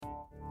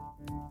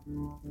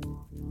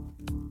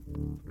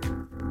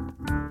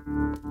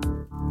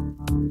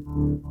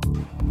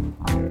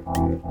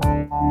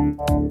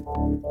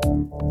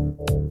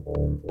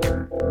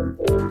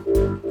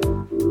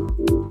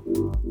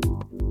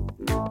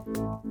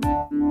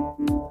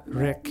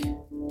Rick,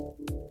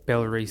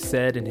 Bellary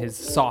said in his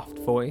soft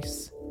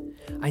voice,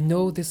 I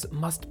know this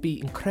must be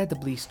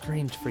incredibly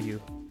strange for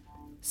you.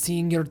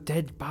 Seeing your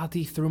dead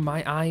body through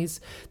my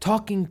eyes,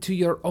 talking to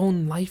your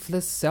own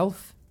lifeless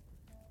self.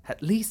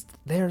 At least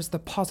there's the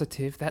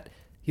positive that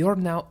you're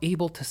now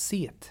able to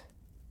see it.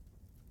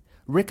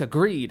 Rick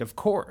agreed, of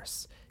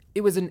course.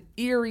 It was an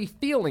eerie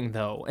feeling,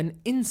 though, an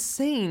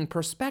insane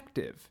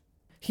perspective.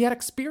 He had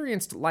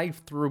experienced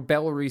life through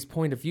Bellary's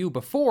point of view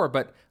before,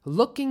 but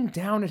looking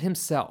down at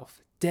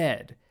himself,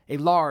 dead, a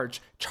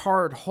large,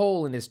 charred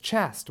hole in his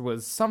chest,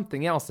 was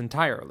something else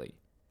entirely.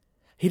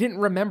 He didn't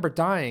remember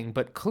dying,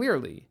 but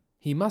clearly,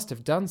 he must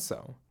have done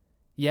so.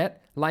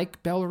 Yet,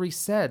 like Bellary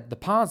said, the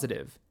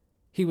positive,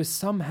 he was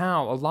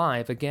somehow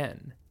alive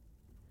again.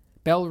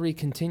 Bellary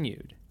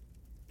continued,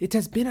 It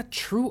has been a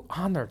true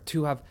honor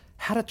to have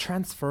had a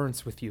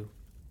transference with you.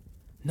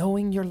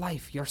 Knowing your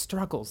life, your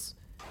struggles,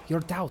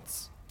 your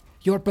doubts,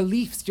 your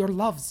beliefs, your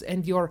loves,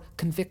 and your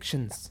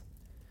convictions.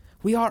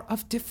 We are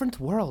of different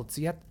worlds,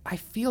 yet I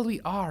feel we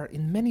are,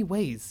 in many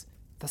ways,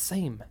 the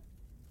same.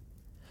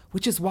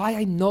 Which is why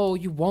I know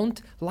you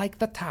won't like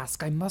the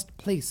task I must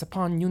place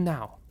upon you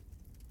now.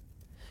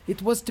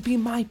 It was to be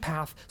my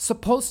path,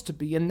 supposed to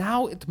be, and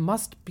now it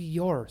must be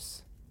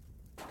yours.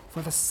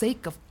 For the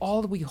sake of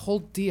all we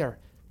hold dear,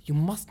 you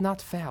must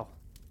not fail.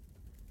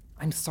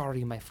 I'm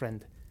sorry, my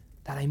friend,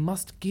 that I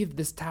must give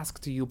this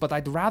task to you, but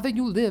I'd rather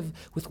you live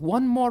with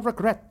one more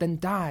regret than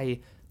die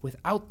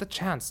without the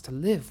chance to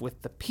live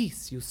with the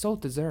peace you so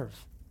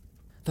deserve.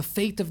 The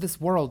fate of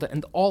this world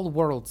and all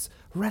worlds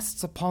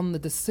rests upon the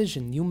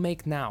decision you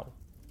make now.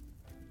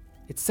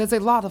 It says a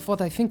lot of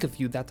what I think of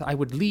you that I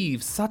would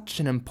leave such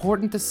an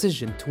important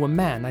decision to a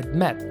man I'd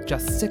met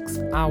just 6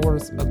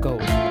 hours ago.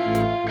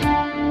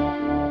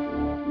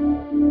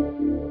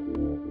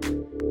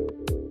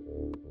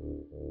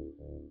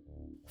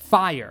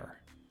 Fire.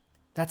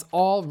 That's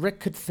all Rick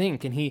could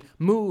think, and he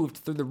moved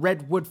through the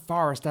redwood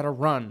forest at a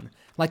run,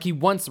 like he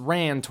once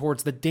ran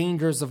towards the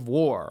dangers of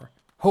war,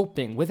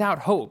 hoping, without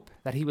hope,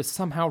 that he was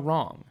somehow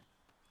wrong.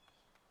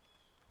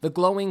 The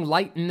glowing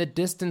light in the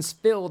distance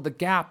filled the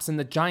gaps in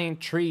the giant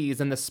trees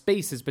and the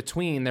spaces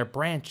between their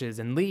branches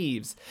and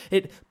leaves.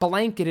 It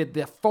blanketed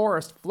the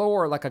forest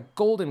floor like a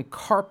golden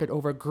carpet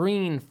over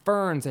green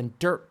ferns and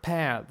dirt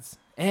paths,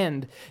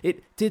 and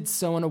it did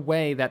so in a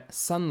way that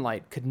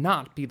sunlight could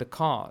not be the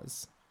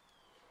cause.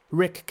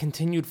 Rick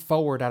continued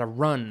forward at a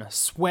run,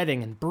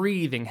 sweating and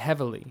breathing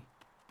heavily.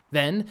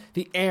 Then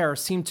the air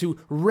seemed to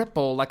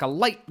ripple like a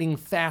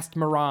lightning-fast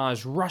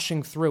mirage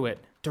rushing through it,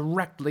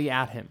 directly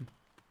at him.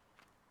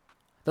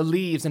 The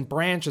leaves and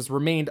branches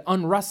remained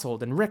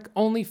unrustled, and Rick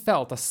only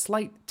felt a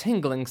slight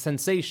tingling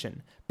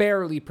sensation,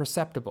 barely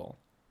perceptible.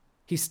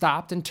 He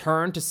stopped and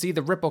turned to see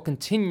the ripple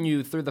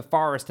continue through the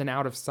forest and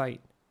out of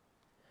sight.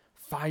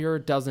 Fire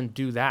doesn't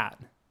do that,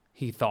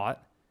 he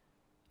thought.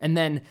 And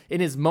then,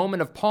 in his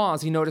moment of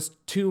pause, he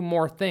noticed 2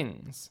 more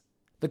things.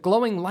 The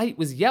glowing light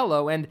was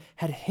yellow and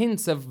had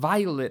hints of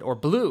violet or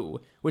blue,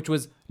 which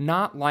was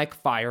not like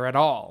fire at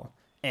all.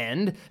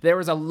 And there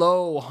was a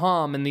low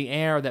hum in the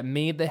air that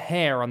made the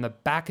hair on the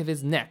back of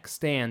his neck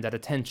stand at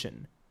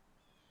attention.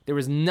 There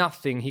was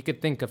nothing he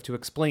could think of to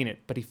explain it,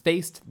 but he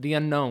faced the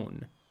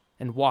unknown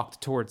and walked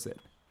towards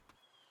it.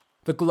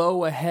 The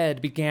glow ahead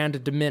began to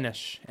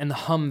diminish, and the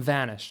hum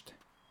vanished.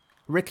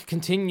 Rick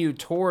continued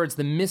towards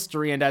the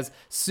mystery, and as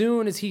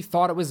soon as he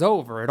thought it was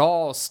over, it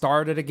all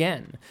started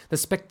again. The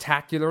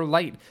spectacular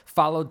light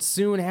followed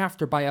soon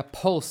after by a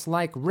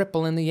pulse-like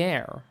ripple in the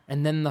air,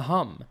 and then the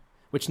hum,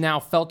 which now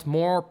felt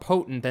more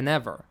potent than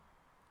ever.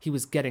 He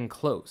was getting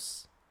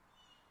close.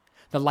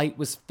 The light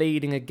was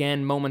fading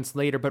again moments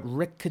later, but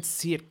Rick could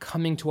see it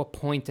coming to a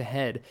point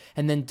ahead,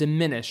 and then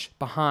diminish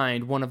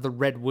behind one of the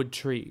redwood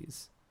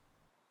trees.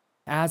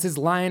 As his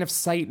line of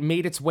sight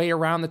made its way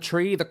around the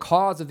tree, the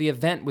cause of the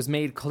event was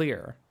made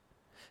clear.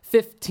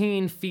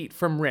 15 feet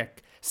from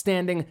Rick,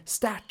 standing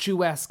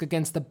statuesque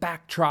against the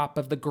backdrop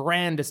of the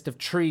grandest of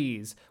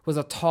trees, was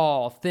a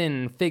tall,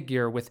 thin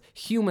figure with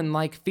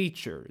human-like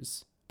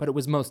features, but it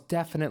was most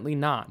definitely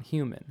not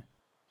human.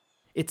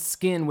 Its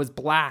skin was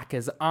black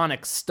as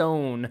onyx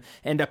stone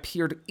and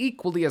appeared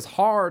equally as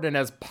hard and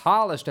as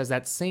polished as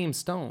that same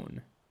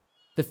stone.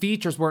 The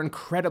features were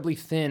incredibly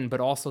thin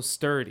but also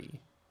sturdy.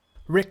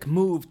 Rick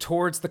moved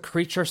towards the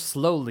creature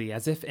slowly,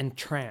 as if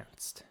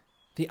entranced.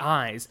 The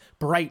eyes,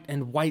 bright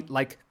and white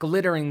like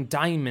glittering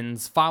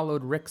diamonds,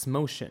 followed Rick's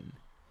motion.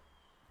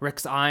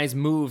 Rick's eyes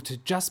moved to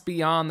just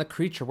beyond the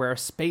creature where a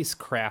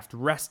spacecraft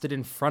rested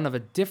in front of a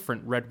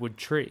different redwood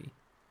tree.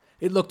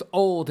 It looked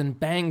old and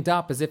banged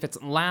up, as if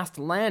its last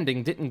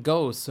landing didn't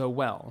go so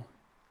well.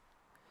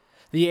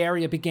 The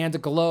area began to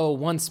glow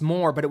once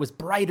more, but it was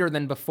brighter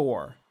than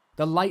before.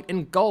 The light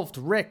engulfed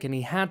Rick, and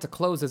he had to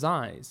close his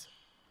eyes.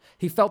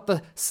 He felt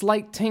the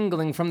slight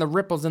tingling from the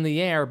ripples in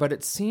the air, but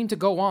it seemed to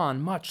go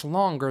on much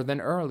longer than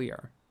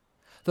earlier.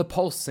 The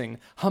pulsing,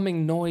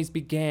 humming noise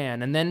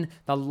began, and then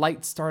the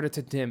light started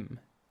to dim.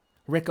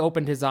 Rick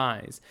opened his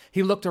eyes.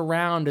 He looked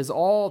around as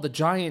all the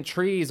giant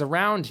trees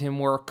around him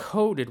were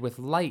coated with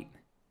light.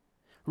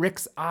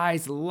 Rick's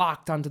eyes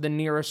locked onto the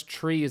nearest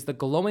tree as the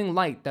glowing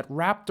light that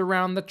wrapped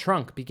around the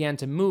trunk began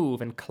to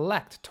move and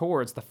collect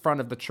towards the front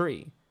of the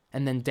tree,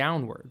 and then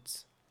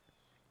downwards.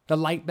 The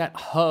light that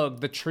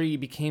hugged the tree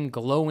became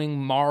glowing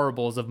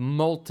marbles of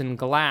molten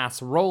glass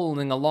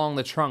rolling along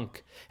the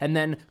trunk, and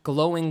then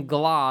glowing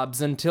globs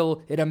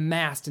until it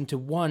amassed into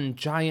one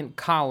giant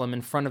column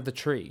in front of the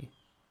tree.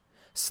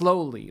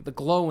 Slowly, the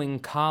glowing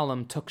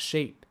column took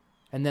shape,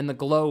 and then the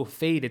glow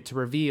faded to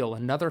reveal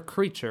another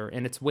creature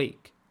in its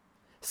wake.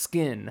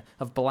 Skin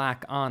of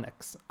black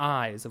onyx,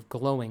 eyes of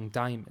glowing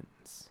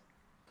diamonds.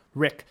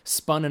 Rick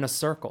spun in a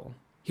circle.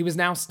 He was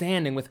now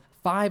standing with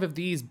 5 of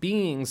these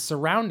beings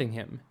surrounding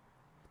him.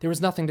 There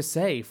was nothing to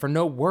say, for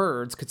no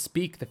words could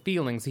speak the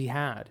feelings he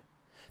had.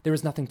 There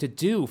was nothing to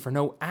do, for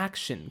no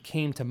action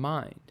came to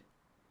mind.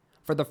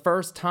 For the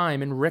first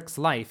time in Rick's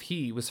life,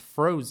 he was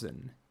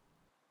frozen.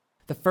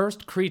 The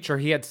first creature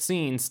he had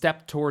seen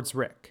stepped towards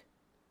Rick.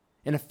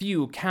 In a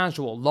few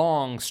casual,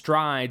 long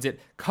strides, it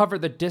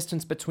covered the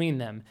distance between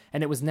them,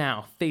 and it was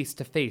now face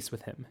to face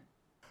with him.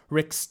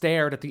 Rick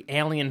stared at the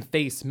alien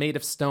face made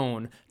of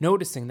stone,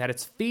 noticing that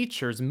its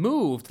features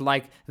moved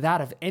like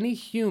that of any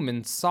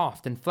human's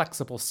soft and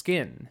flexible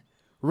skin.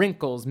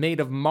 Wrinkles made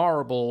of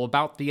marble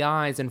about the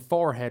eyes and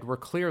forehead were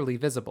clearly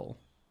visible.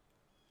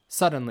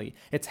 Suddenly,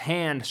 its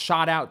hand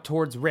shot out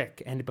towards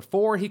Rick, and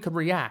before he could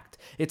react,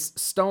 its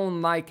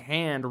stone-like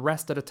hand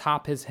rested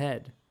atop his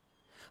head.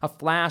 A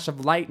flash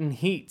of light and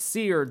heat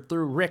seared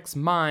through Rick's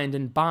mind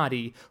and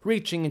body,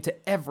 reaching into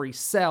every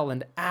cell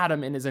and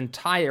atom in his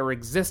entire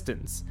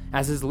existence,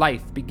 as his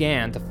life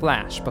began to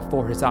flash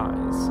before his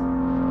eyes.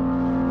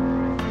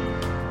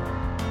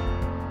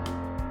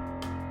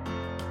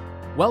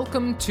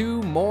 Welcome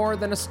to More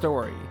Than a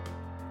Story,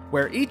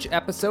 where each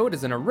episode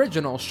is an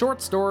original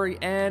short story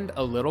and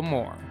a little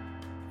more.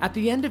 At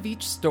the end of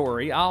each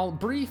story, I'll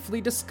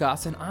briefly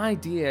discuss an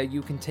idea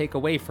you can take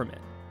away from it.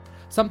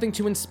 Something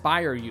to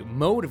inspire you,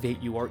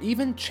 motivate you, or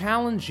even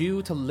challenge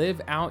you to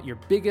live out your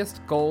biggest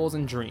goals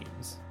and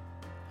dreams.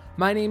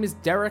 My name is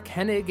Derek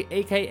Hennig,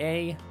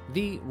 aka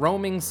The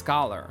Roaming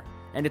Scholar,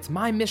 and it's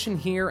my mission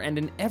here and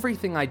in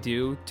everything I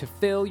do to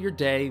fill your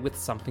day with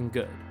something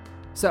good.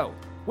 So,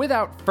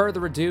 without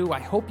further ado,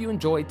 I hope you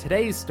enjoyed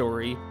today's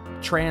story,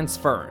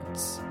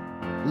 Transference.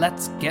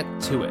 Let's get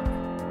to it.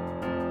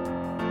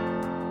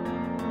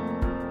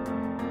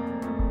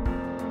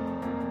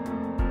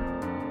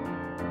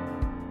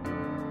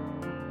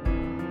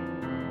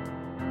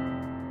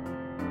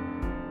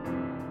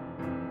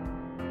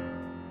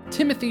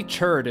 Timothy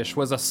Cherdish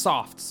was a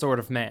soft sort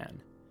of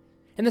man.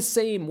 In the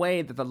same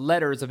way that the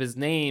letters of his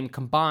name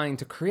combined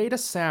to create a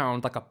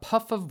sound like a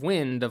puff of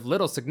wind of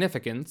little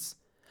significance,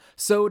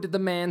 so did the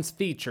man's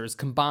features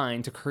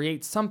combine to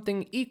create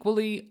something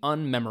equally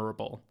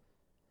unmemorable.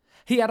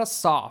 He had a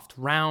soft,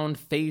 round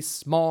face,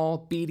 small,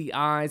 beady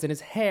eyes, and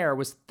his hair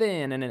was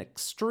thin and an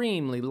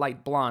extremely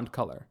light blonde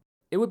color.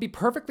 It would be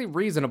perfectly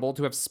reasonable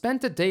to have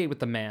spent a day with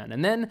the man,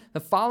 and then, the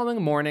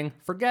following morning,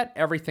 forget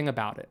everything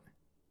about it.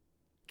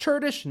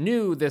 Cherdish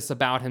knew this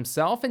about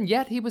himself, and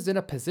yet he was in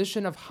a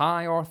position of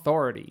high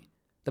authority,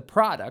 the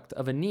product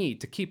of a need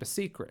to keep a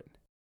secret.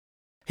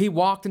 He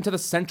walked into the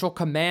central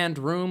command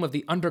room of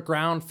the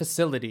underground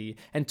facility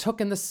and took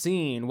in the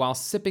scene while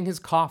sipping his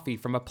coffee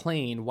from a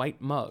plain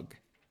white mug.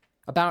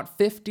 About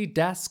 50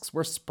 desks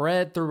were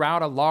spread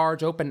throughout a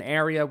large open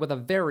area with a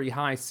very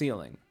high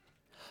ceiling.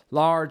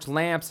 Large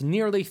lamps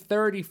nearly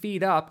 30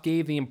 feet up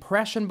gave the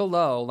impression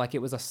below like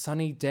it was a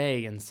sunny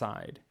day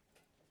inside.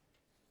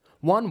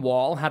 One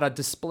wall had a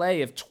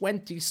display of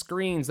 20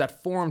 screens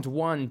that formed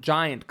one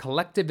giant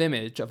collective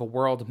image of a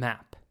world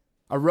map.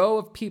 A row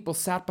of people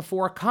sat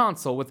before a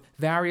console with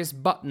various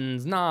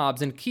buttons,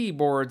 knobs, and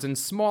keyboards and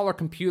smaller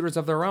computers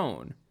of their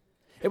own.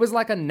 It was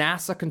like a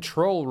NASA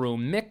control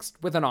room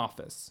mixed with an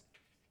office.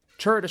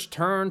 Cherdish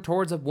turned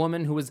towards a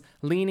woman who was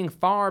leaning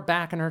far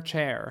back in her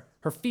chair,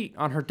 her feet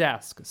on her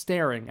desk,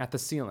 staring at the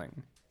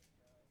ceiling.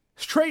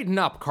 "Straighten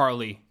up,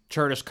 Carly,"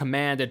 Cherdish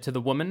commanded to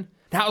the woman.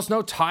 "Now's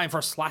no time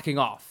for slacking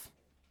off."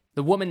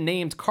 The woman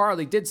named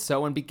Carly did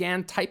so and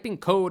began typing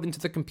code into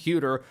the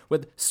computer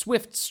with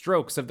swift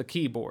strokes of the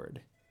keyboard.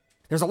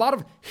 "There's a lot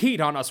of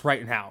heat on us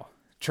right now,"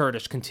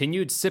 Cherdish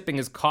continued, sipping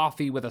his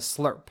coffee with a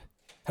slurp.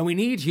 "And we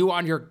need you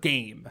on your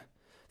game.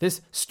 This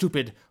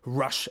stupid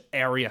Rush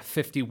Area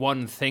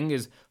 51 thing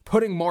is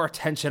putting more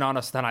attention on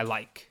us than I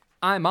like."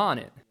 "I'm on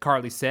it,"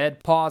 Carly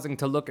said, pausing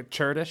to look at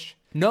Cherdish.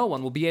 "No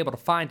one will be able to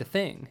find a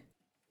thing."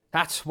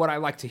 "That's what I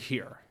like to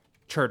hear,"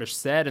 Cherdish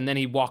said, and then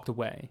he walked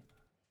away.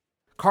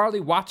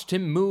 Carly watched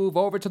him move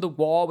over to the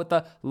wall with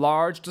the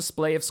large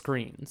display of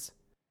screens.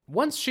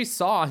 Once she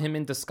saw him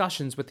in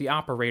discussions with the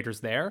operators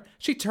there,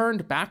 she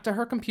turned back to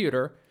her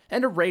computer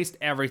and erased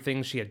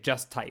everything she had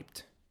just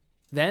typed.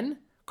 Then,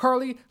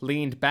 Carly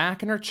leaned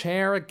back in her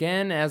chair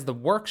again as the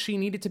work she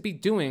needed to be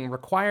doing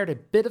required a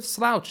bit of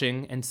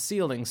slouching and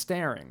ceiling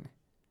staring.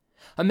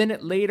 A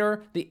minute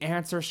later, the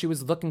answer she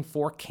was looking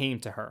for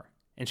came to her,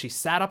 and she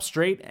sat up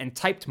straight and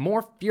typed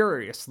more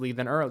furiously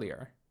than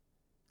earlier.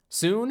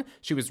 Soon,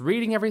 she was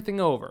reading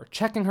everything over,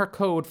 checking her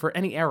code for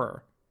any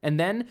error, and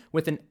then,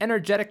 with an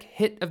energetic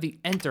hit of the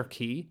Enter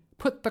key,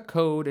 put the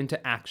code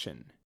into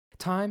action.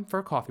 Time for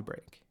a coffee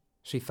break,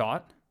 she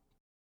thought.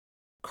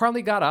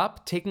 Carly got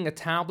up, taking a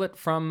tablet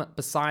from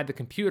beside the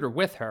computer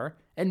with her,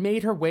 and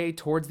made her way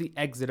towards the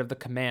exit of the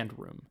command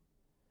room.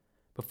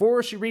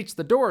 Before she reached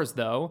the doors,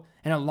 though,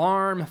 an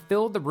alarm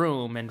filled the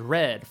room and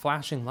red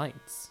flashing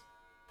lights.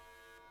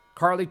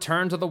 Carly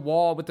turned to the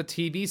wall with the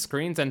TV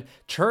screens, and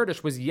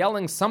Cherdish was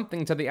yelling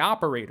something to the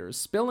operators,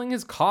 spilling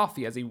his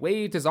coffee as he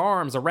waved his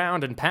arms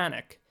around in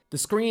panic. The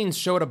screens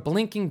showed a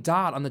blinking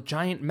dot on the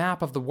giant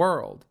map of the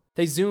world.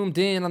 They zoomed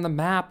in on the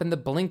map and the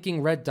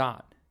blinking red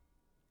dot.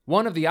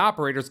 One of the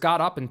operators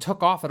got up and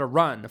took off at a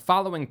run,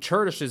 following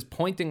Cherdish's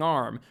pointing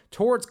arm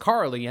towards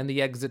Carly and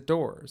the exit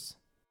doors.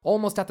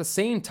 Almost at the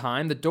same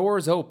time, the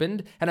doors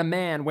opened and a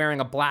man wearing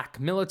a black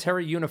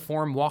military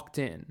uniform walked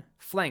in,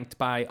 flanked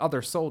by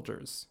other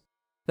soldiers.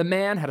 The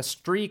man had a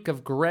streak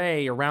of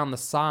gray around the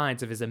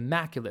sides of his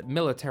immaculate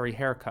military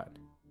haircut.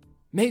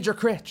 "Major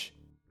Critch,"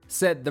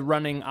 said the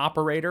running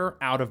operator,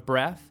 out of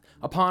breath,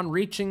 upon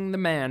reaching the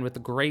man with the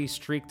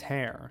gray-streaked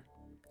hair.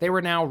 They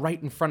were now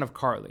right in front of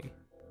Carly.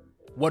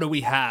 "What do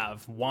we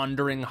have,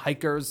 wandering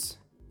hikers?"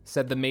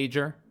 said the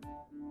major.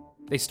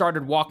 They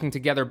started walking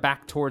together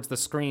back towards the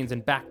screens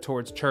and back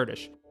towards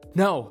Cherdish.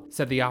 "No,"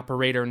 said the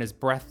operator in his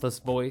breathless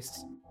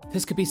voice.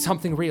 "This could be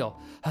something real.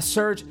 A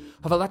surge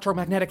of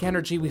electromagnetic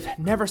energy we've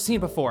never seen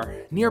before,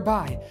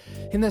 nearby,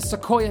 in the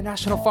Sequoia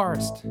National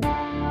Forest."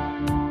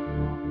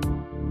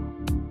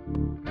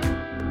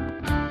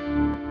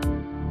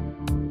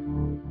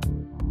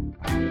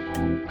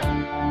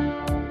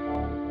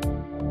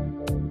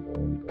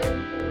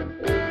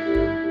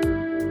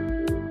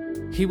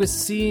 He was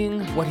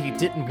seeing what he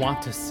didn't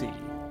want to see.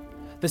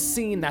 The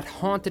scene that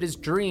haunted his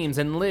dreams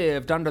and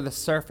lived under the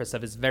surface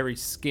of his very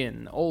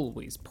skin,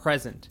 always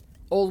present,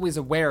 always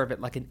aware of it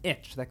like an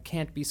itch that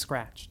can't be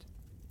scratched.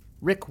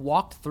 Rick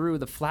walked through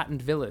the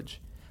flattened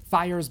village.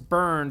 Fires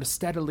burned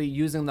steadily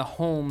using the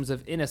homes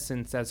of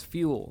innocents as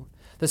fuel,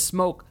 the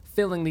smoke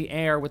filling the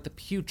air with the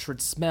putrid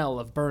smell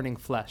of burning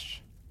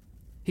flesh.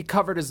 He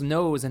covered his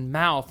nose and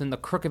mouth in the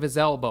crook of his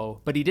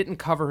elbow, but he didn't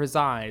cover his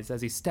eyes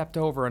as he stepped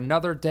over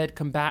another dead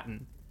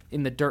combatant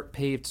in the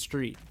dirt-paved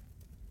street.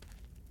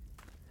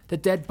 The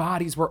dead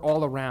bodies were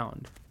all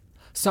around.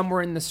 Some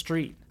were in the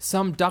street,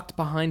 some ducked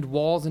behind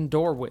walls and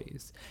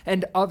doorways,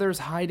 and others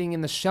hiding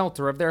in the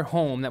shelter of their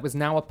home that was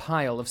now a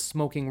pile of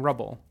smoking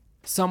rubble.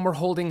 Some were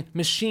holding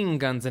machine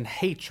guns in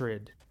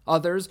hatred.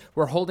 Others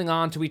were holding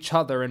on to each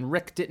other, and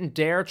Rick didn't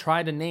dare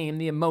try to name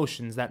the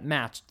emotions that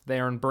matched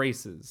their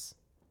embraces.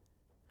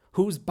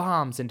 Whose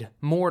bombs and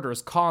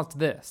mortars caused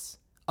this?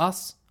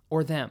 Us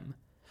or them?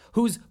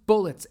 Whose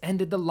bullets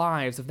ended the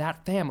lives of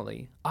that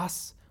family?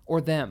 Us or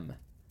them?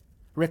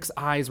 Rick's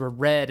eyes were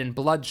red and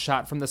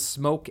bloodshot from the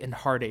smoke and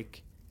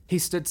heartache. He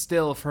stood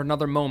still for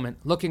another moment,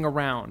 looking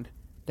around,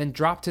 then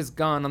dropped his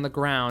gun on the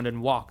ground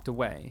and walked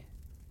away.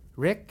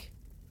 "Rick?"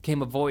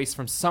 came a voice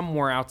from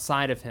somewhere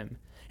outside of him.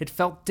 It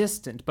felt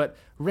distant, but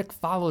Rick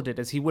followed it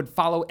as he would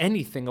follow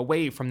anything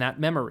away from that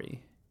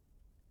memory.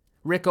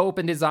 Rick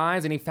opened his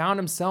eyes and he found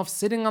himself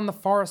sitting on the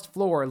forest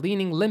floor,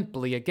 leaning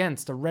limply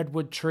against a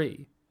redwood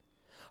tree.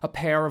 A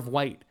pair of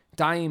white,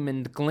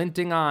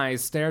 diamond-glinting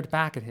eyes stared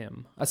back at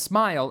him, a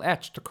smile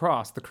etched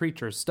across the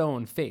creature's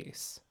stone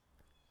face.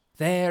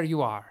 "There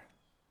you are,"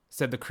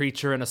 said the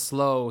creature in a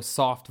slow,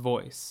 soft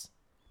voice.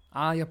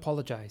 "I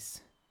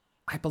apologize.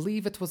 I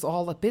believe it was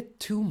all a bit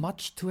too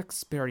much to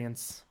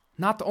experience.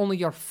 Not only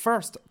your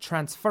first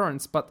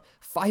transference, but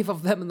 5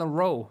 of them in a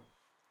row.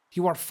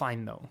 You are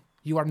fine, though.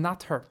 You are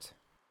not hurt."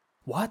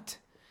 "What?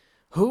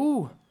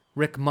 Who?"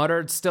 Rick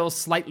muttered, still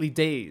slightly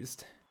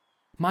dazed.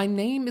 "My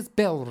name is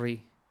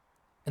Bellry,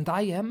 and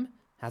I am,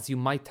 as you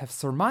might have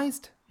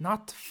surmised,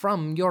 not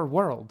from your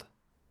world."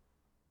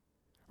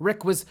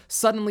 Rick was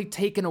suddenly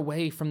taken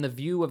away from the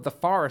view of the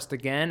forest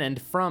again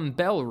and from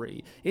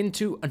Bellry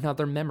into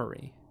another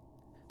memory.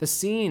 The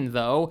scene,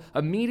 though,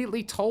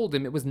 immediately told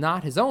him it was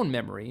not his own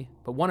memory,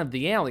 but one of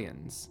the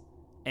aliens.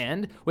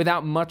 And,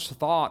 without much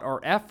thought or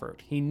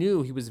effort, he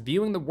knew he was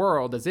viewing the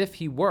world as if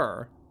he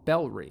were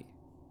Bellry.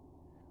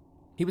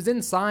 He was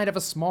inside of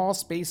a small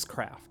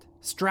spacecraft,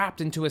 strapped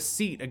into a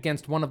seat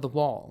against one of the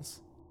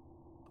walls.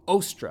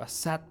 Ostra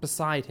sat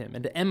beside him,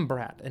 and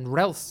Embrat and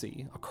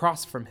Relsi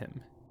across from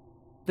him.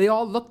 They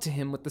all looked to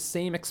him with the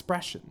same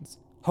expressions,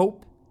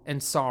 hope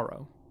and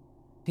sorrow.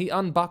 He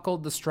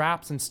unbuckled the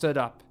straps and stood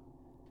up.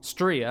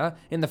 Stria,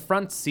 in the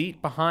front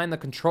seat behind the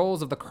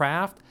controls of the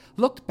craft,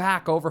 looked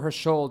back over her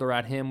shoulder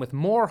at him with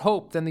more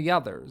hope than the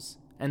others,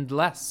 and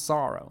less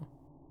sorrow.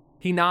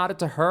 He nodded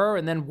to her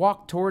and then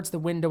walked towards the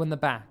window in the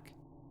back.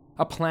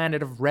 A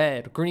planet of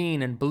red,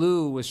 green, and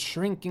blue was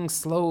shrinking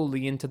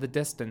slowly into the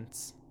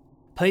distance.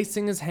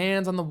 Placing his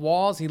hands on the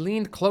walls, he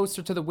leaned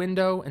closer to the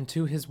window and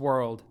to his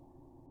world.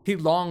 He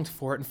longed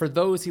for it and for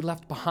those he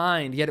left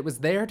behind, yet it was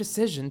their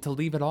decision to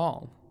leave it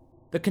all.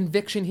 The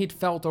conviction he'd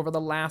felt over the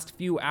last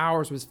few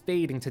hours was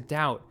fading to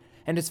doubt,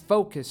 and his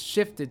focus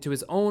shifted to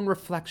his own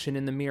reflection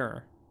in the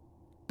mirror.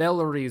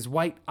 Bellry's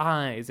white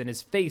eyes and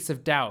his face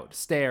of doubt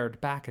stared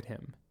back at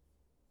him.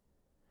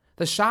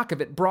 The shock of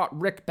it brought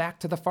Rick back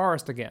to the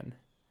forest again.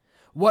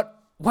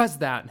 "What was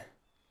that?"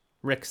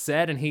 Rick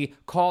said, and he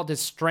called his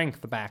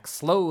strength back,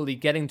 slowly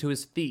getting to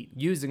his feet,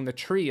 using the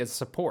tree as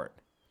support.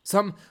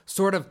 "Some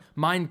sort of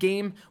mind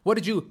game? What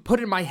did you put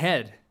in my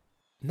head?"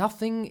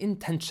 "Nothing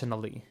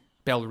intentionally,"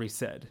 Bellry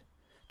said.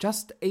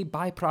 "Just a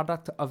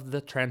byproduct of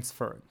the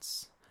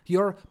transference.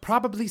 You're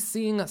probably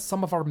seeing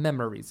some of our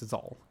memories is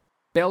all."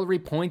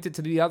 Bellry pointed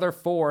to the other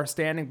four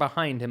standing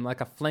behind him like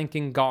a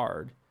flanking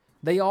guard.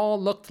 They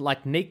all looked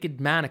like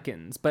naked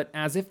mannequins, but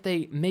as if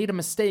they made a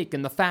mistake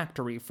in the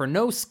factory, for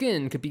no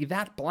skin could be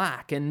that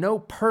black and no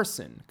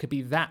person could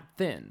be that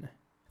thin.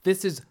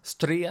 "This is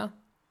Stria,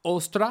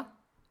 Ostra,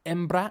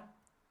 Embrat,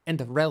 and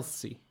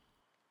Relsi."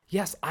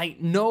 "Yes, I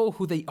know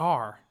who they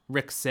are,"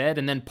 Rick said,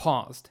 and then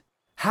paused.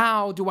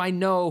 "How do I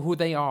know who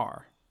they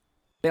are?"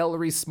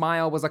 Bellry's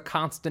smile was a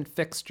constant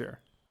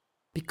fixture.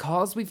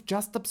 "Because we've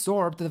just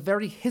absorbed the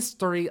very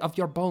history of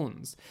your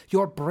bones,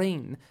 your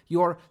brain,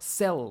 your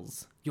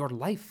cells, your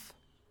life.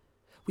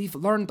 We've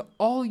learned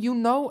all you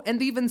know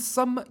and even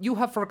some you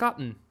have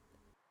forgotten.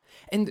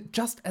 And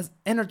just as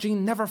energy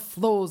never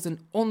flows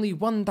in only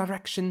one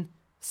direction,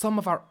 some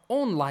of our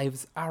own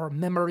lives, our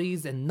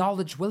memories and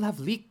knowledge will have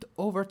leaked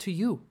over to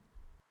you."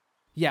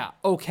 "Yeah,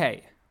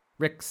 okay,"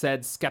 Rick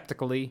said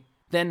skeptically.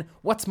 "Then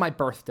what's my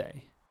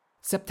birthday?"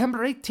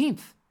 "September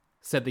 18th,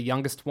 said the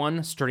youngest one,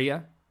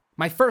 Stria.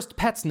 "My first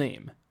pet's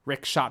name,"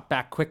 Rick shot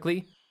back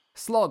quickly.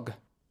 "Slug,"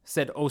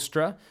 said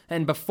Ostra,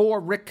 and before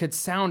Rick could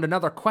sound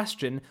another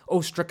question,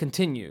 Ostra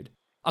continued.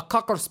 "A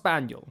cocker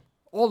spaniel,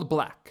 all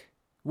black,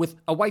 with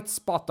a white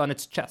spot on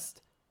its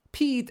chest.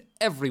 Peed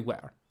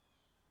everywhere."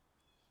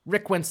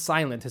 Rick went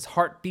silent, his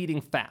heart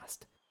beating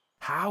fast.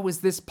 How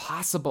is this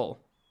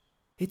possible?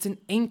 "It's an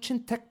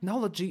ancient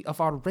technology of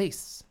our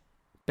race,"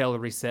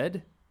 Bellry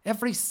said.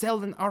 "Every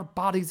cell in our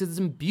bodies is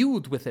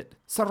imbued with it,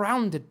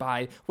 surrounded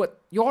by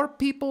what your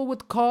people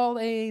would call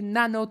a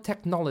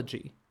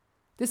nanotechnology.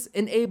 This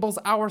enables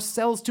our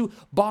cells to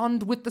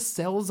bond with the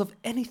cells of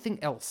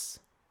anything else."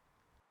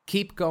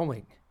 "Keep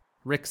going,"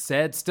 Rick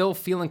said, still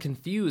feeling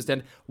confused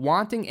and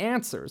wanting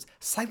answers,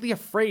 slightly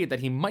afraid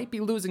that he might be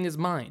losing his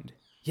mind.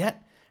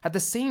 Yet, at the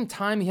same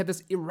time, he had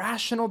this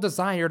irrational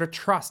desire to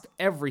trust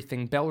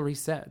everything Bellry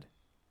said.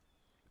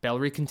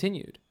 Bellry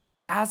continued.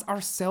 "As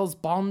our cells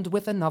bond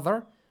with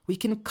another, we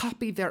can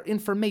copy their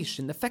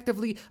information,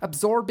 effectively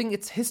absorbing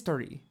its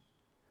history.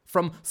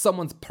 From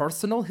someone's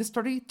personal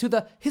history to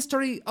the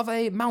history of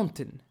a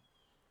mountain.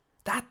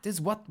 That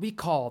is what we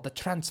call the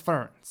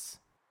transference.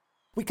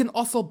 We can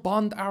also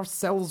bond our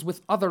cells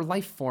with other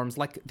life forms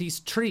like these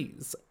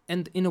trees,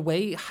 and in a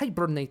way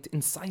hibernate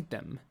inside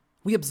them.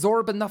 We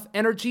absorb enough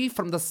energy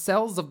from the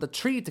cells of the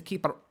tree to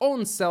keep our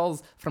own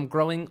cells from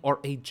growing or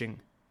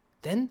aging.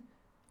 Then,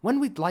 when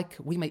we'd like,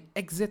 we may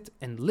exit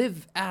and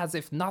live as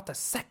if not a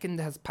second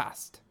has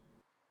passed."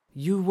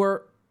 "You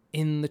were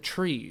in the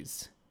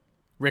trees,"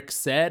 Rick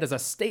said as a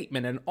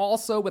statement and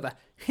also with a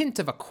hint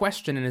of a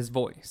question in his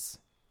voice.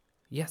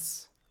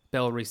 "Yes,"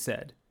 Bellry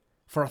said,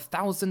 "for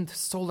 1,000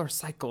 solar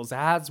cycles,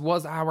 as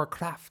was our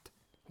craft."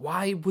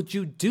 "Why would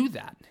you do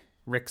that?"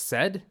 Rick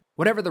said.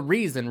 Whatever the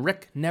reason,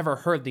 Rick never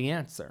heard the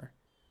answer.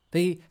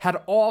 They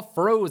had all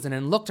frozen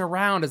and looked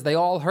around as they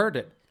all heard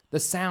it, the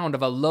sound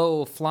of a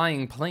low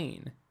flying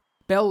plane.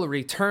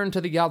 Bellry turned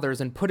to the others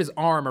and put his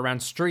arm around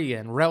Stria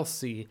and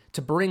Relsi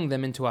to bring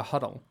them into a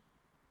huddle.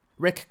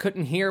 Rick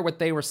couldn't hear what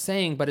they were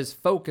saying, but his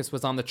focus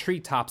was on the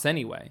treetops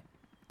anyway.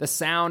 The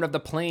sound of the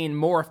plane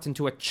morphed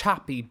into a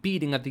choppy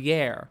beating of the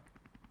air.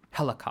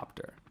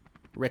 Helicopter,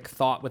 Rick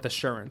thought with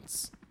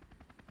assurance.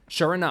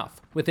 Sure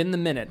enough, within the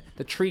minute,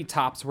 the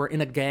treetops were in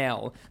a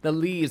gale, the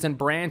leaves and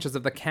branches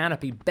of the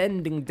canopy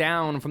bending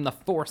down from the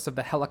force of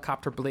the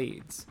helicopter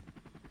blades.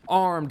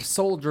 Armed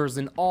soldiers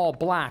in all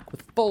black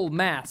with full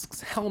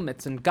masks,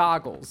 helmets, and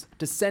goggles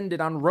descended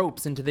on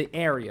ropes into the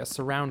area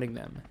surrounding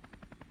them.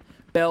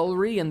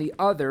 Bellry and the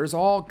others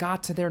all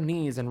got to their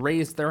knees and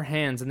raised their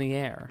hands in the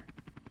air.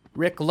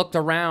 Rick looked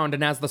around,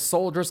 and as the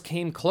soldiers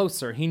came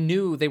closer, he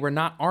knew they were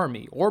not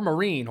Army or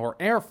Marine or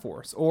Air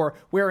Force or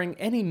wearing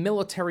any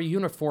military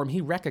uniform he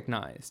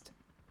recognized.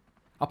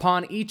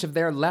 Upon each of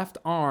their left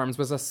arms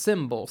was a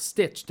symbol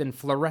stitched in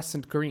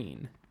fluorescent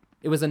green.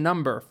 It was a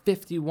number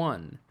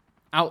 51.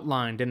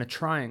 Outlined in a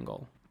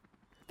triangle.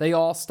 They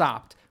all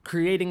stopped,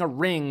 creating a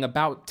ring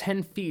about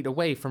 10 feet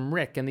away from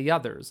Rick and the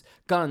others,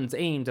 guns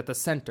aimed at the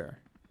center.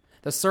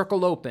 The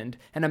circle opened,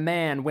 and a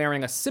man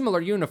wearing a similar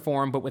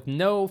uniform but with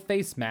no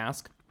face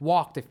mask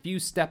walked a few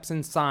steps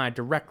inside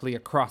directly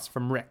across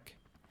from Rick.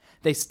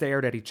 They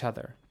stared at each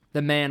other.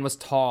 The man was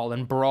tall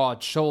and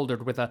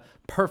broad-shouldered with a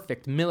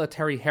perfect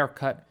military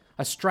haircut,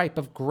 a stripe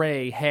of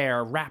gray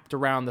hair wrapped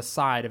around the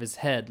side of his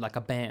head like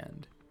a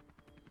band.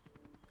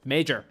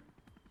 "Major,"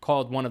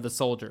 called one of the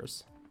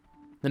soldiers.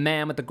 The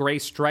man with the gray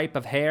stripe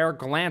of hair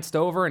glanced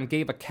over and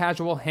gave a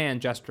casual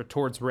hand gesture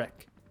towards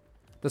Rick.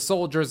 The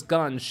soldier's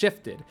gun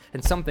shifted,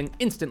 and something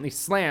instantly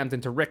slammed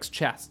into Rick's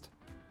chest.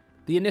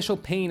 The initial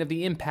pain of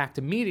the impact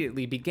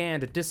immediately began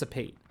to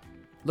dissipate.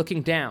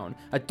 Looking down,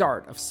 a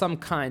dart of some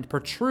kind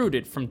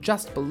protruded from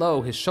just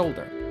below his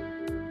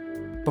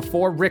shoulder.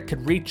 Before Rick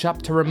could reach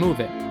up to remove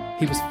it,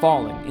 he was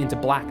falling into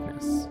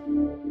blackness.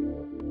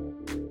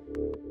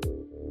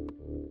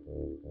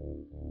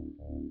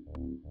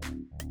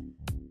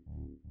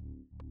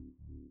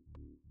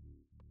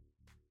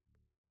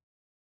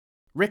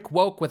 Rick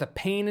woke with a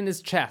pain in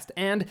his chest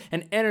and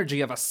an energy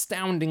of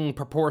astounding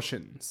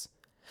proportions.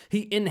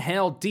 He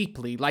inhaled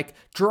deeply, like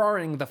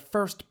drawing the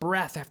first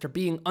breath after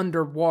being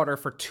underwater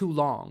for too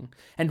long,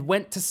 and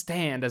went to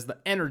stand as the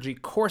energy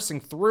coursing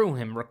through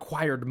him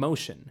required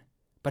motion.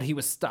 But he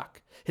was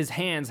stuck. His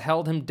hands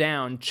held him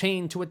down,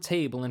 chained to a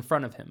table in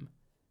front of him.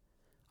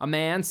 A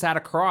man sat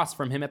across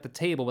from him at the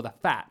table with a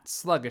fat,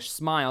 sluggish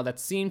smile that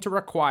seemed to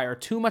require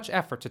too much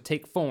effort to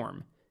take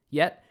form,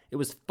 yet it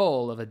was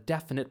full of a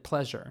definite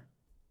pleasure.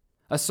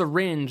 A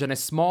syringe and a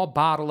small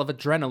bottle of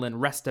adrenaline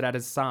rested at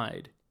his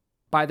side.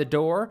 By the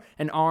door,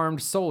 an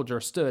armed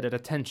soldier stood at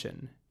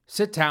attention.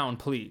 "Sit down,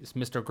 please,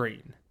 Mr.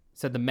 Green,"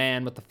 said the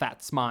man with the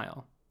fat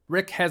smile.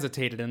 Rick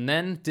hesitated and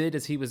then did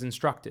as he was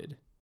instructed.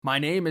 "My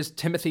name is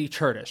Timothy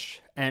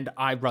Chertish, and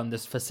I run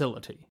this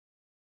facility."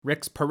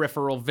 Rick's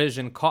peripheral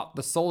vision caught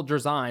the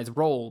soldier's eyes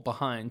roll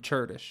behind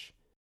Chertish.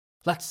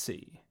 "Let's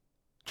see,"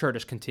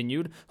 Chertish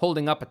continued,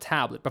 holding up a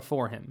tablet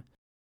before him.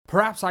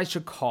 "Perhaps I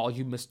should call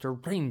you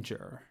Mr.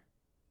 Ranger.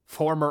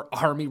 Former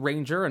Army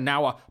Ranger and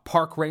now a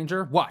Park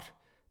Ranger? What?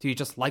 Do you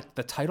just like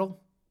the title?"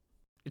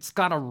 "It's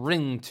got a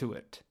ring to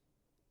it,"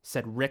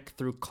 said Rick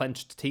through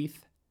clenched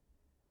teeth.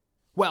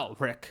 "Well,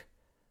 Rick,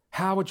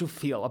 how would you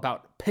feel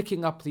about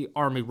picking up the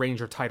Army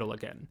Ranger title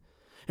again?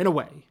 In a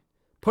way,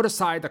 put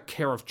aside the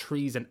care of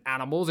trees and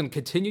animals and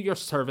continue your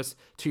service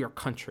to your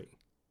country.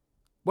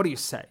 What do you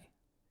say?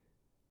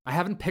 I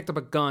haven't picked up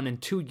a gun in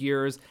 2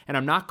 years, and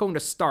I'm not going to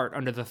start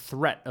under the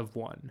threat of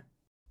one."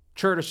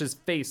 Chertish's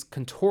face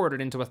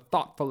contorted into a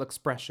thoughtful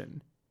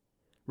expression.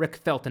 Rick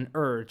felt an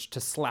urge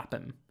to slap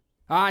him.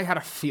 "I had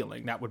a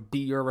feeling that would be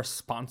your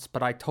response,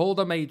 but I told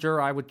the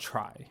Major I would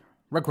try.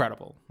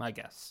 Regrettable, I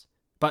guess.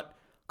 But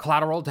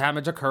collateral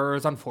damage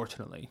occurs,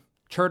 unfortunately."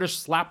 Chertish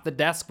slapped the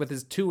desk with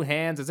his 2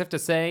 hands as if to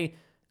say,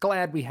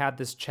 "Glad we had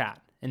this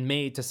chat," and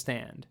made to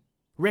stand.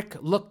 Rick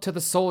looked to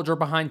the soldier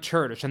behind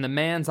Chertish, and the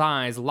man's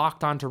eyes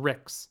locked onto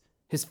Rick's.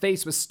 His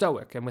face was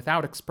stoic and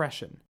without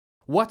expression.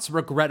 "What's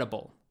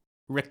regrettable?"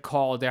 Rick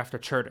called after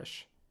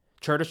Chertish.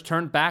 Chertish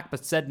turned back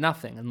but said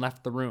nothing and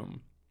left the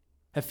room.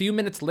 A few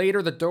minutes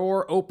later, the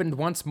door opened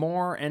once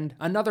more and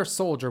another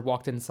soldier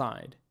walked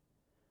inside.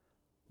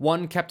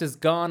 One kept his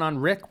gun on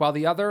Rick while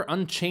the other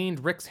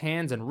unchained Rick's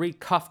hands and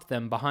recuffed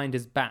them behind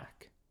his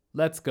back.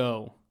 "Let's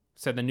go,"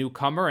 said the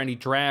newcomer, and he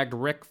dragged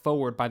Rick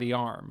forward by the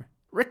arm.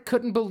 Rick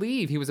couldn't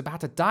believe he was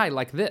about to die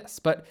like this,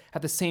 but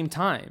at the same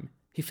time,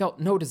 he felt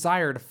no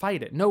desire to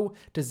fight it, no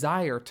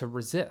desire to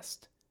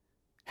resist.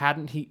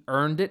 Hadn't he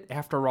earned it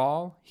after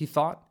all, he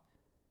thought?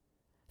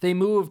 They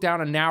moved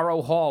down a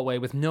narrow hallway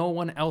with no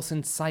one else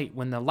in sight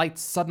when the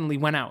lights suddenly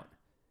went out.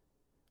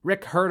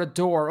 Rick heard a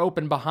door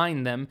open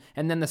behind them,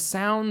 and then the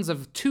sounds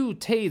of 2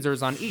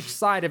 tasers on each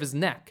side of his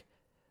neck.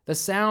 The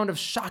sound of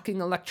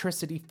shocking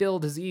electricity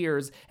filled his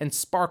ears, and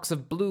sparks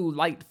of blue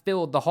light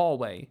filled the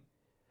hallway.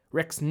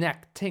 Rick's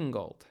neck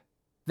tingled.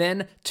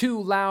 Then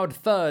 2 loud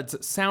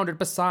thuds sounded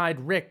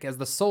beside Rick as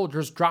the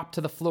soldiers dropped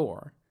to the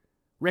floor.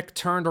 Rick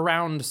turned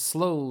around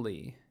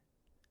slowly.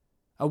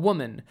 A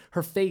woman,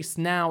 her face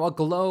now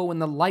aglow in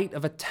the light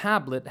of a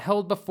tablet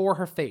held before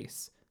her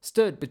face,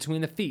 stood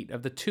between the feet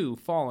of the 2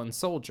 fallen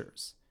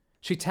soldiers.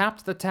 She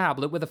tapped the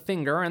tablet with a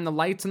finger, and the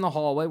lights in the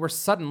hallway were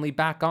suddenly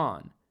back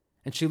on,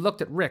 and she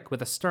looked at Rick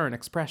with a stern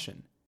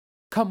expression.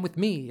 "Come with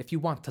me if you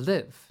want to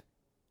live,"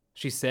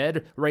 she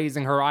said,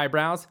 raising her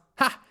eyebrows.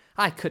 "Ha!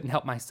 I couldn't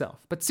help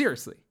myself. But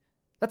seriously,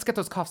 let's get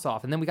those cuffs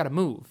off, and then we gotta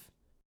move.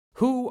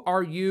 Who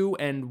are you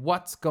and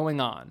what's going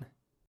on?"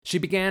 She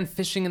began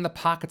fishing in the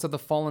pockets of the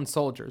fallen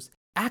soldiers.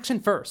 "Action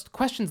first,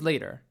 questions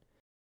later."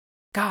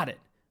 "Got it."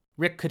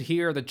 Rick could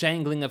hear the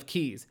jangling of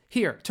keys.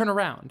 "Here, turn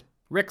around."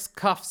 Rick's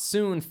cuffs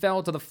soon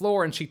fell to the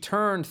floor, and she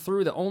turned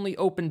through the only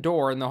open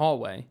door in the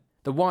hallway,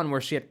 the one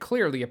where she had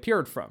clearly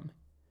appeared from.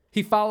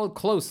 He followed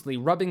closely,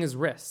 rubbing his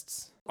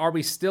wrists. "Are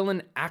we still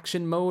in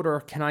action mode,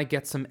 or can I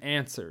get some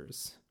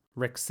answers?"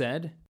 Rick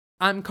said.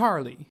 "I'm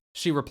Carly,"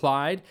 she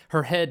replied,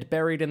 her head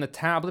buried in the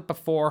tablet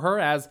before her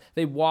as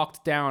they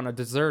walked down a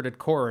deserted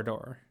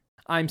corridor.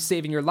 "I'm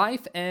saving your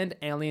life, and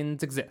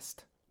aliens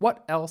exist.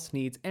 What else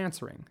needs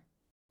answering?"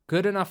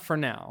 "Good enough for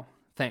now,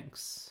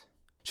 thanks."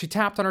 She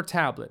tapped on her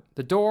tablet.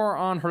 The door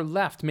on her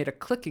left made a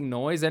clicking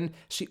noise, and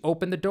she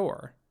opened the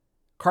door.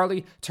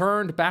 Carly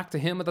turned back to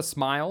him with a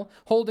smile,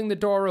 holding the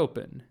door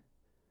open.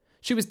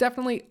 She was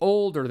definitely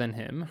older than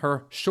him.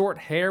 Her short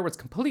hair was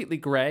completely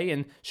gray,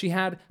 and she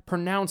had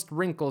pronounced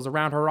wrinkles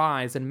around her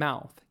eyes and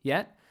mouth.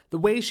 Yet, The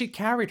way she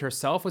carried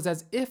herself was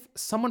as if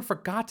someone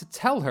forgot to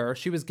tell her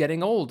she was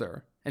getting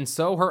older, and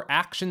so her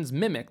actions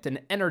mimicked an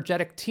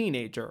energetic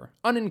teenager,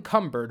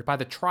 unencumbered by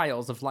the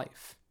trials of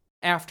life.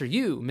 "After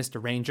you,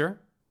 Mr.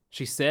 Ranger,"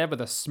 she said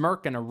with a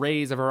smirk and a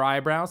raise of her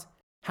eyebrows.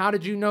 "How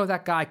did you know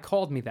that guy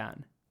called me that?"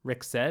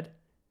 Rick said.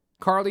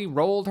 Carly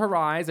rolled her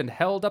eyes and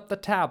held up the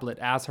tablet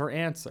as her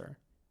answer,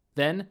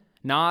 then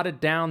nodded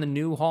down the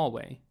new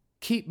hallway.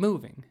 "Keep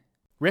moving."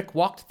 Rick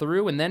walked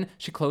through, and then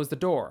she closed the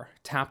door,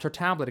 tapped her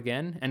tablet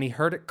again, and he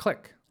heard it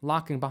click,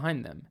 locking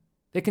behind them.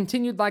 They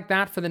continued like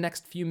that for the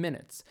next few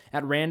minutes.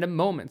 At random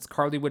moments,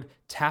 Carly would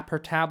tap her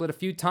tablet a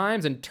few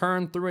times and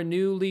turn through a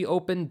newly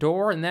opened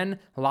door and then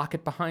lock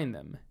it behind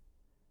them.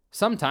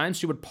 Sometimes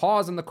she would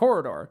pause in the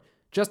corridor,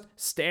 just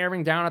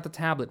staring down at the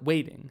tablet,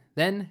 waiting,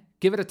 then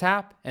give it a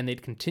tap, and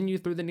they'd continue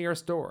through the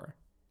nearest door.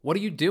 "What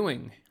are you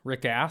doing?"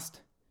 Rick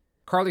asked.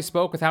 Carly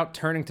spoke without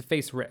turning to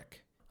face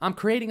Rick. "I'm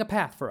creating a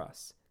path for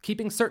us,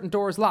 keeping certain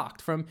doors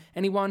locked from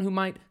anyone who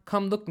might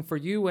come looking for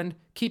you and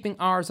keeping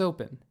ours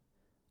open.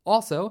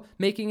 Also,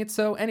 making it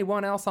so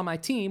anyone else on my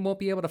team won't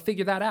be able to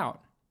figure that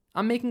out.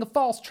 I'm making a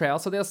false trail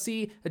so they'll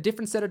see a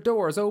different set of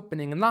doors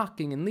opening and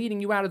locking and leading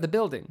you out of the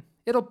building.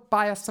 It'll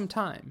buy us some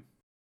time."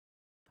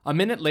 A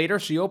minute later,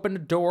 she opened a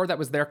door that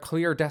was their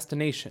clear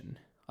destination,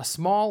 a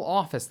small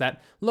office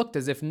that looked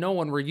as if no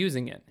one were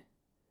using it.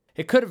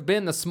 It could have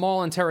been the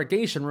small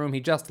interrogation room he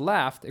just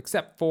left,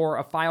 except for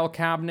a file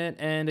cabinet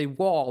and a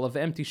wall of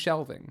empty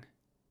shelving.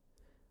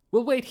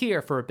 "We'll wait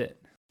here for a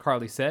bit,"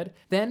 Carly said.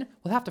 "Then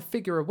we'll have to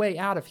figure a way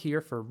out of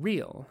here for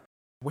real."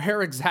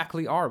 "Where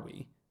exactly are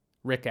we?"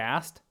 Rick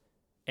asked.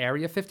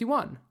 "Area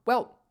 51.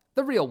 Well,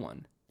 the real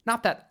one.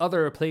 Not that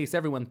other place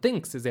everyone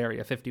thinks is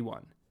Area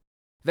 51.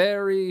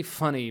 "Very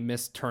funny,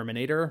 Miss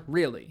Terminator,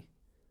 really."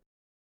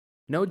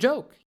 "No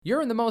joke.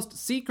 You're in the most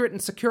secret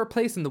and secure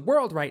place in the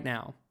world right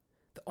now.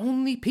 The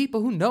only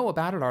people who know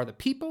about it are the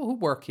people who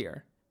work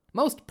here.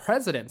 Most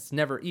presidents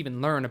never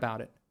even learn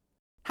about it."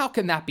 "How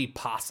can that be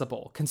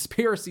possible?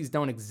 Conspiracies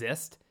don't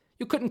exist.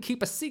 You couldn't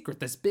keep a secret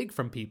this big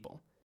from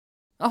people."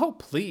 "Oh,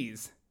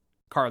 please,"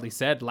 Carly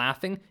said,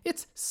 laughing.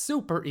 "It's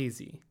super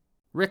easy."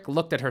 Rick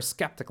looked at her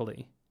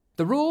skeptically.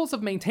 "The rules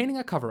of maintaining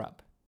a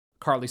cover-up."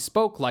 Carly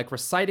spoke like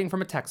reciting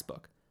from a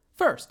textbook.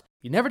 "First,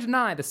 you never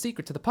deny the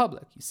secret to the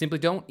public. You simply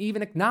don't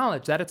even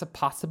acknowledge that it's a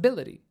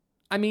possibility.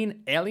 I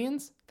mean,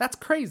 aliens? That's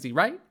crazy,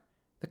 right?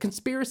 The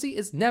conspiracy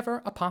is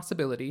never a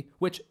possibility,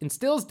 which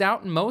instills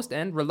doubt in most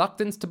and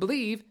reluctance to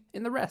believe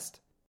in the rest."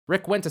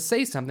 Rick went to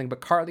say something,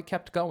 but Carly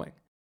kept going.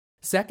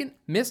 "Second,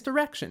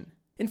 misdirection.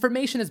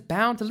 Information is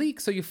bound to leak,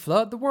 so you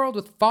flood the world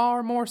with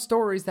far more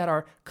stories that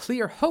are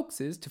clear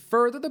hoaxes to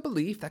further the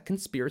belief that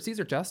conspiracies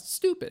are just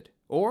stupid,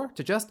 or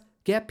to just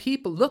get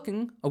people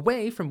looking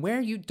away from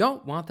where you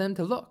don't want them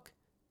to look.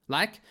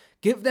 Like,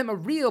 give them a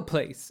real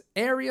place,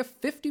 Area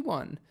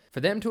 51,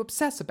 for them to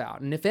obsess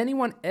about, and if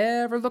anyone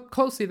ever looked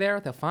closely there,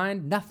 they'll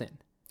find nothing.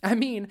 I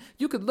mean,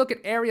 you could look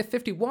at Area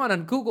 51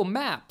 on Google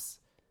Maps.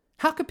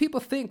 How could people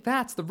think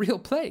that's the real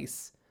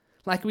place?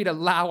 Like we'd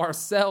allow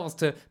ourselves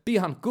to be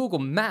on Google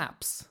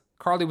Maps."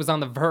 Carly was on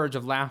the verge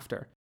of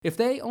laughter. "If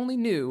they only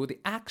knew the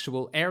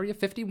actual Area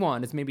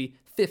 51 is maybe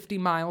 50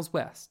 miles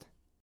west."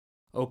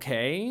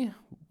 "Okay,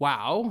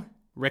 wow,"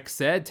 Rick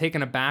said,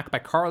 taken aback by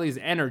Carly's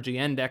energy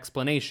and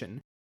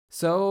explanation.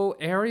 "So,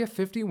 Area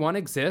 51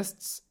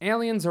 exists,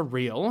 aliens are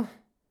real.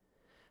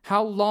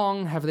 How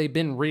long have they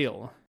been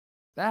real?"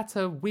 "That's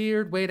a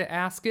weird way to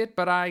ask it,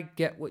 but I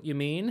get what you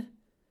mean.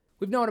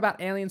 We've known about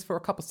aliens for a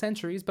couple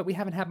centuries, but we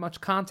haven't had much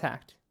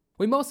contact.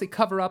 We mostly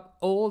cover up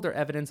older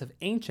evidence of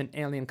ancient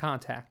alien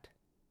contact.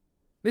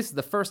 This is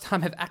the first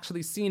time I've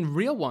actually seen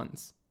real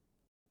ones."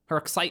 Her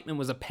excitement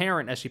was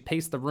apparent as she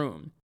paced the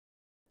room.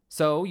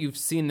 "So, you've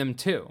seen them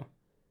too?"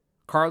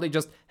 Carly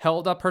just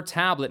held up her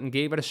tablet and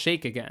gave it a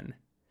shake again.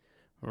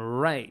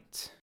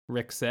 "Right,"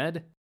 Rick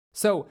said.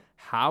 "So,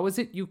 how is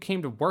it you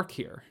came to work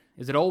here?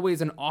 Is it always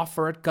an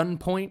offer at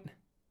gunpoint?"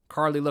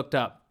 Carly looked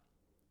up.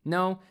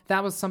 "No,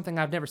 that was something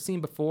I've never seen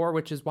before,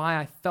 which is why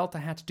I felt I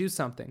had to do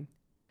something.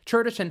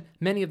 Churdish and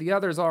many of the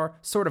others are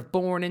sort of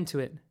born into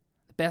it.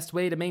 The best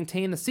way to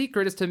maintain the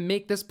secret is to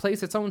make this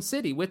place its own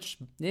city, which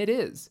it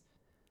is.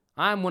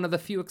 I'm one of the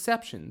few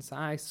exceptions.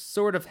 I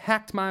sort of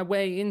hacked my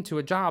way into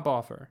a job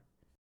offer."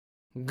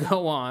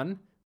 "Go on,"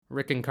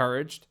 Rick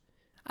encouraged.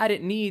 "I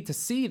didn't need to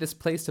see this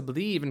place to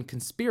believe in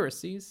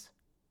conspiracies.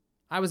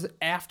 I was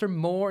after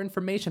more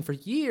information for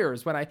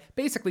years when I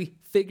basically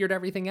figured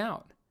everything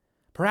out.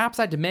 Perhaps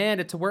I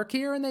demanded to work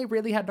here and they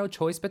really had no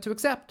choice but to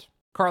accept."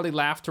 Carly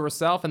laughed to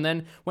herself and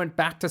then went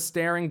back to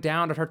staring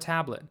down at her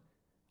tablet.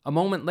 A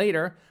moment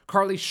later,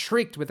 Carly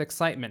shrieked with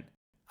excitement.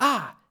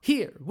 "Ah,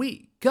 here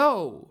we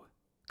go!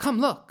 Come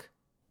look!"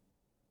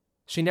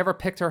 She never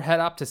picked her head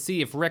up to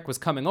see if Rick was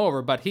coming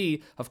over, but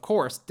he, of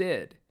course,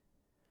 did.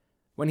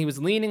 When he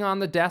was leaning on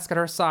the desk at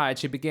her side,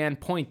 she began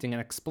pointing and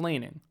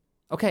explaining.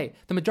 "Okay,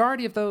 the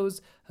majority of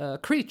those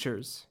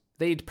creatures,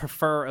 they'd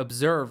prefer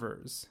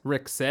observers,"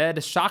 Rick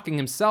said, shocking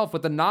himself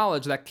with the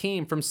knowledge that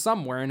came from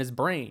somewhere in his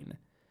brain.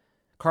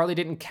 Carly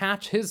didn't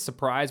catch his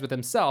surprise with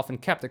himself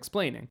and kept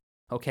explaining.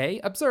 Okay,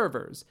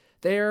 observers.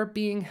 They're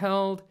being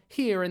held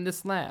here in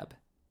this lab.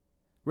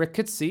 Rick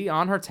could see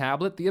on her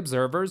tablet the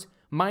observers,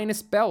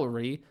 minus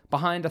Bellry,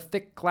 behind a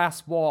thick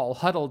glass wall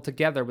huddled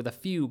together with a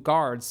few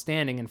guards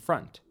standing in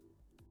front.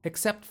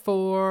 Except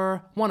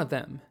for one of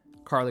them,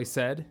 Carly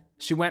said.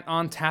 She went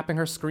on tapping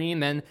her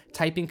screen, then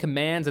typing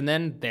commands, and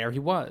then there he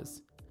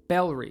was.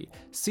 Bellry,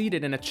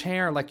 seated in a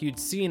chair like you'd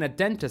see in a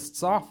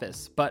dentist's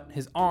office, but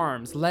his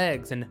arms,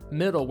 legs, and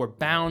middle were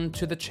bound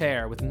to the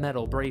chair with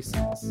metal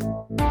braces.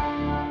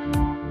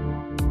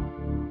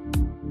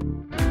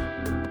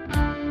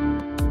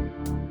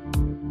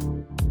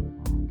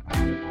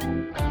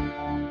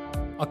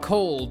 A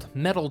cold,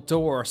 metal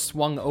door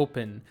swung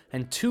open,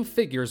 and two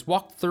figures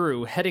walked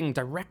through, heading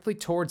directly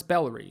towards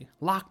Bellry,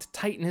 locked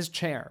tight in his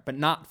chair, but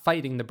not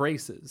fighting the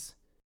braces.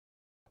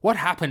 "What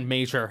happened,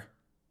 Major?"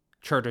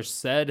 Churtish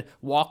said,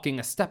 walking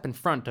a step in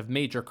front of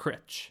Major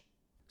Critch.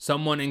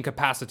 "Someone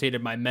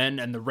incapacitated my men,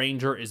 and the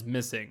Ranger is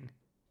missing,"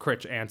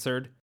 Critch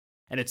answered.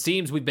 "And it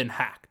seems we've been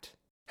hacked."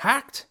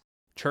 "Hacked?"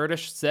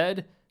 Churtish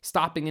said,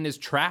 stopping in his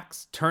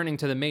tracks, turning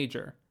to the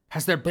Major.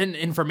 "Has there been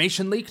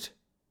information leaked?"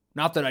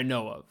 "Not that I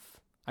know of.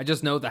 I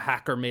just know the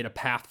hacker made a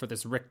path for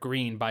this Rick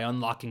Green by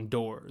unlocking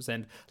doors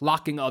and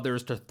locking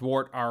others to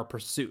thwart our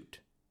pursuit.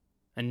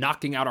 And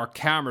knocking out our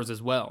cameras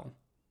as well."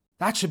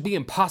 "That should be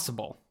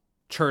impossible."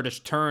 Churtish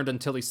turned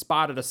until he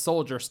spotted a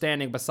soldier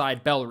standing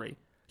beside Bellry.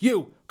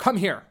 "You, come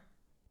here."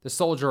 The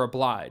soldier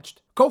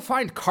obliged. "Go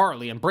find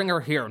Carly and bring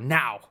her here,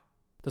 now."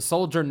 The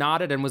soldier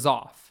nodded and was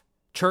off.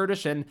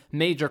 Churtish and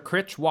Major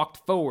Critch walked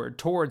forward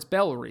towards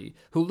Bellry,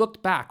 who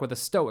looked back with a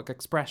stoic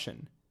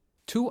expression.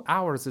 2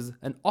 hours is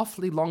an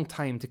awfully long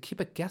time to keep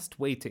a guest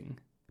waiting,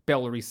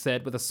 Bellry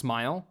said with a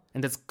smile,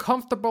 and as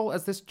comfortable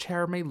as this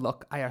chair may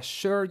look, I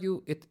assure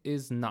you it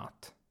is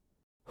not.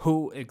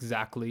 "Who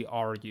exactly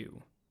are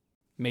you?"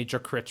 Major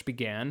Critch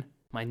began.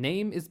 "My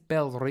name is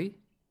Bellry,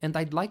 and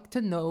I'd like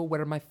to know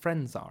where my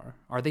friends are.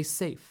 Are they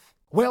safe?"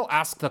 "We'll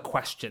ask the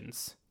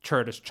questions,"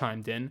 Churtish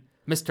chimed in.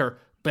 "Mr.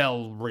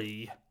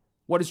 Bellry,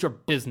 what is your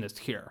business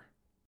here?"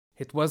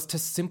 "It was to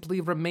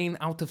simply remain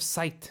out of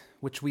sight,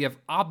 which we have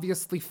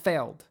obviously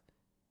failed.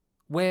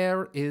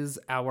 Where is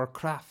our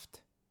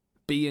craft?"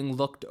 "Being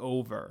looked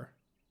over,"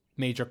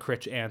 Major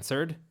Critch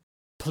answered.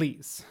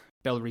 "Please,"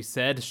 Bellry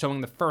said,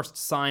 showing the first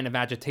sign of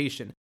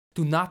agitation.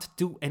 "Do not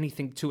do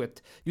anything to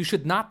it. You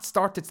should not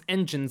start its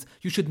engines.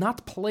 You should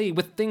not play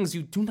with things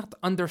you do not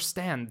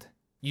understand."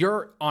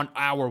 "You're on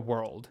our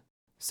world,"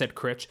 said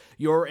Critch.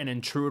 "You're an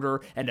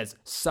intruder, and as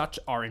such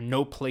are in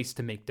no place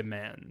to make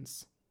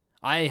demands.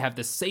 I have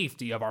the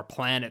safety of our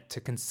planet to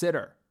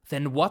consider."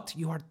 "Then what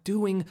you are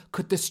doing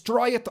could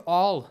destroy it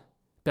all,"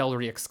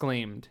 Bellry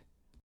exclaimed.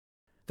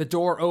 The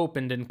door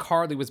opened and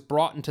Carly was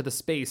brought into the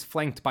space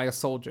flanked by a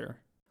soldier.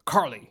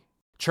 "Carly,"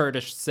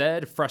 Churtish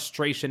said,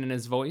 frustration in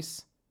his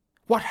voice.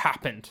 "What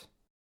happened?"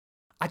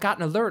 "I got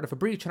an alert of a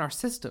breach in our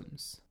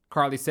systems,"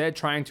 Carly said,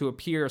 trying to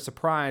appear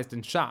surprised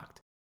and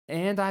shocked.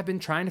 "And I've been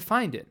trying to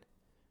find it."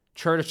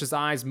 Churtish's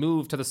eyes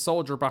moved to the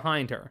soldier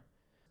behind her.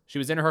 "She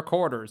was in her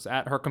quarters,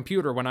 at her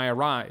computer when I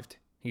arrived,"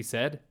 he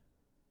said.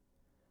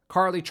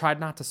 Carly tried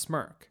not to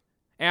smirk.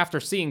 After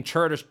seeing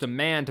Churtish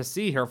demand to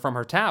see her from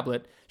her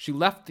tablet, she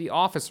left the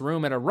office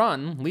room at a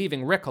run,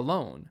 leaving Rick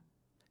alone.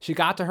 She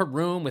got to her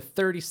room with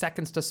 30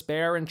 seconds to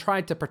spare and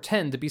tried to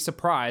pretend to be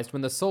surprised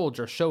when the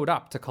soldier showed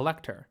up to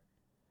collect her.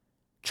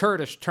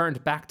 Churtish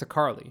turned back to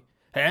Carly.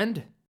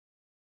 And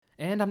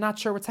I'm not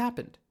sure what's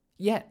happened.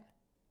 Yet,"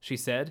 she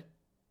said.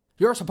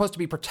 "You're supposed to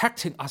be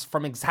protecting us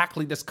from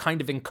exactly this kind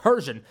of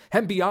incursion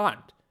and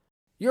beyond.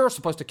 You're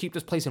supposed to keep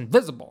this place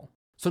invisible,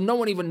 so no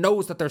one even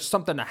knows that there's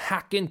something to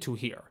hack into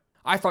here.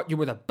 I thought you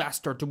were the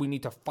best, or do we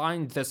need to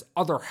find this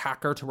other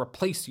hacker to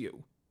replace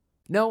you?"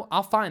 "No,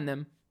 I'll find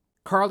them."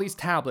 Carly's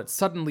tablet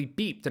suddenly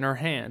beeped in her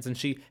hands, and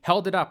she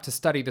held it up to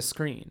study the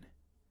screen.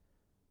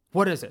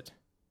 "What is it?"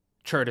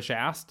 Churtish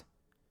asked.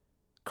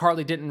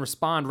 Carly didn't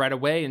respond right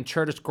away, and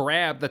Churtish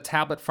grabbed the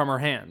tablet from her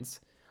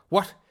hands.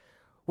 What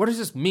does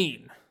this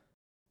mean?"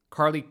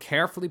 Carly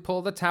carefully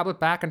pulled the tablet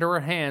back into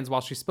her hands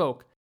while she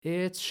spoke.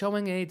 "It's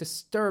showing a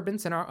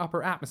disturbance in our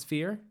upper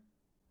atmosphere."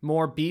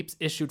 More beeps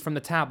issued from the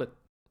tablet.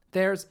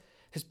 There's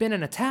been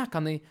an attack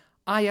on the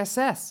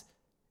ISS.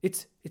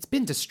 It's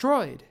been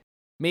destroyed."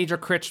 Major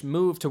Critch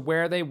moved to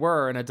where they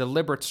were in a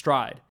deliberate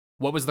stride.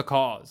 "What was the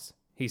cause?"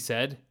 he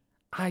said.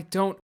 "I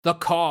don't—" "The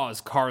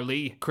cause,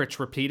 Carly," Critch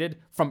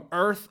repeated. "From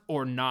Earth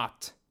or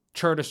not."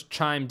 Churtish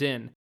chimed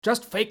in.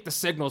 "Just fake the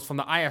signals from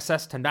the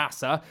ISS to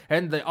NASA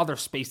and the other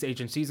space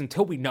agencies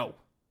until we know.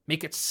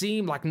 Make it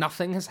seem like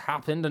nothing has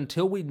happened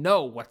until we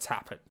know what's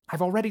happened."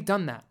 "I've already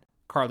done that,"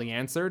 Carly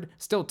answered,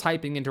 still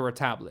typing into her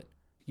tablet.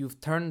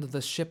 "You've turned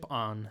the ship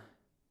on."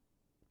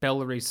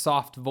 Bellry's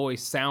soft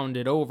voice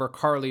sounded over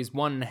Carly's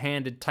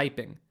one-handed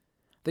typing.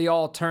 They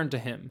all turned to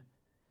him.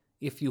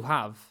 "If you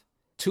have,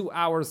 2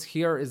 hours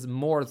here is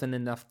more than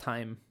enough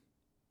time."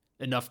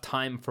 "Enough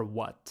time for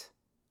what?"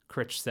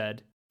 Critch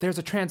said. "There's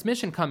a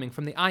transmission coming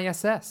from the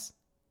ISS,"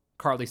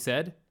 Carly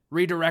said.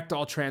 "Redirect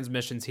all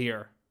transmissions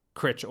here,"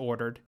 Critch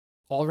ordered.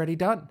 "Already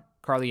done,"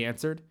 Carly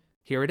answered.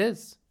 "Here it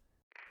is."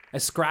 A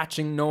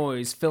scratching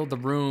noise filled the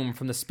room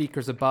from the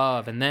speakers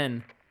above, and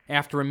then,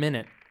 after a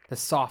minute, the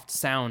soft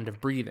sound of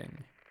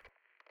breathing.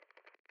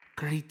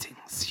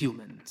 "Greetings,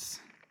 humans."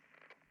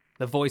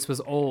 The voice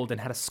was old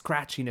and had a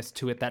scratchiness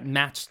to it that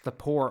matched the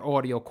poor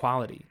audio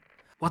quality.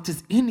 "What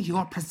is in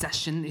your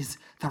possession is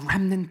the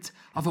remnant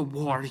of a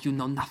war you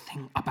know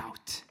nothing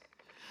about.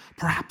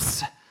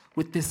 Perhaps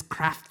with this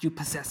craft you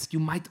possess, you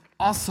might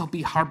also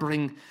be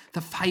harboring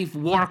the 5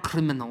 war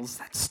criminals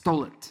that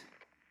stole it.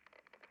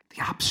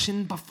 The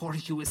option before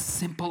you is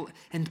simple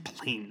and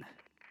plain.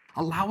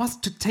 Allow us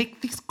to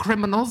take these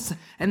criminals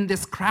and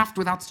this craft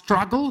without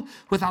struggle,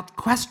 without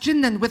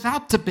question, and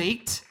without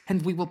debate,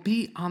 and we will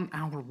be on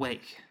our way.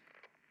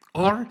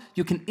 Or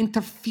you can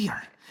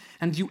interfere,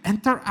 and you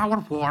enter our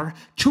war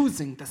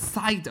choosing the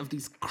side of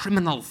these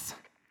criminals.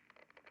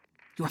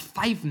 You have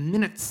 5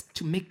 minutes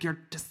to make your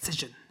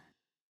decision."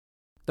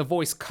 The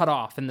voice cut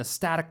off, and the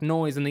static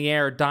noise in the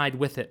air died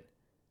with it.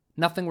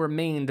 Nothing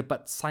remained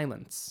but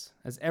silence,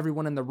 as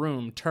everyone in the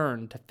room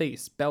turned to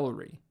face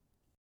Bellry.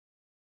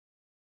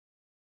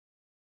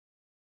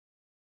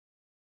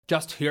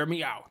 "Just hear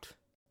me out,"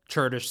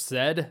 Cherdish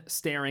said,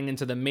 staring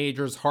into the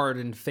Major's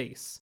hardened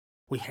face.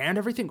 "We hand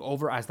everything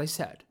over as they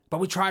said, but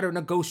we try to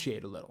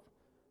negotiate a little.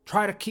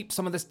 Try to keep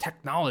some of this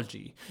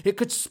technology. It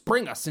could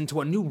spring us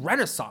into a new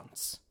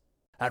renaissance."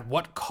 "At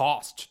what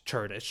cost,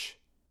 Cherdish?"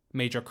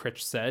 Major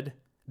Critch said.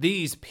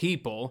 "These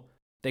people,"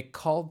 they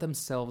called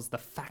themselves the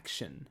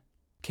Faction,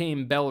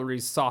 came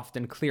Bellry's soft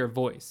and clear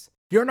voice.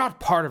 "You're not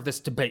part of this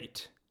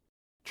debate,"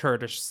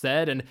 Cherdish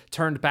said, and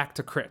turned back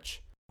to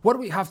Critch. "What do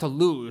we have to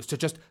lose to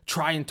just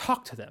try and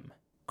talk to them?"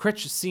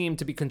 Critch seemed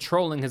to be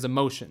controlling his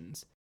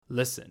emotions.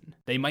 "Listen,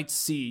 they might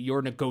see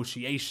your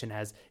negotiation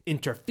as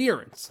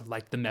interference,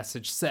 like the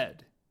message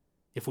said.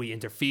 If we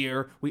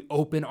interfere, we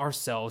open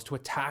ourselves to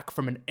attack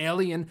from an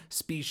alien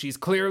species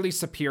clearly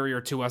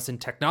superior to us in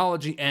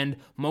technology and,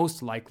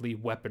 most likely,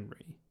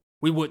 weaponry.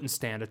 We wouldn't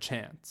stand a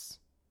chance."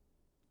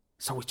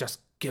 "So we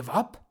just give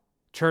up?"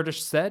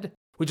 Cherdish said.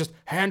 "We just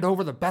hand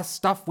over the best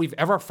stuff we've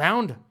ever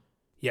found?"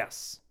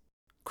 "Yes,"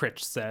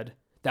 Critch said.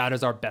 "That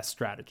is our best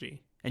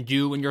strategy. And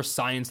you and your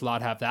science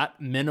lot have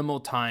that minimal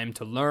time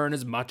to learn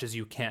as much as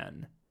you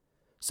can.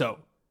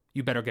 So,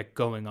 you better get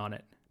going on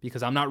it,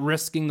 because I'm not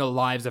risking the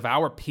lives of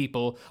our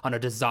people on a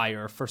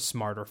desire for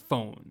smarter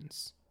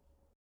phones."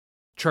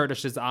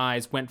 Cherdish's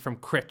eyes went from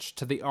Critch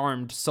to the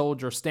armed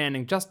soldier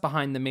standing just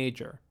behind the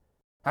Major.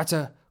 "That's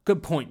a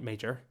good point,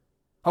 Major.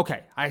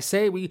 Okay, I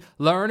say we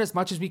learn as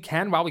much as we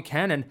can while we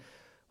can, and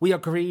we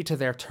agree to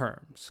their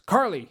terms.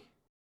 Carly!"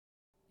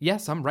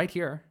 "Yes, I'm right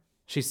here,"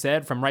 she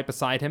said from right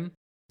beside him.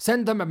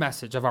 "Send them a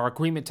message of our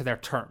agreement to their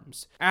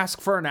terms.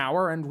 Ask for an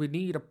hour, and we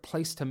need a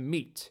place to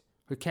meet.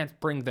 We can't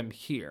bring them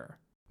here."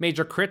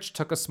 Major Critch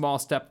took a small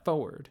step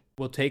forward.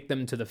 "We'll take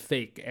them to the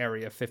fake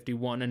Area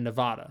 51 in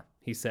Nevada,"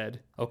 he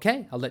said.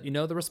 "Okay, I'll let you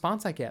know the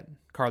response I get,"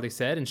 Carly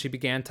said, and she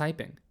began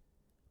typing.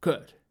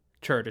 "Good,"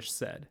 Cherdish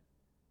said.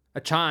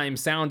 A chime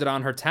sounded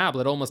on her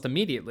tablet almost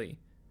immediately.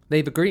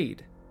 "They've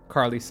agreed,"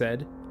 Carly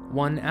said.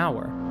 1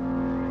 hour.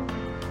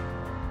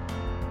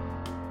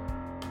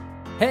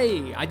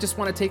 Hey, I just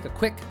want to take a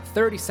quick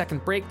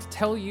 30-second break to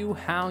tell you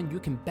how you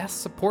can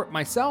best support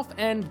myself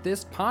and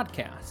this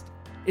podcast.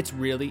 It's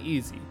really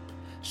easy.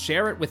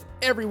 Share it with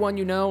everyone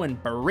you know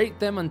and berate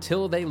them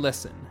until they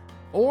listen.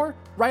 Or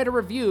write a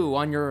review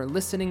on your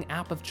listening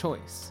app of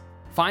choice.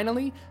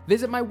 Finally,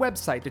 visit my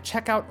website to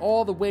check out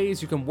all the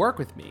ways you can work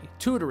with me,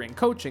 tutoring,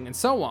 coaching, and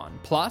so on.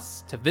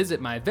 Plus, to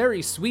visit my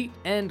very sweet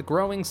and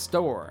growing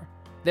store.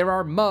 There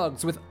are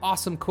mugs with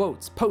awesome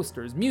quotes,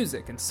 posters,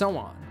 music, and so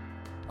on.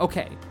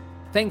 Okay,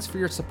 thanks for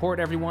your support,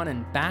 everyone,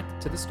 and back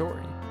to the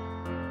story.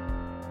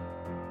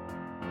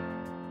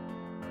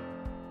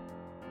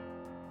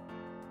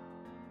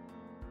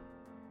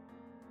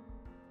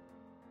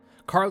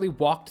 Carly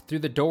walked through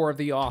the door of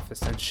the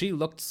office, and she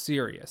looked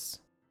serious.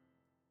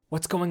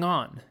 "What's going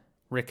on?"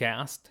 Rick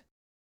asked.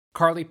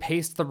 Carly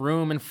paced the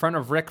room in front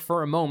of Rick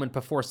for a moment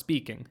before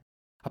speaking.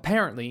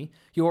 "Apparently,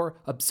 your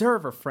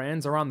observer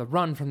friends are on the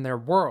run from their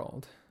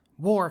world.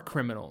 War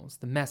criminals,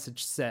 the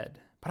message said,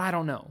 but I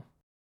don't know."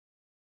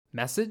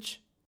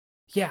 "Message?"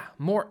 "Yeah,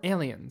 more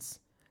aliens.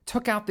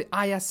 Took out the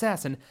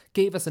ISS and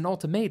gave us an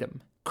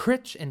ultimatum.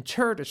 Critch and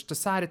Cherdish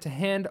decided to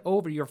hand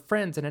over your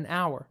friends in an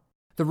hour."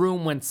 The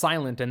room went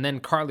silent, and then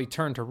Carly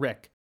turned to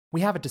Rick.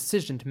 "We have a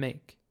decision to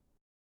make."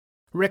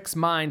 Rick's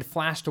mind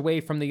flashed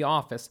away from the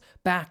office,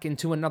 back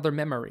into another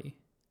memory.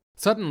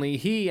 Suddenly,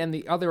 he and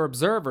the other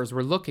observers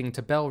were looking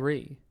to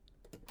Bellry.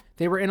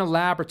 They were in a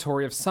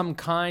laboratory of some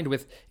kind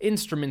with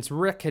instruments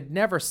Rick had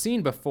never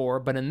seen before,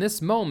 but in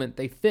this moment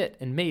they fit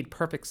and made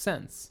perfect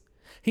sense.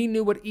 He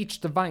knew what each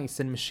device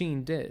and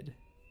machine did.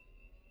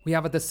 "We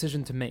have a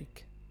decision to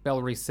make,"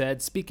 Bellry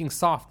said, speaking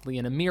softly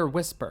in a mere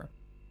whisper.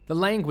 The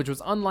language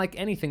was unlike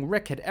anything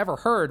Rick had ever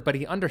heard, but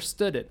he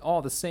understood it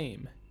all the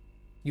same.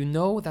 "You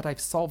know that I've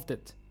solved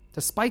it,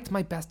 despite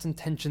my best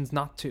intentions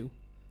not to.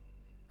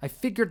 I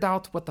figured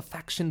out what the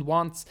faction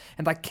wants,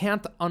 and I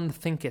can't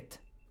unthink it."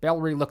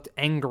 Bellry looked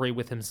angry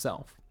with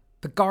himself.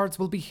 The guards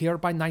will be here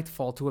by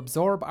nightfall to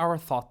absorb our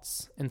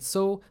thoughts, and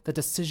so the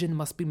decision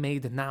must be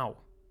made now.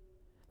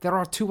 There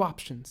are two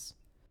options.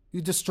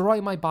 You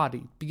destroy my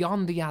body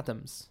beyond the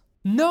atoms.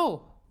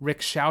 No!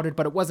 Rick shouted,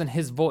 but it wasn't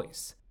his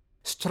voice.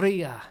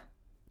 Stria,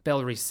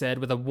 Bellry said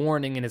with a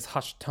warning in his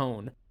hushed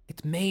tone.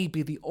 It may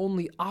be the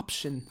only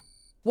option.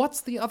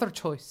 What's the other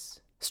choice?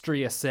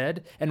 Stria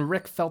said, and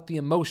Rick felt the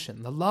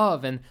emotion, the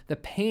love, and the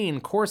pain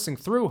coursing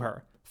through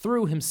her,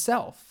 through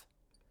himself.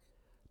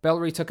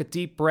 Bellry took a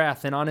deep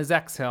breath and on his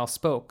exhale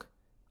spoke.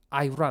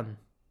 I run.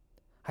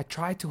 I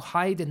try to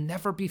hide and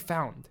never be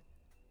found.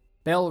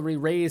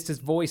 Bellry raised his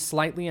voice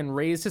slightly and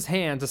raised his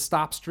hand to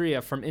stop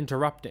Stria from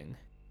interrupting.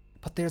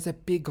 But there's a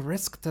big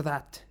risk to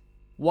that.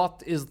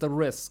 What is the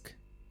risk?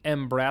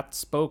 Embrat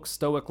spoke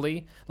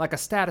stoically, like a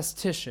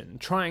statistician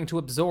trying to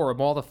absorb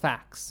all the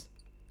facts.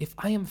 If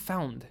I am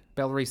found,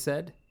 Bellry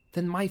said,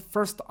 then my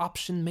first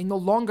option may no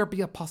longer be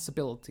a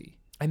possibility.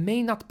 I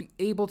may not be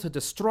able to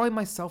destroy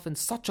myself in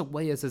such a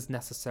way as is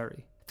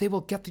necessary. If they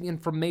will get the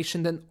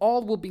information, then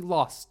all will be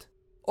lost.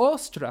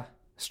 Ostra,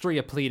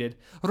 Stria pleaded.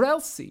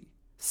 Relsi,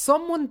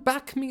 someone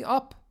back me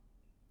up.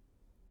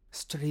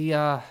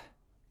 Stria,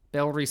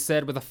 Bellry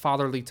said with a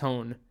fatherly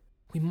tone.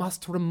 We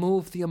must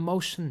remove the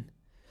emotion.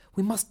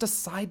 We must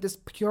decide this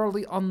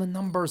purely on the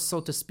numbers, so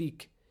to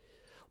speak.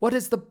 What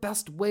is the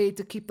best way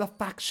to keep the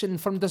faction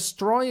from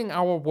destroying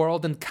our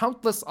world and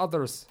countless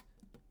others?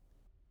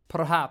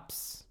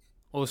 Perhaps,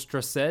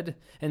 Ostra said,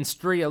 and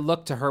Stria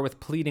looked to her with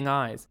pleading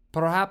eyes.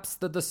 Perhaps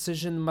the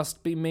decision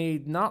must be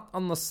made not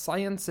on the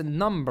science and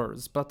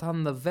numbers, but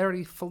on the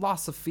very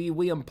philosophy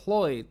we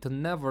employ to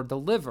never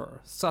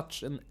deliver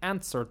such an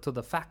answer to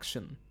the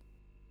faction.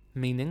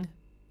 Meaning?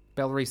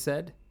 Bellry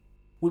said.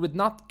 We would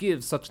not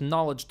give such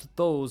knowledge to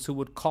those who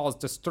would cause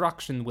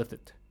destruction with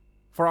it,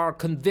 for our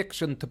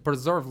conviction to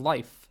preserve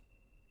life.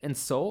 And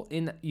so,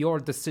 in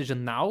your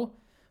decision now,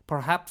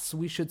 perhaps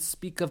we should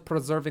speak of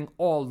preserving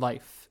all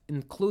life,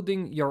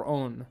 including your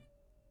own.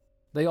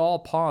 They all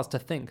paused to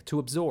think, to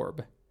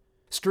absorb.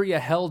 Stria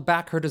held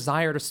back her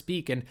desire to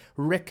speak, and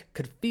Rick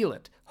could feel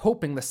it,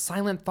 hoping the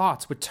silent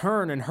thoughts would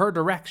turn in her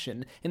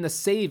direction in the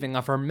saving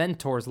of her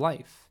mentor's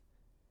life.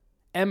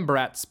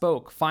 Embrat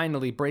spoke,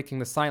 finally breaking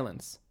the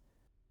silence.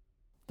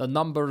 The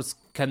numbers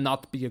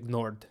cannot be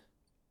ignored.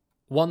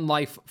 One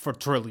life for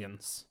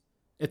trillions.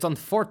 It's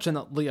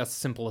unfortunately as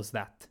simple as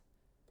that.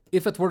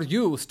 If it were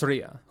you,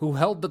 Stria, who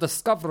held the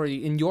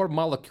discovery in your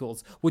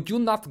molecules, would you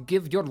not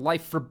give your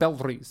life for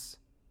Bellry's?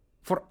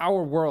 For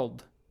our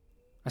world?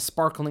 A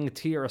sparkling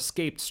tear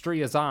escaped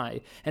Stria's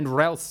eye, and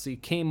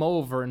Relsi came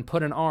over and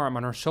put an arm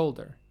on her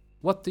shoulder.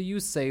 What do you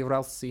say,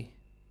 Relsi?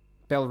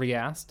 Bellry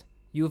asked.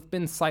 You have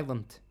been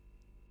silent.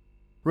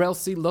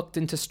 Relsi looked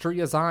into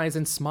Stria's eyes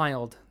and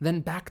smiled, then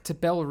back to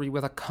Bellry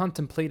with a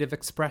contemplative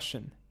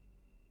expression.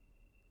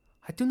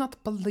 I do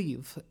not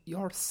believe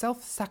your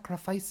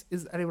self-sacrifice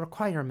is a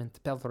requirement,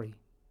 Bellry.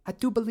 I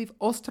do believe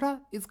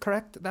Ostra is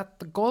correct that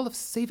the goal of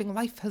saving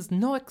life has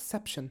no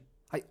exception.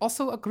 I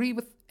also agree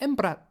with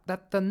Embrat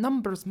that the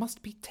numbers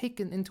must be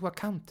taken into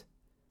account.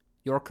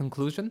 Your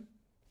conclusion?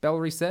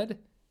 Bellry said.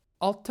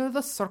 Alter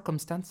the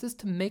circumstances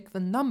to make the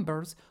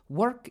numbers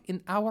work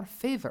in our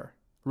favor,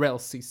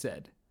 Relsi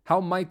said. How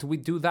might we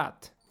do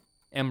that?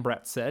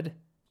 Embrat said.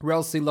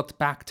 Relsi looked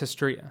back to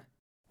Stria.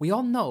 We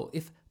all know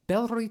if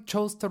Bellry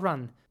chose to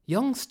run,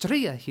 young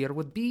Stria here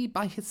would be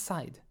by his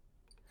side.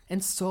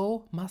 And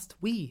so must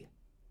we.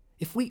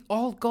 If we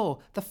all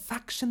go, the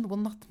faction will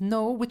not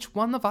know which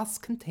one of us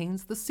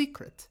contains the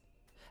secret.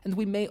 And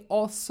we may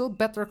also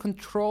better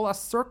control our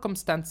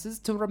circumstances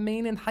to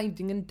remain in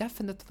hiding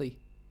indefinitely.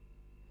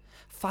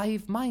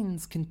 5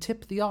 minds can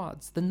tip the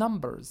odds, the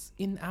numbers,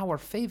 in our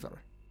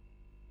favor.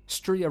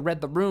 Stria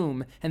read the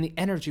room, and the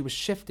energy was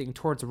shifting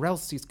towards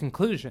Relsi's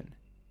conclusion.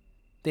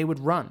 They would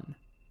run.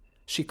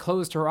 She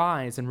closed her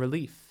eyes in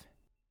relief.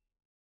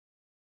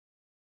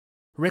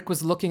 Rick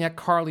was looking at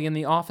Carly in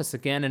the office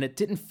again, and it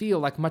didn't feel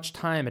like much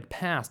time had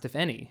passed, if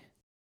any.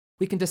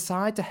 We can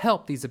decide to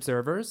help these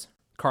observers,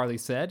 Carly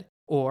said,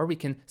 or we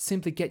can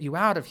simply get you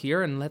out of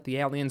here and let the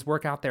aliens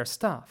work out their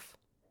stuff.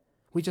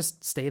 We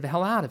just stay the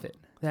hell out of it.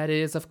 That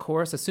is, of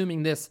course,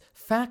 assuming this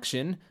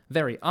faction,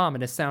 very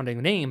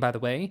ominous-sounding name, by the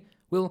way,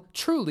 will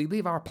truly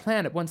leave our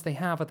planet once they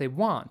have what they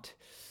want.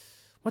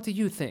 What do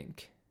you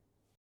think?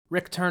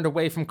 Rick turned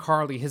away from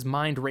Carly, his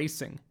mind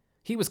racing.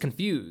 He was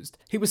confused.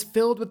 He was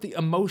filled with the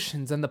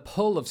emotions and the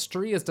pull of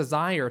Stria's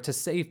desire to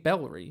save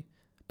Bellry,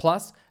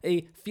 plus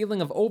a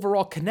feeling of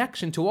overall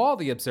connection to all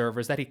the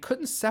observers that he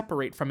couldn't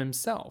separate from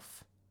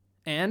himself.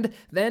 And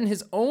then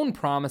his own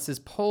promises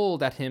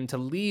pulled at him to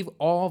leave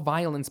all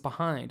violence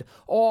behind,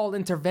 all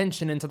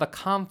intervention into the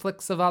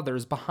conflicts of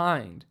others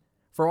behind,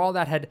 for all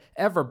that had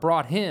ever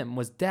brought him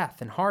was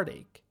death and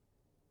heartache.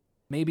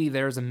 Maybe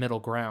there's a middle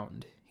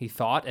ground, he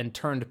thought, and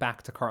turned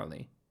back to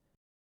Carly.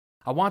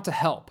 I want to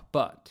help,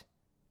 but...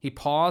 He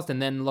paused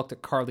and then looked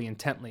at Carly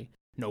intently.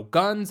 No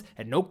guns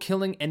and no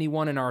killing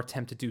anyone in our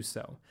attempt to do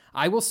so.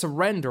 I will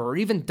surrender or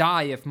even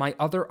die if my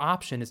other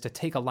option is to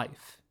take a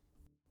life.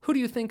 Who do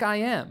you think I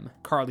am?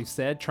 Carly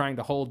said, trying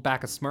to hold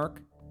back a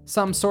smirk.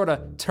 Some sort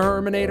of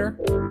Terminator?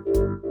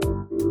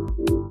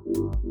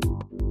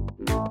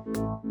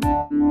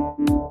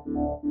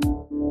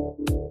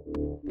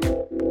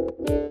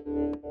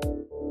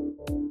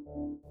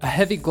 A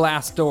heavy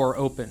glass door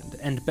opened,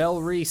 and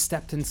Bellry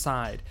stepped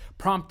inside,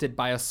 prompted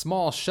by a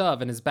small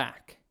shove in his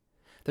back.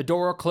 The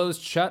door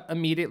closed shut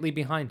immediately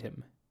behind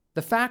him.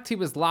 The fact he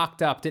was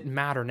locked up didn't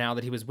matter now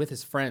that he was with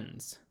his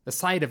friends. The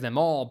sight of them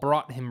all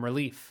brought him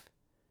relief.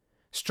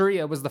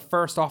 Stria was the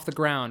first off the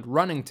ground,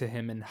 running to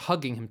him and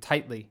hugging him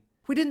tightly.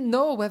 "We didn't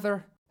know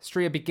whether..."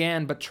 Stria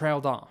began but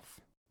trailed off.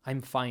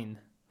 "I'm fine,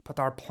 but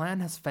our plan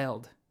has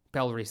failed,"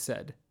 Bellry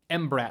said.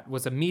 Embrat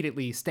was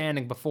immediately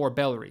standing before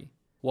Bellry.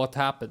 "What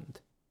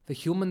happened?" "The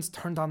humans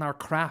turned on our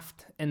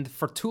craft, and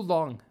for too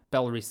long,"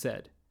 Bellry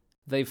said.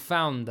 "They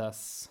found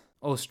us,"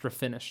 Ostra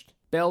finished.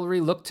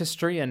 Bellry looked to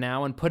Stria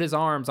now and put his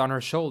arms on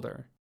her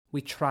shoulder.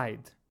 "We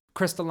tried."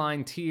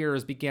 Crystalline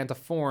tears began to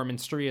form in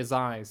Stria's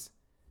eyes.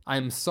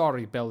 "I'm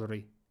sorry,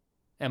 Bellry,"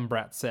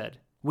 Embrat said.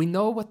 "We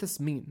know what this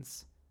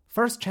means.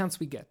 First chance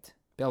we get,"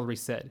 Bellry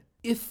said.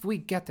 "If we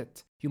get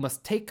it, you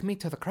must take me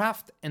to the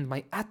craft and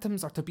my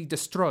atoms are to be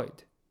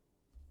destroyed."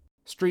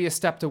 Stria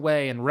stepped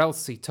away and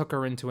Relsi took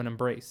her into an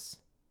embrace.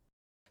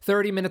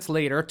 30 minutes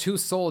later, 2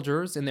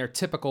 soldiers in their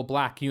typical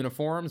black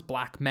uniforms,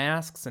 black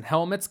masks, and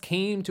helmets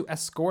came to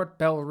escort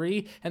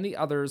Bellry and the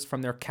others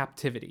from their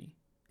captivity.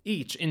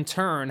 Each, in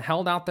turn,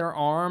 held out their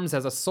arms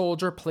as a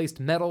soldier placed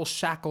metal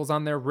shackles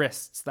on their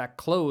wrists that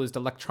closed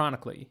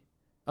electronically.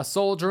 A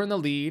soldier in the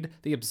lead,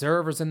 the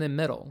observers in the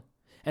middle,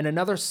 and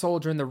another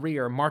soldier in the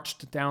rear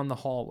marched down the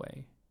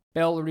hallway.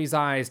 Bellry's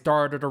eyes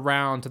darted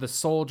around to the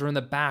soldier in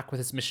the back with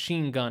his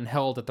machine gun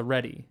held at the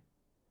ready.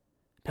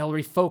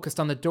 Bellry focused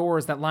on the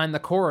doors that lined the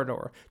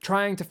corridor,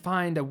 trying to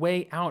find a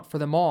way out for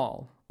them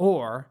all,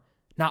 or,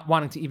 not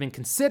wanting to even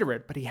consider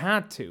it, but he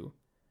had to.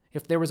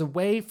 If there was a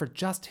way for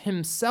just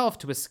himself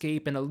to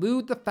escape and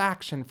elude the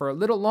faction for a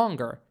little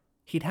longer,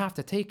 he'd have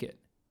to take it.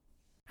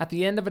 At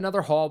the end of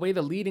another hallway,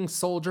 the leading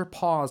soldier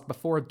paused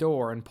before a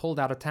door and pulled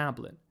out a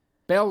tablet.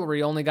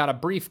 Bellry only got a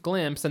brief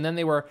glimpse, and then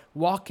they were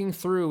walking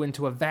through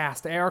into a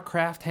vast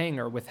aircraft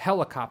hangar with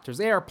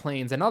helicopters,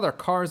 airplanes, and other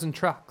cars and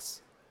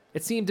trucks.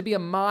 It seemed to be a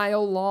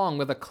mile long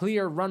with a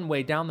clear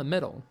runway down the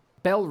middle.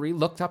 Bellry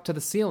looked up to the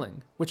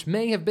ceiling, which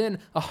may have been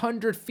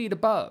 100 feet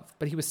above,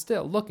 but he was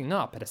still looking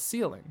up at a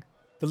ceiling.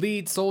 The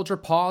lead soldier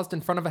paused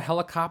in front of a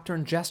helicopter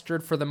and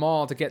gestured for them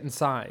all to get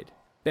inside.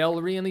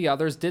 Bellry and the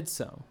others did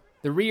so.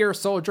 The rear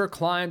soldier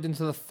climbed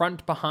into the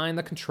front behind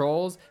the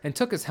controls and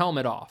took his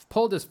helmet off,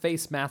 pulled his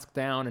face mask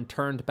down, and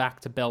turned back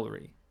to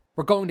Bellry.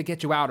 "We're going to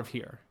get you out of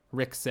here,"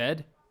 Rick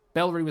said.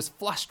 Bellry was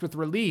flushed with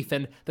relief,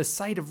 and the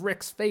sight of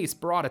Rick's face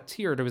brought a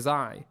tear to his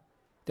eye.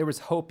 There was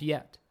hope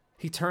yet.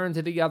 He turned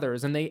to the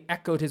others, and they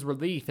echoed his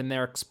relief in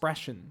their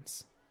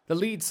expressions. The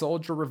lead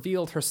soldier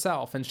revealed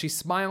herself, and she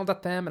smiled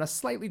at them in a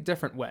slightly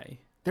different way.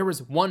 There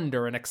was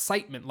wonder and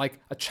excitement, like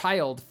a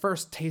child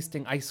first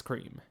tasting ice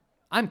cream.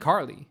 "I'm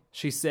Carly,"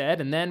 she said,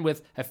 and then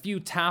with a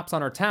few taps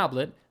on her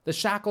tablet, the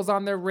shackles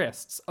on their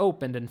wrists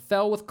opened and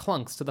fell with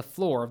clunks to the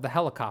floor of the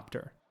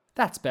helicopter.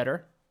 "That's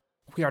better."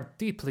 "We are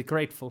deeply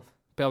grateful,"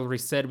 Bellry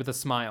said with a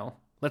smile.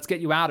 "Let's get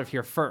you out of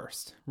here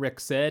first," Rick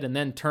said, and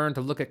then turned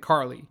to look at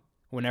Carly.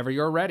 "Whenever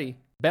you're ready."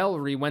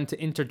 Bellry went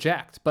to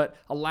interject, but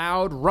a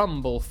loud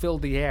rumble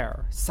filled the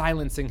air,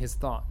 silencing his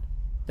thought.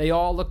 They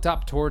all looked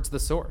up towards the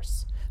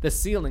source. The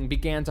ceiling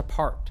began to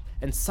part,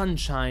 and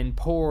sunshine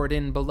poured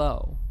in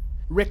below.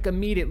 Rick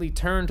immediately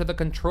turned to the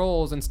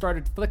controls and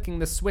started flicking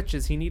the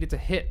switches he needed to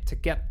hit to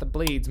get the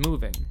blades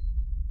moving.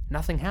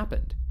 Nothing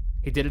happened.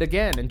 He did it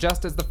again, and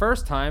just as the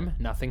first time,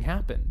 nothing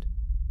happened.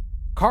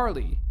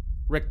 "Carly,"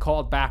 Rick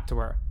called back to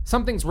her.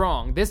 "Something's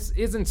wrong. This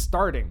isn't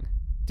starting.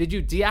 Did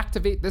you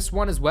deactivate this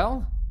one as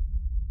well?"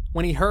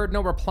 When he heard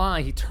no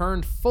reply, he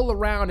turned full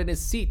around in his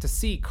seat to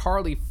see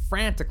Carly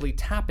frantically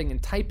tapping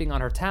and typing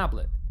on her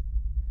tablet.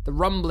 The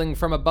rumbling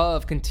from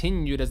above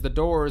continued as the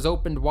doors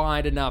opened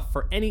wide enough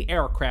for any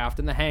aircraft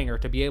in the hangar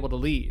to be able to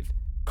leave.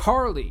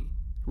 "Carly,"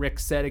 Rick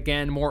said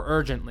again more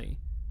urgently.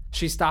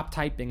 She stopped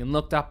typing and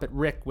looked up at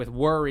Rick with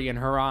worry in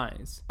her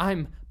eyes.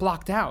 "I'm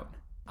blocked out.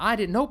 I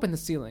didn't open the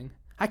ceiling.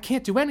 I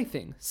can't do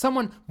anything.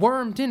 Someone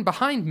wormed in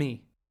behind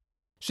me."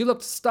 She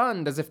looked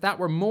stunned, as if that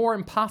were more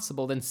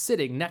impossible than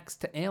sitting next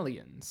to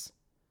aliens.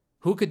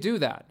 "Who could do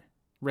that?"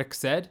 Rick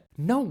said.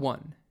 "No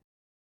one."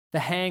 The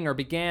hangar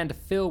began to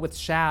fill with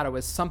shadow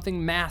as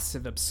something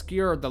massive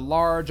obscured the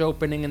large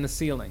opening in the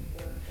ceiling.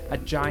 A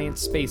giant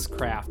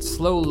spacecraft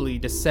slowly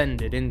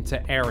descended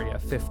into Area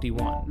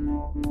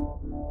 51.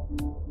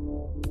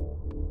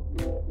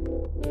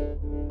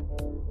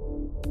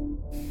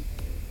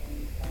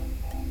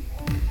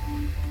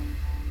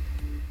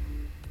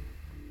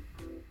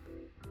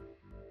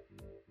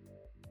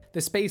 The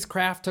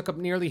spacecraft took up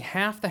nearly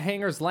half the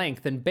hangar's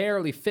length and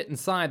barely fit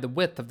inside the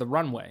width of the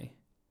runway.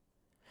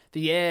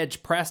 The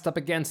edge pressed up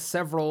against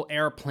several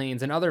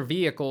airplanes and other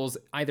vehicles,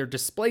 either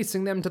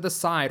displacing them to the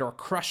side or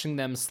crushing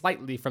them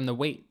slightly from the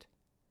weight.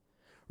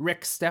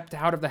 Rick stepped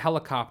out of the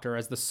helicopter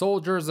as the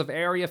soldiers of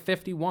Area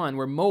 51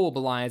 were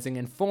mobilizing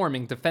and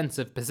forming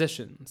defensive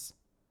positions.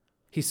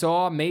 He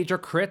saw Major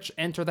Critch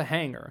enter the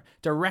hangar,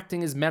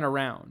 directing his men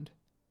around.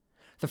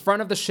 The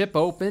front of the ship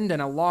opened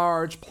and a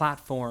large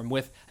platform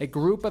with a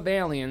group of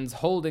aliens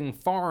holding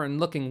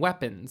foreign-looking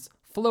weapons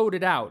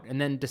floated out and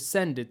then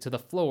descended to the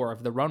floor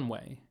of the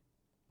runway.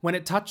 When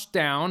it touched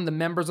down, the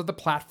members of the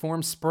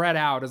platform spread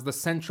out as the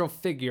central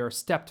figure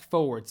stepped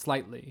forward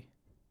slightly.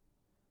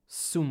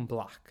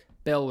 "Sumblok,"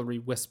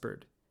 Bellry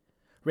whispered.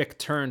 Rick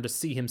turned to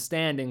see him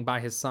standing by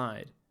his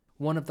side,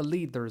 one of the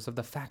leaders of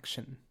the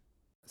faction.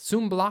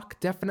 Sumblok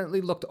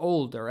definitely looked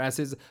older, as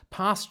his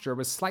posture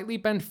was slightly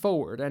bent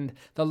forward and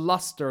the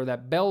luster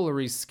that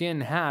Bellry's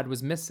skin had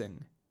was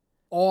missing.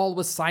 All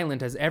was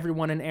silent as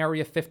everyone in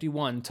Area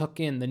 51 took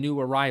in the new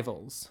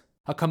arrivals.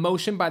 A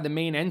commotion by the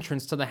main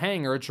entrance to the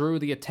hangar drew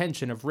the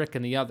attention of Rick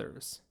and the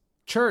others.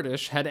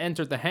 Churdish had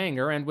entered the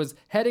hangar and was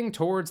heading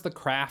towards the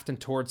craft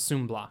and towards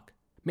Sumblok.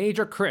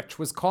 Major Critch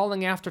was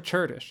calling after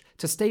Churdish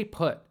to stay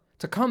put,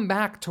 to come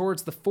back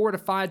towards the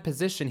fortified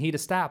position he'd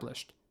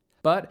established.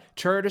 But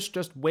Churdish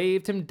just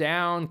waved him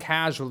down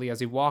casually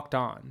as he walked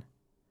on.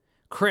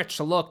 Critch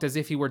looked as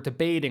if he were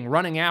debating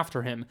running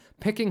after him,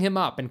 picking him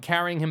up and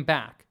carrying him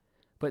back,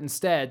 but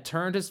instead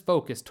turned his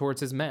focus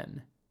towards his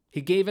men. He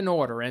gave an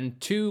order,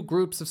 and 2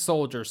 groups of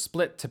soldiers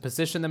split to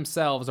position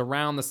themselves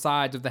around the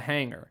sides of the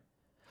hangar.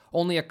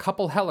 Only a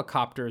couple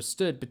helicopters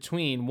stood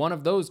between one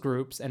of those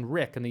groups and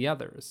Rick and the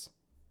others.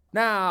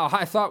 "Now,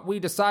 I thought we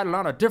decided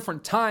on a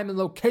different time and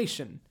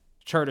location,"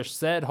 Churdish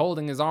said,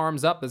 holding his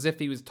arms up as if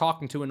he was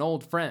talking to an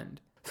old friend.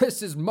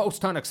 "This is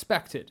most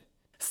unexpected."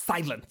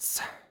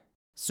 "Silence,"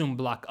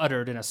 Sumblok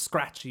uttered in a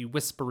scratchy,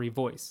 whispery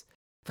voice.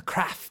 "The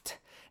craft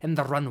and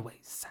the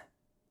runways."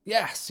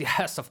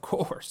 Yes, of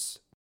course,"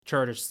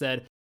 Churdish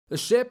said. "The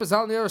ship is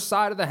on the other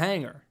side of the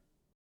hangar."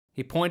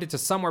 He pointed to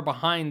somewhere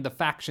behind the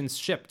faction's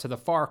ship to the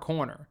far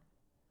corner.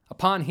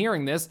 Upon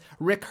hearing this,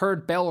 Rick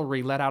heard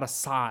Bellry let out a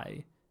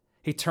sigh.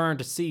 He turned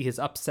to see his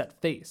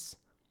upset face.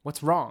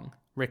 "What's wrong?"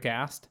 Rick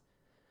asked.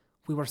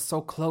 "We were so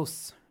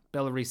close,"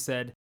 Bellry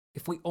said.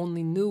 "If we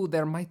only knew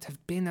there might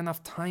have been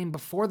enough time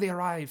before they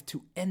arrived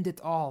to end it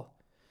all.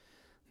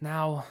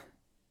 Now..."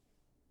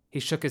 He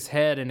shook his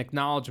head in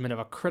acknowledgement of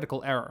a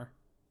critical error.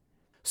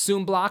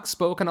 Sumblok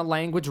spoke in a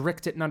language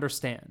Rick didn't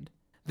understand.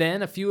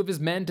 Then a few of his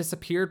men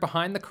disappeared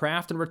behind the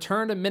craft and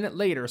returned a minute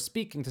later,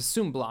 speaking to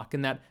Sumblok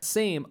in that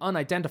same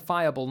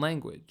unidentifiable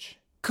language.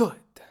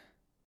 "Good,"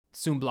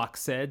 Sumblok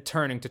said,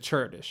 turning to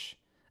Churdish.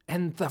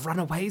 "And the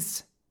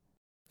runaways?"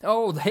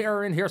 "Oh, they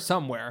are in here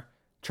somewhere,"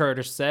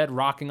 Churdish said,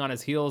 rocking on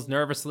his heels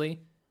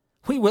nervously.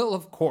 "We will,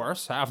 of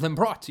course, have them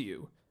brought to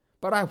you.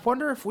 But I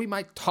wonder if we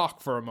might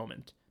talk for a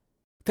moment."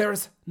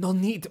 "There's no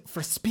need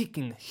for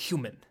speaking,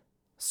 human,"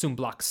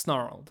 Sumblok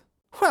snarled.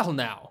 "Well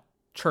now,"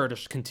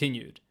 Churdish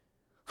continued,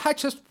 "I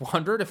just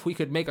wondered if we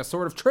could make a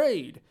sort of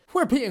trade.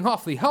 We're being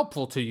awfully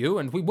helpful to you,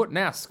 and we wouldn't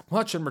ask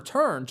much in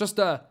return, just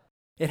a..."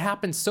 It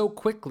happened so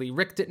quickly,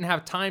 Rick didn't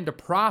have time to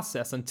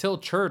process until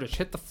Churdish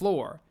hit the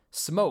floor,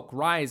 smoke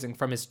rising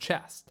from his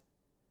chest.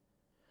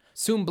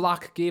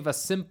 Sumblok gave a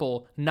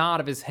simple nod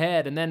of his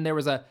head, and then there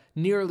was a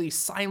nearly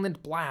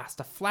silent blast,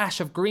 a flash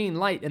of green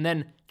light, and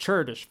then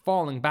Churdish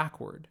falling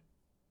backward.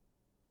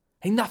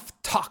 "Enough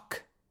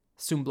talk,"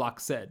 Sumblok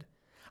said.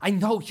 "I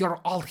know you're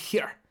all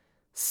here.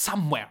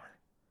 Somewhere.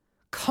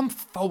 Come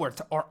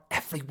forward or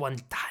everyone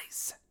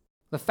dies."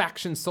 The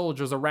faction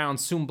soldiers around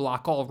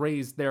Sumblok all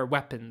raised their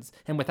weapons,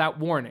 and without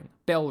warning,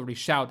 Bellry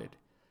shouted,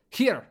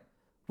 "Here!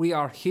 We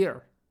are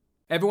here!"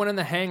 Everyone in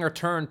the hangar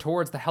turned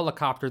towards the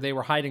helicopter they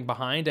were hiding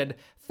behind, and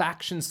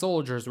faction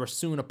soldiers were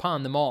soon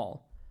upon them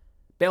all.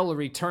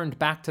 Bellry turned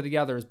back to the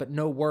others, but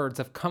no words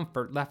of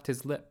comfort left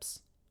his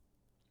lips.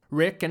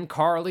 Rick and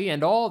Carly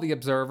and all the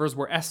observers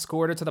were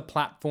escorted to the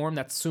platform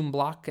that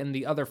Sumblok and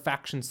the other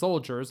faction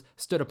soldiers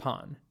stood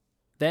upon.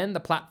 Then the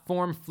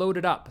platform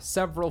floated up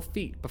several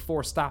feet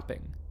before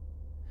stopping.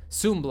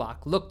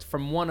 Sumblok looked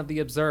from one of the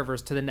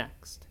observers to the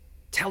next.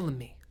 "Tell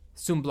me,"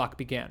 Sumblok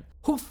began,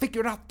 "who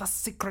figured out the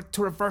secret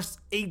to reverse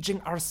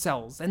aging our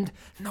cells, and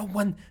no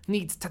one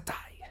needs to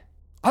die.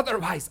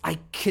 Otherwise, I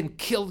can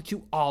kill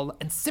you all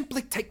and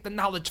simply take the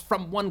knowledge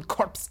from one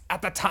corpse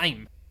at a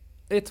time."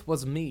 "It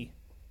was me,"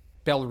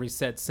 Bellry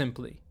said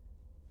simply.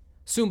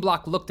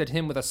 Sumblok looked at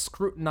him with a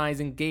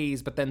scrutinizing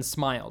gaze, but then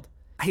smiled.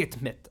 "I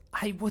admit,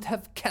 I would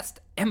have guessed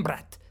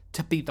Embrat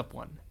to be the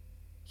one.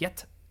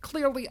 Yet,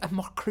 clearly a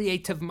more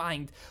creative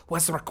mind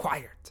was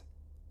required."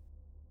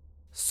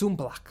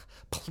 "Sumblok,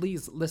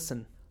 please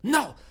listen."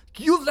 "No,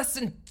 you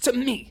listen to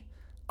me.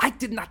 I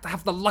did not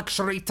have the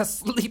luxury to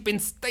sleep in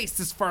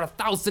stasis for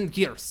 1,000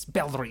 years,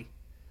 Bellry.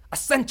 A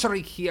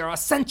century here, a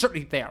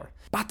century there.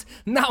 But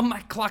now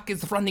my clock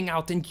is running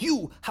out and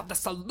you have the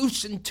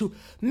solution to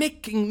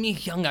making me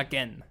young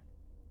again.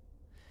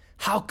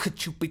 How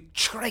could you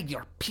betray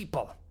your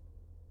people?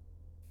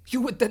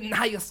 You would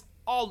deny us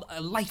all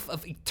a life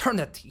of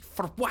eternity.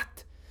 For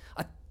what?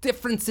 A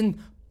difference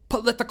in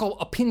political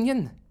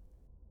opinion?"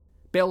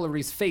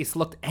 Bellry's face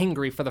looked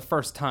angry for the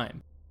first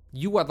time.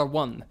 "You are the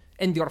one,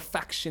 and your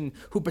faction,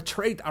 who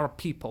betrayed our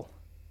people.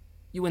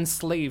 You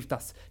enslaved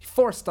us,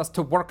 forced us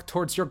to work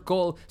towards your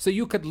goal so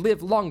you could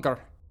live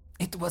longer.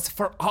 It was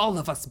for all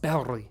of us,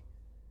 Bellry.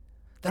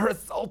 The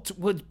result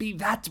would be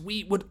that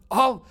we would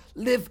all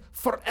live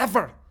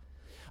forever.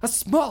 A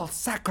small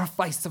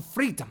sacrifice of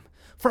freedom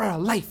for a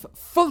life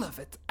full of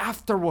it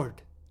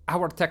afterward.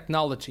 Our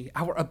technology,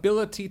 our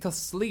ability to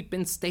sleep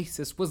in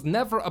stasis was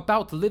never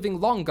about living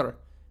longer,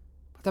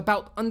 but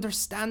about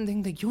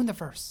understanding the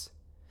universe.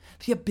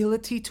 The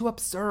ability to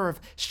observe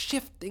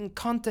shifting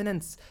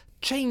continents,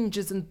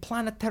 changes in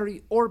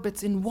planetary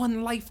orbits in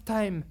one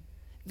lifetime.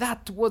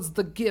 That was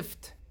the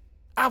gift.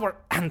 Our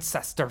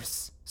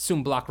ancestors,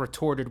 Sumblok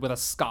retorted with a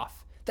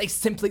scoff. They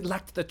simply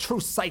lacked the true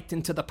sight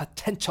into the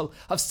potential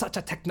of such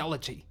a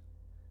technology.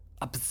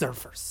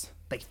 Observers,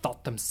 they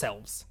thought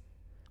themselves.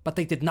 But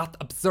they did not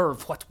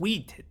observe what we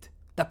did,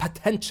 the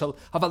potential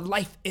of a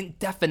life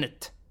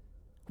indefinite.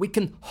 We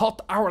can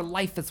halt our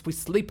life as we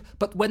sleep,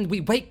 but when we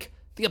wake,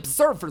 the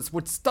observers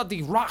would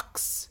study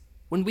rocks,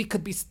 when we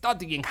could be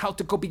studying how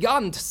to go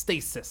beyond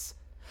stasis,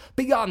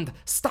 beyond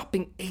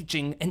stopping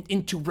aging and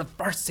into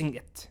reversing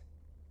it.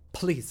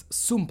 Please,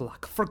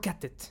 Sumblok,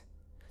 forget it.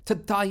 To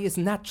die is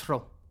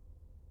natural.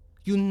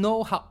 You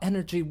know how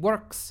energy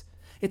works.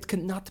 It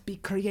cannot be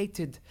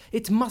created.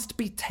 It must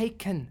be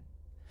taken.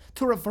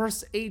 To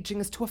reverse aging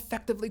is to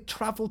effectively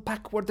travel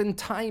backward in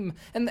time,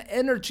 and the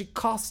energy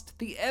cost,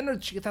 the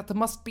energy that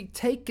must be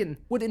taken,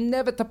 would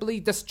inevitably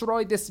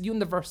destroy this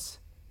universe.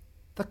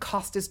 The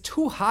cost is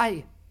too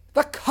high.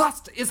 The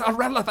cost is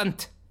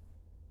irrelevant,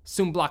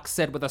 Sumblok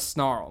said with a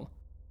snarl.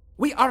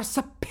 We are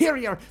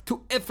superior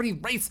to every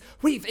race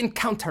we've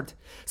encountered,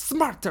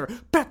 smarter,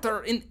 better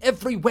in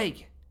every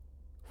way.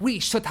 We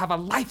should have a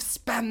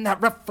lifespan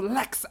that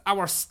reflects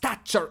our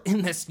stature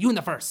in this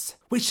universe.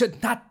 We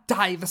should not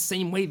die the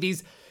same way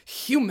these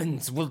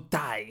humans will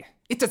die.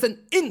 It is an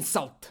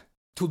insult.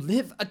 To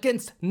live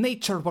against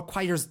nature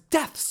requires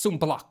death,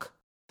 Sumblok.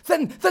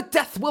 Then the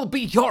death will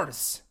be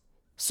yours.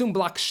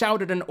 Sumblok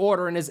shouted an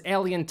order in his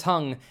alien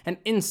tongue, and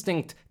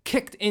instinct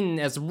kicked in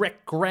as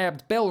Rick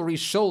grabbed Bellry's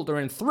shoulder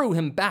and threw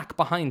him back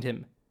behind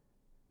him.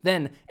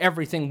 Then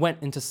everything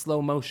went into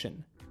slow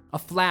motion. A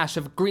flash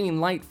of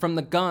green light from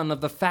the gun of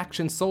the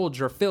faction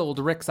soldier filled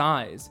Rick's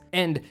eyes,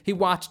 and he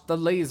watched the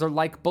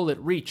laser-like bullet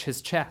reach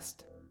his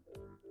chest.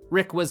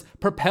 Rick was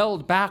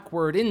propelled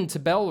backward into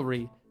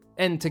Bellry,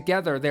 and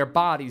together their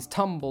bodies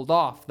tumbled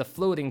off the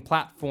floating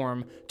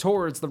platform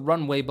towards the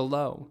runway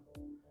below.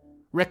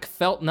 Rick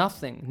felt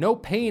nothing, no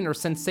pain or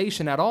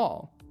sensation at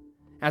all.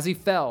 As he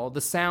fell,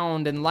 the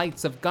sound and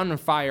lights of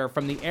gunfire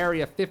from the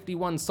Area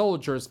 51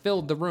 soldiers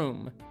filled the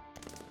room.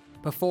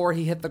 Before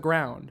he hit the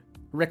ground,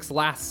 Rick's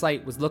last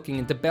sight was looking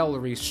into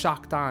Bellry's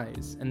shocked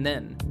eyes, and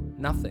then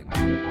nothing.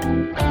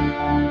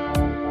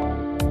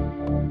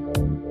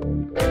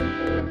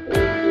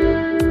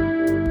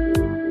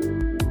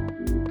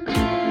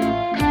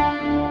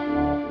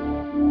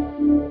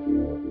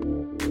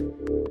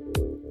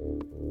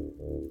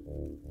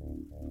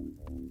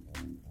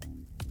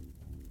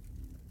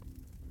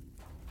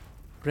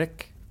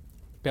 Rick,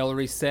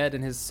 Bellry said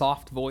in his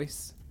soft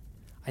voice,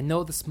 I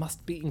know this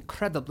must be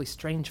incredibly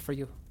strange for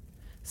you.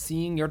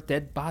 Seeing your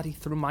dead body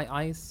through my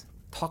eyes,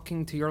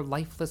 talking to your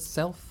lifeless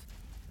self.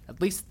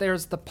 At least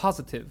there's the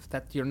positive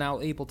that you're now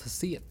able to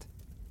see it.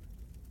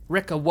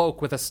 Rick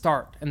awoke with a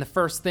start, and the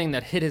first thing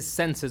that hit his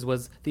senses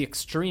was the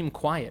extreme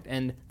quiet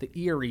and the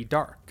eerie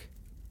dark.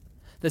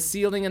 The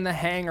ceiling in the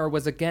hangar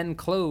was again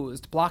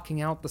closed,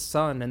 blocking out the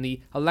sun, and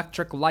the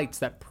electric lights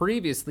that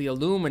previously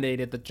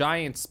illuminated the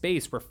giant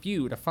space were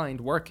few to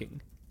find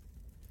working.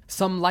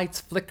 Some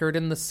lights flickered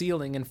in the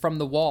ceiling and from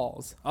the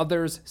walls,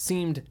 others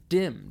seemed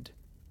dimmed,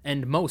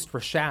 and most were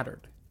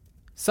shattered.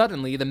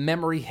 Suddenly, the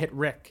memory hit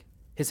Rick.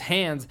 His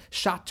hands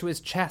shot to his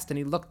chest and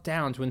he looked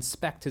down to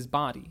inspect his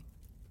body.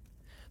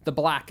 The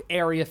black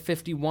Area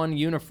 51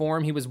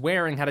 uniform he was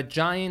wearing had a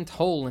giant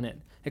hole in it,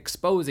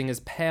 exposing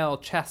his pale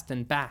chest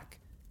and back,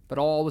 but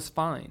all was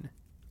fine.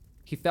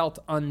 He felt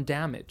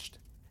undamaged.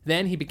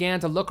 Then he began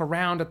to look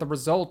around at the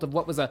result of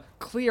what was a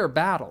clear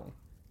battle.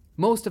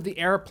 Most of the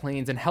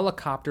airplanes and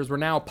helicopters were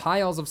now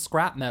piles of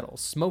scrap metal,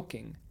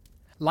 smoking.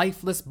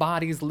 Lifeless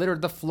bodies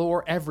littered the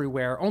floor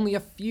everywhere, only a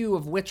few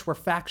of which were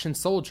faction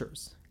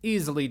soldiers,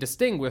 easily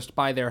distinguished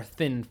by their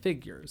thin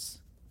figures.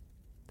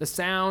 The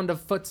sound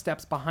of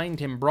footsteps behind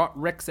him brought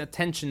Rick's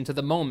attention to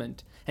the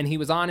moment, and he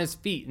was on his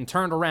feet and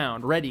turned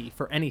around, ready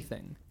for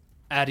anything.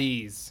 At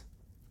ease,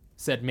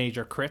 said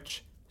Major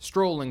Critch,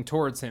 strolling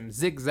towards him,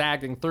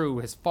 zigzagging through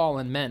his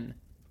fallen men.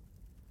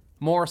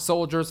 More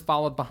soldiers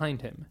followed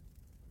behind him.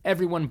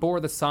 Everyone bore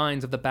the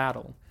signs of the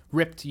battle.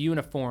 Ripped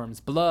uniforms,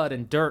 blood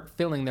and dirt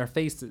filling their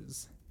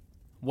faces.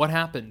 What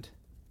happened?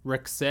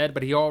 Rick said,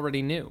 but he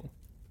already knew.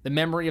 The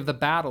memory of the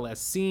battle, as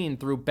seen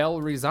through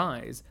Bellry's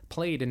eyes,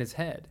 played in his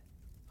head.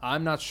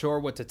 I'm not sure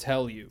what to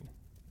tell you,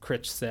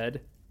 Critch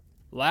said.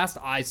 Last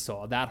I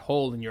saw, that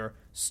hole in your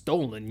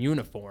stolen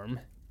uniform,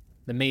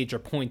 the Major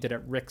pointed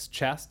at Rick's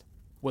chest,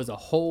 was a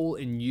hole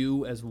in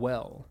you as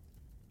well.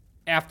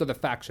 After the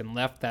faction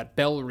left, that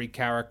Bellry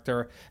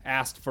character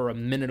asked for a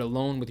minute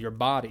alone with your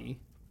body.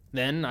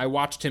 Then I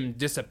watched him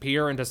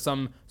disappear into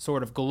some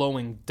sort of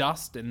glowing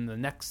dust, and the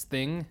next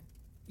thing,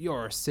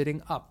 you're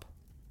sitting up.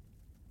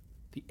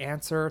 The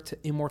answer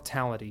to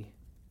immortality,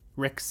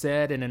 Rick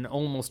said in an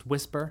almost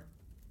whisper.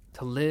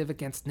 To live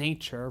against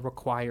nature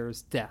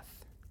requires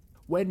death.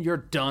 When you're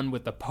done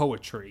with the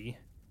poetry,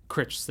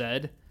 Critch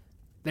said,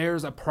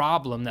 there's a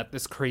problem that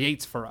this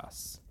creates for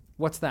us.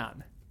 What's that?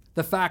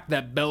 The fact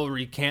that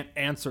Bellry can't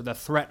answer the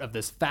threat of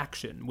this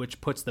faction,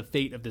 which puts the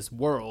fate of this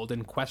world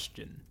in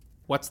question.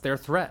 What's their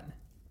threat?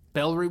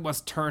 Bellry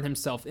must turn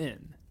himself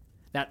in.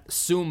 That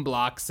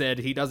Soomblok said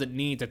he doesn't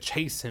need to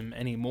chase him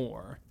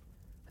anymore.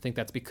 I think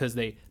that's because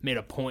they made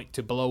a point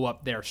to blow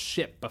up their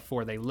ship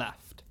before they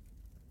left.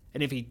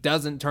 And if he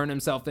doesn't turn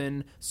himself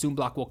in,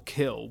 Soomblok will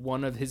kill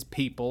one of his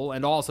people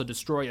and also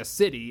destroy a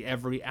city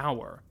every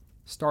hour,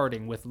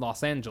 starting with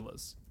Los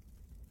Angeles.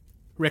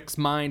 Rick's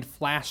mind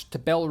flashed to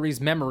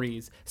Bellry's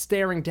memories,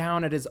 staring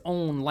down at his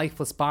own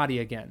lifeless body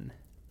again.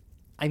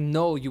 I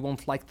know you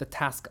won't like the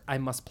task I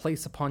must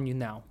place upon you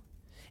now.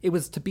 It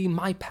was to be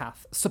my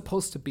path,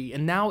 supposed to be,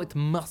 and now it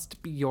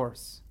must be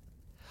yours.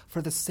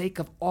 For the sake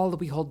of all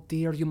we hold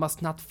dear, you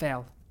must not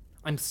fail.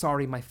 I'm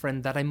sorry, my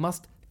friend, that I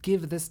must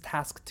give this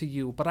task to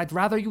you, but I'd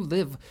rather you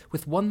live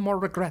with one more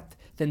regret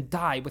than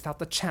die without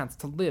the chance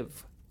to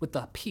live with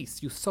the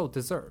peace you so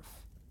deserve.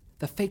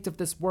 The fate of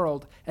this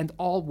world and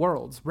all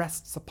worlds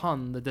rests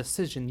upon the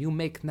decision you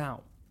make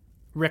now.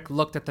 Rick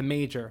looked at the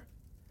Major.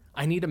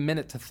 I need a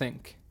minute to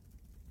think.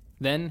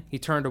 Then he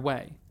turned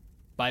away.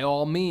 By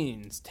all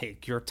means,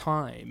 take your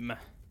time,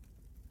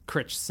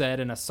 Critch said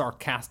in a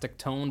sarcastic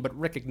tone, but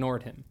Rick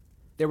ignored him.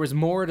 There was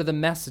more to the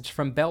message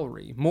from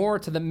Bellry, more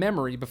to the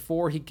memory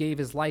before he gave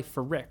his life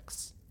for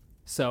Rick's.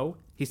 So,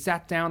 he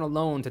sat down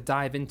alone to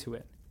dive into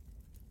it.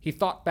 He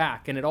thought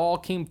back, and it all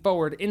came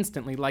forward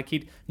instantly like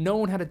he'd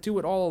known how to do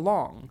it all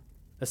along.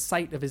 The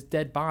sight of his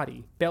dead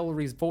body,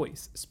 Bellry's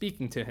voice,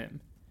 speaking to him.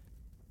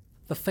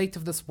 The fate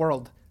of this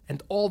world,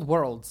 and all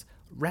worlds,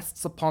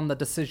 rests upon the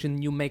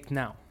decision you make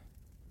now.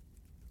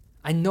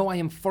 I know I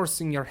am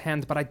forcing your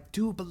hand, but I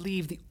do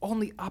believe the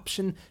only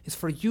option is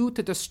for you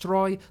to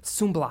destroy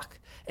Soomblok,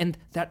 and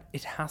that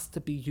it has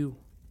to be you.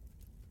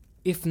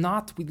 If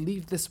not, we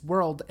leave this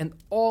world and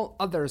all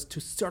others to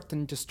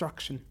certain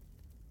destruction.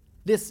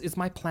 This is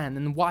my plan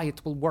and why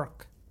it will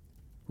work.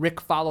 Rick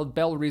followed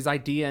Bellry's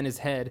idea in his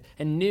head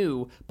and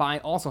knew, by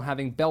also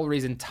having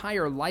Bellry's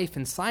entire life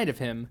inside of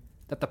him,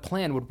 that the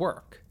plan would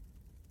work.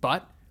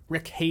 But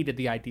Rick hated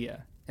the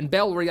idea. And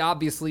Bellry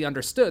obviously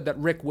understood that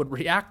Rick would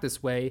react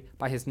this way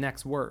by his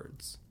next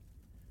words.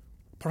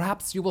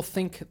 Perhaps you will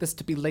think this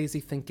to be lazy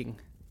thinking.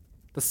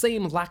 The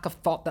same lack of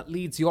thought that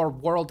leads your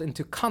world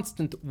into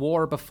constant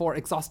war before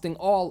exhausting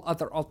all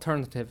other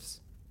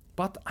alternatives.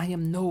 But I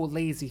am no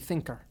lazy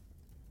thinker.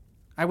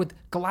 I would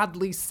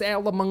gladly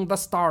sail among the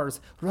stars,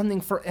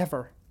 running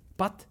forever.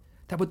 But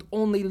that would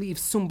only leave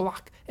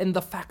Soomblok and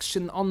the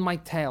faction on my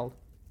tail,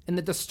 and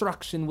the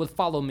destruction would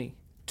follow me.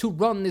 To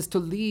run is to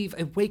leave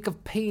a wake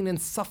of pain and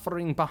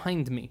suffering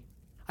behind me.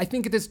 I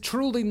think it is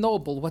truly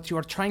noble what you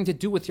are trying to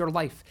do with your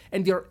life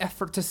and your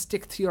effort to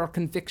stick to your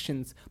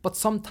convictions, but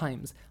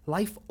sometimes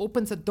life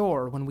opens a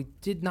door when we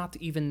did not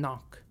even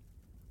knock.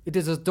 It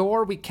is a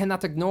door we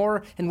cannot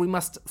ignore, and we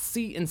must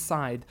see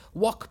inside,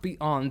 walk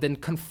beyond,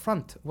 and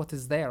confront what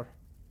is there.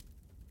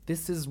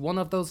 This is one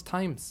of those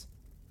times.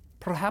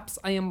 Perhaps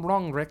I am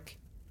wrong, Rick,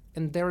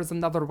 and there is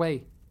another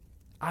way.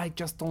 I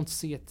just don't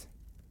see it.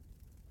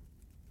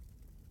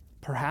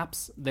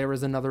 Perhaps there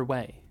is another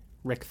way,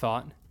 Rick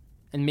thought,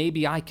 and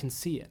maybe I can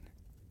see it.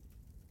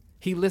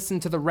 He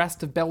listened to the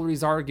rest of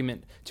Bellry's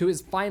argument, to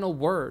his final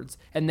words,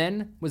 and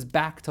then was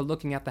back to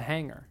looking at the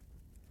hangar.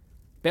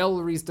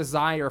 Bellry's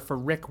desire for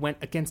Rick went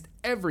against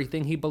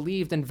everything he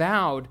believed and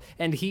vowed,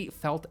 and he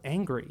felt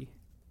angry.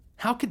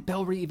 How could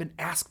Bellry even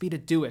ask me to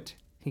do it?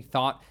 He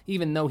thought,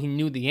 even though he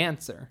knew the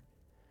answer.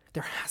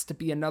 There has to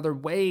be another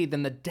way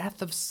than the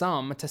death of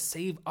some to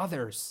save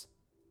others.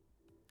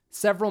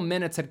 Several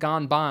minutes had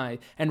gone by,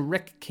 and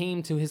Rick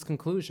came to his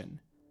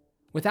conclusion.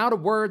 Without a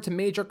word to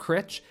Major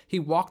Critch, he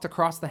walked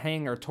across the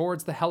hangar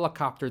towards the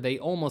helicopter they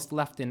almost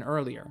left in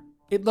earlier.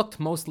 It looked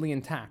mostly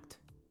intact.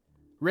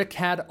 Rick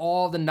had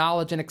all the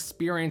knowledge and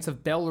experience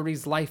of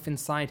Bellry's life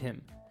inside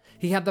him.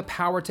 He had the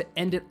power to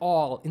end it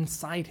all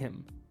inside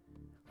him.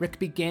 Rick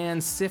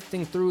began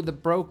sifting through the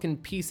broken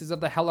pieces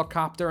of the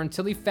helicopter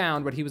until he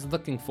found what he was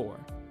looking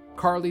for,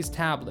 Carly's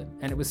tablet,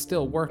 and it was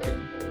still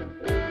working.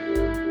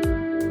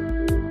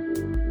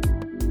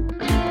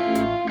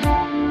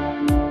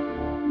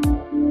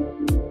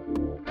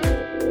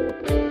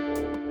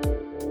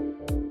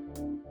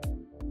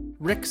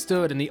 Rick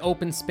stood in the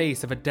open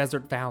space of a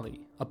desert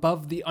valley,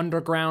 above the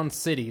underground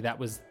city that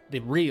was the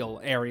real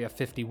Area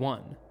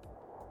 51.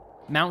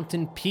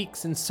 Mountain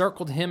peaks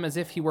encircled him as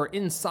if he were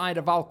inside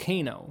a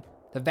volcano.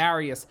 The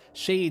various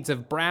shades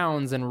of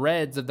browns and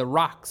reds of the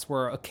rocks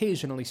were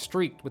occasionally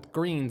streaked with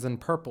greens and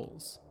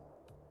purples.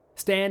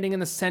 Standing in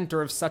the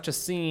center of such a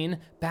scene,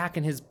 back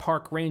in his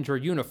park ranger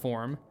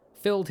uniform,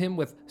 filled him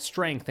with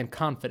strength and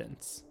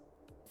confidence.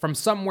 From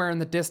somewhere in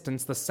the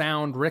distance, the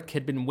sound Rick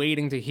had been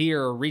waiting to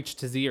hear reached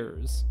his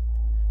ears.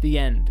 The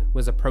end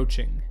was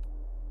approaching.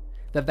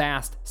 The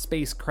vast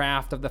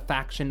spacecraft of the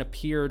faction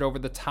appeared over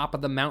the top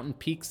of the mountain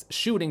peaks,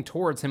 shooting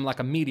towards him like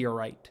a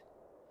meteorite.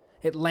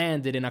 It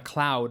landed in a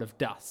cloud of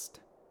dust.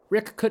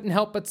 Rick couldn't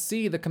help but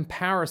see the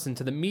comparison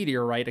to the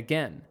meteorite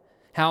again,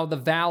 how the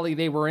valley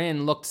they were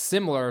in looked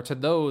similar to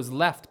those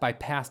left by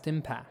past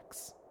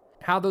impacts,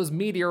 how those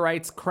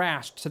meteorites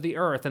crashed to the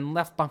earth and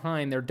left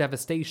behind their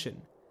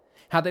devastation,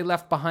 how they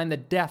left behind the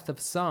death of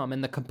some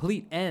and the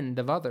complete end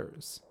of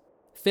others.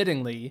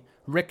 Fittingly,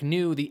 Rick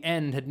knew the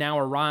end had now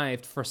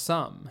arrived for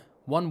some,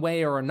 one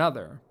way or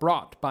another,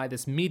 brought by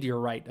this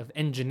meteorite of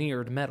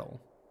engineered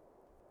metal.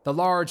 The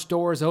large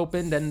doors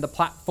opened and the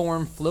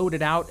platform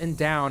floated out and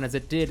down as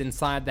it did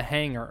inside the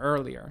hangar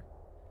earlier.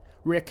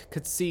 Rick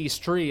could see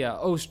Stria,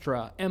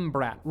 Ostra,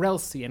 Embrat,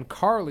 Relsi, and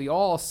Carly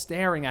all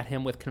staring at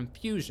him with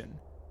confusion.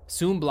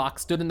 Soomblok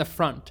stood in the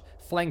front,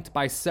 flanked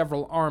by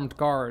several armed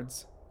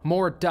guards.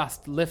 More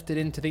dust lifted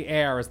into the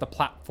air as the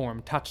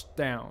platform touched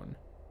down.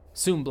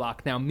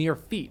 Soomblok now mere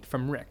feet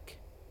from Rick.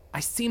 "I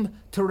seem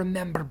to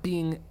remember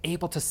being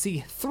able to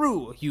see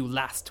through you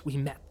last we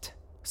met."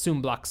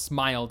 Soomblok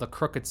smiled a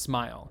crooked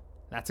smile.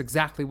 "That's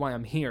exactly why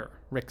I'm here,"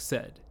 Rick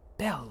said.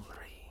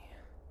 "Bellry,"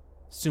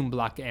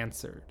 Soomblok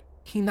answered.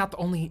 "He not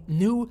only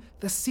knew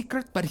the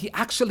secret, but he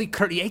actually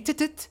created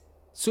it?"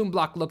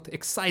 Soomblok looked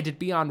excited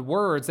beyond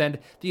words, and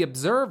the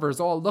observers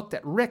all looked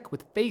at Rick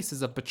with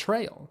faces of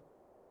betrayal.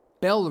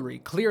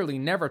 Bellry clearly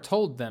never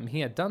told them he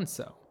had done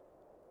so.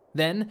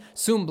 Then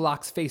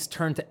Soomblok's face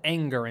turned to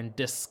anger and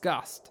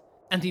disgust.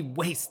 "And he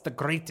wastes the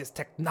greatest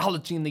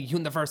technology in the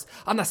universe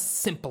on a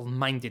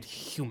simple-minded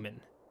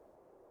human."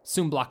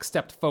 Soomblok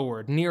stepped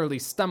forward, nearly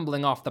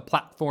stumbling off the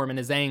platform in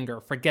his anger,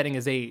 forgetting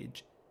his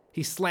age.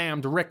 He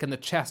slammed Rick in the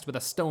chest with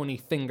a stony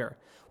finger.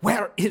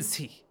 "Where is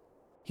he?"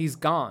 "He's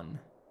gone.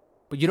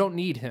 But you don't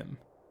need him,"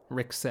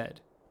 Rick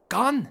said.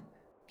 "Gone?"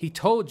 "He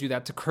told you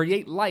that to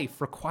create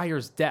life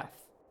requires death."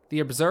 The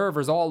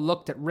observers all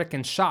looked at Rick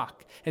in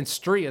shock, and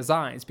Stria's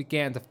eyes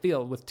began to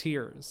fill with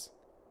tears.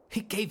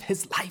 "He gave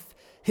his life,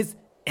 his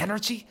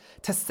energy,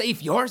 to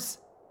save yours?"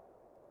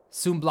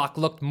 Soomblok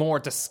looked more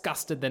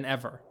disgusted than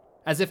ever,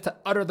 as if to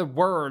utter the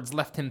words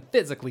left him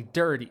physically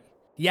dirty.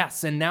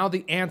 "Yes, and now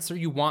the answer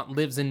you want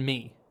lives in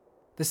me.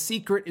 The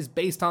secret is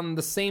based on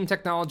the same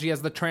technology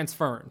as the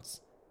transference.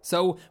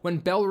 So,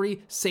 when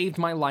Bellry saved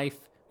my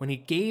life, when he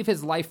gave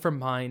his life for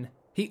mine,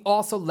 he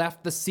also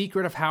left the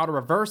secret of how to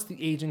reverse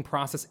the aging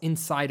process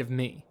inside of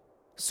me."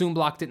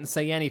 Soomblok didn't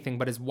say anything,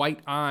 but his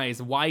white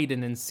eyes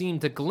widened and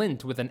seemed to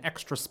glint with an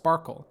extra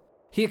sparkle.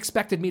 "He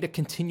expected me to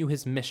continue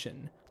his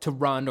mission, to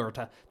run or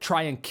to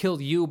try and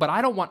kill you, but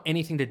I don't want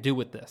anything to do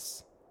with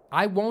this.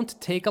 I won't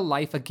take a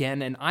life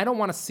again, and I don't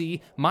want to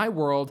see my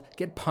world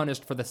get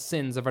punished for the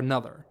sins of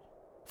another,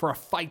 for a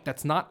fight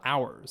that's not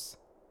ours."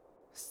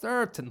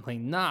 "Certainly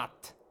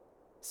not,"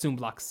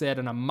 Soomblok said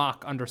in a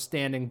mock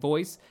understanding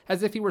voice,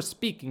 as if he were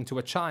speaking to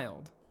a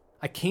child.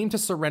 "I came to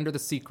surrender the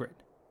secret.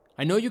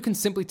 I know you can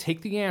simply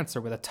take the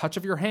answer with a touch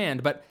of your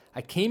hand, but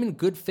I came in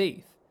good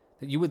faith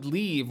that you would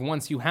leave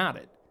once you had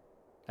it,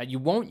 that you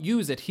won't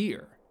use it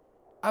here."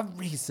 "A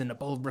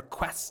reasonable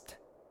request,"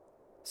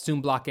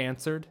 Soomblok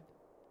answered.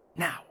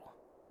 "Now."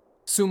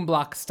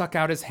 Soomblok stuck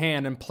out his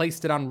hand and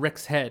placed it on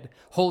Rick's head,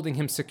 holding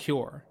him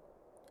secure.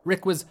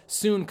 Rick was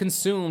soon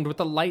consumed with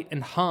the light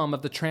and hum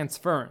of the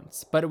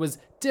transference, but it was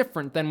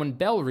different than when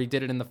Bellry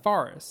did it in the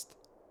forest.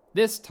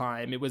 This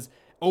time it was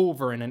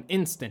over in an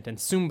instant, and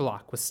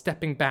Soomblok was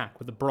stepping back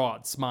with a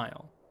broad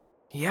smile.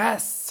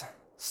 "Yes,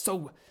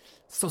 so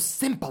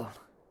simple,"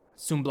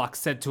 Soomblok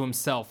said to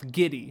himself,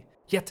 giddy,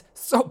 "yet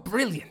so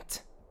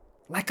brilliant.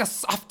 Like a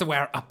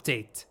software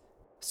update."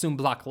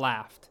 Soomblok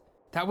laughed.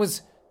 "That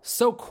was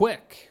so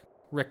quick,"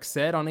 Rick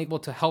said, unable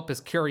to help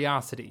his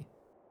curiosity.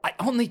 "I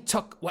only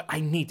took what I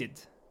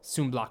needed,"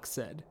 Soomblok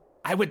said.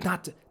 "I would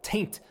not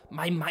taint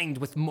my mind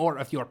with more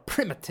of your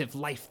primitive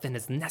life than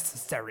is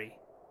necessary."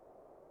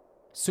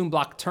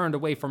 Soomblok turned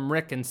away from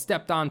Rick and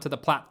stepped onto the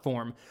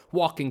platform,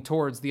 walking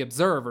towards the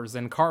observers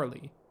and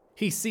Carly.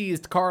 He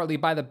seized Carly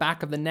by the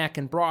back of the neck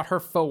and brought her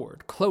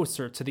forward,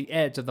 closer to the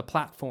edge of the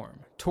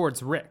platform,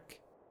 towards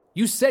Rick.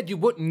 "You said you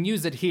wouldn't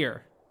use it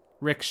here,"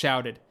 Rick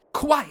shouted.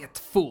 "Quiet,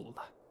 fool,"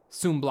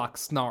 Soomblok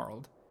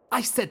snarled.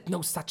 "I said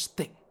no such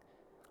thing.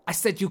 I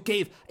said you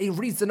gave a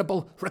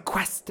reasonable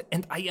request,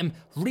 and I am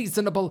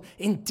reasonable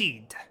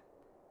indeed.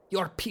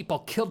 Your people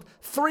killed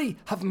 3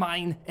 of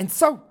mine, and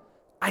so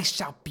I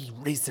shall be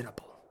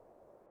reasonable."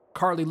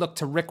 Carly looked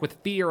to Rick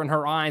with fear in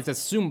her eyes as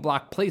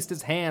Soomblok placed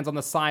his hands on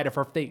the side of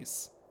her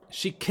face.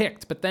 She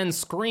kicked, but then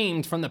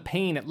screamed from the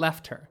pain it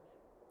left her.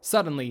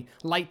 Suddenly,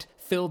 light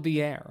filled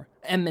the air,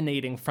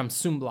 emanating from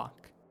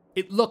Soomblok.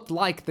 It looked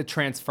like the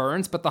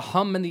transference, but the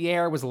hum in the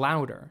air was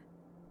louder.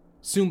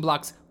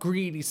 Soomblok's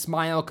greedy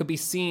smile could be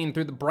seen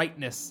through the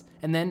brightness,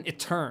 and then it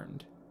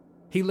turned.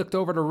 He looked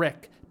over to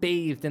Rick,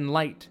 bathed in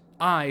light,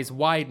 eyes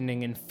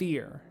widening in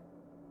fear.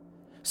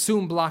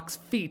 Soomblok's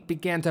feet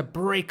began to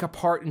break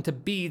apart into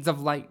beads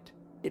of light.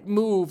 It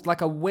moved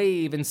like a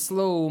wave in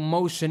slow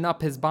motion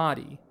up his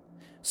body.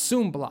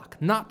 Soomblok,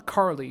 not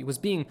Carly, was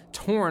being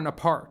torn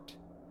apart.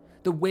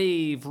 The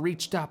wave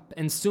reached up,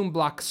 and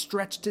Soomblok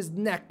stretched his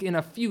neck in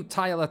a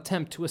futile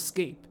attempt to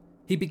escape.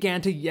 He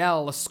began to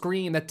yell a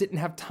scream that didn't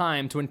have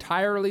time to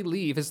entirely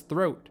leave his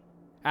throat,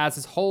 as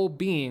his whole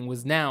being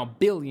was now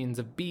billions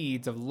of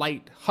beads of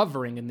light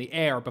hovering in the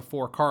air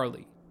before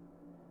Carly.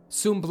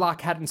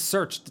 Soomblok hadn't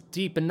searched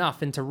deep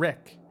enough into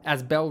Rick,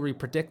 as Bellry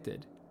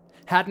predicted,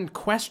 hadn't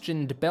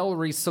questioned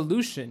Bellry's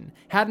solution,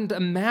 hadn't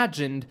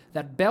imagined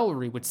that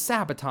Bellry would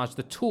sabotage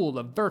the tool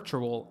of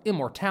virtual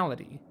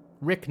immortality.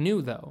 Rick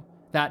knew, though,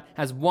 that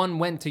as one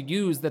went to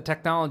use the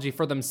technology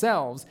for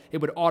themselves, it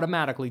would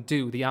automatically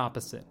do the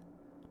opposite.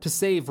 To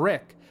save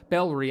Rick,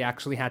 Bellry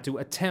actually had to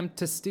attempt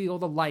to steal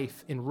the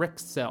life in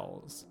Rick's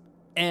cells.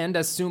 And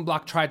as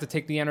Soomblok tried to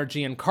take the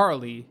energy in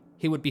Carly,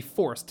 he would be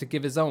forced to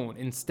give his own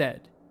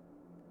instead.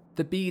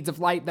 The beads of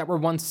light that were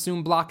once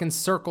Soomblok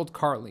encircled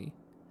Carly.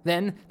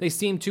 Then they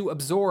seemed to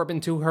absorb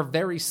into her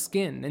very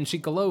skin, and she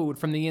glowed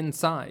from the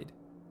inside.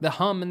 The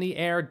hum in the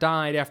air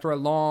died after a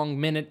long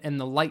minute, and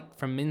the light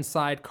from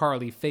inside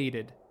Carly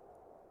faded.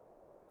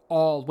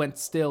 All went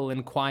still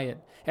and quiet,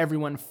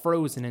 everyone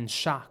frozen in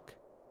shock.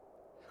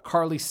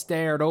 Carly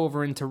stared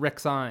over into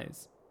Rick's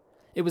eyes.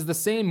 It was the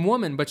same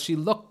woman, but she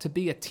looked to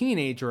be a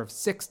teenager of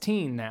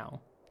 16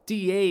 now,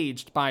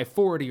 de-aged by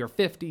 40 or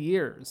 50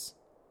 years.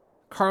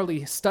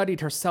 Carly studied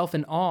herself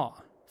in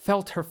awe,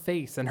 felt her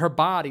face and her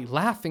body,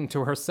 laughing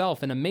to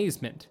herself in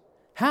amazement.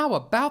 "How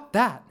about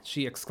that?"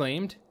 she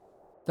exclaimed.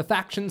 The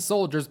faction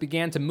soldiers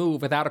began to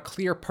move without a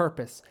clear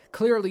purpose,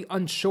 clearly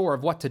unsure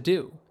of what to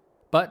do.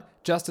 But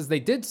just as they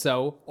did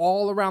so,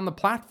 all around the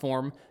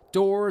platform,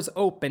 doors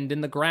opened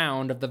in the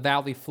ground of the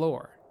valley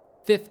floor.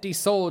 50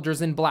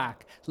 soldiers in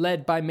black,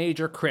 led by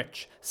Major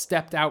Critch,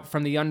 stepped out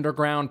from the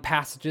underground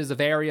passages of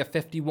Area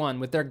 51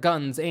 with their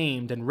guns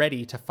aimed and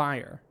ready to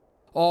fire.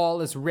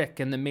 All as Rick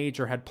and the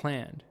Major had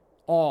planned.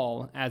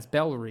 All as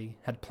Bellry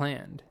had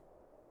planned.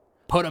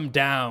 "Put 'em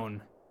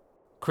down,"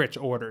 Critch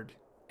ordered.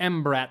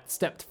 Embrat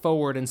stepped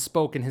forward and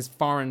spoke in his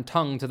foreign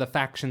tongue to the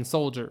faction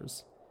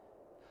soldiers.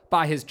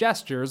 By his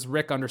gestures,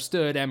 Rick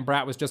understood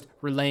Embrat was just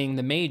relaying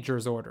the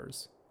Major's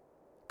orders.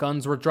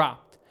 Guns were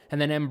dropped,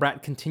 and then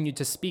Embrat continued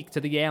to speak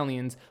to the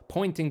aliens,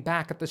 pointing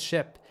back at the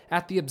ship,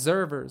 at the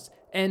observers,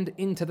 and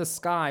into the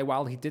sky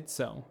while he did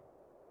so.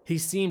 He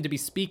seemed to be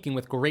speaking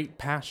with great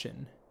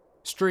passion.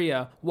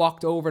 Stria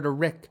walked over to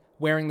Rick,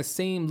 wearing the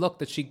same look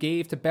that she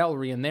gave to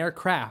Bellry in their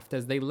craft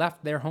as they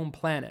left their home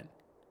planet.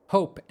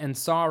 Hope and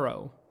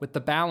sorrow, with the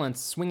balance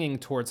swinging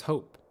towards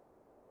hope.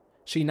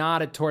 She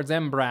nodded towards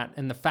Embrat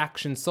and the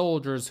faction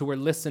soldiers who were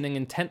listening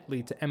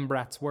intently to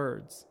Embrat's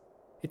words.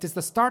 "It is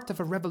the start of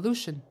a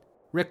revolution."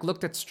 Rick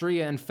looked at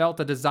Stria and felt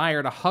a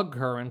desire to hug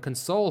her and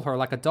console her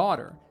like a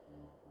daughter.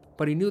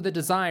 But he knew the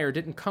desire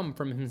didn't come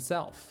from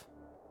himself.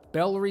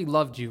 "Bellry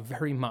loved you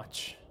very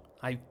much.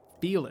 I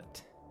feel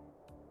it.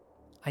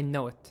 I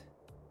know it,"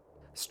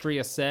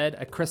 Stria said,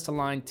 a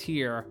crystalline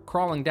tear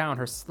crawling down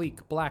her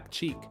sleek black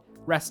cheek,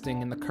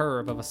 resting in the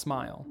curve of a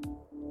smile.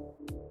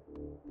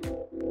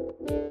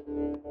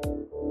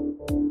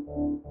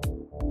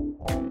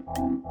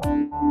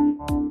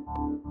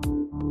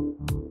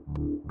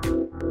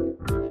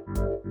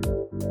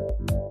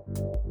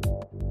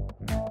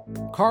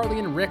 Carly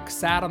and Rick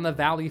sat on the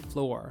valley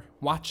floor,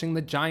 watching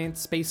the giant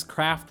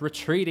spacecraft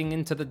retreating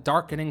into the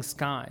darkening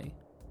sky.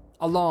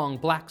 A long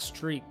black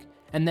streak,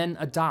 and then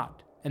a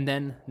dot, and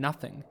then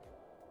nothing.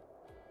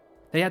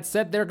 They had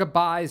said their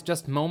goodbyes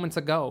just moments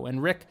ago,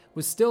 and Rick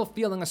was still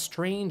feeling a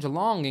strange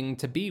longing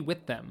to be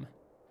with them.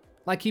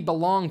 Like he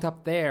belonged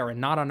up there and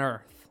not on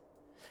Earth.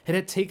 It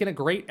had taken a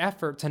great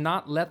effort to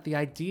not let the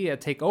idea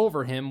take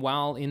over him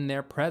while in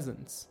their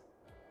presence.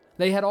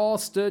 They had all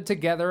stood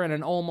together in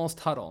an almost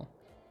huddle.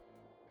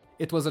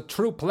 "It was a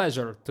true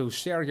pleasure to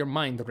share your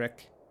mind,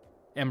 Rick,"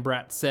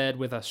 Embrat said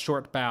with a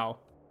short bow.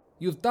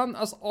 "You've done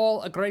us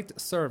all a great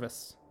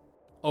service,"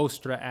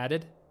 Ostra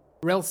added.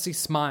 Relsi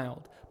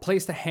smiled,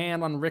 placed a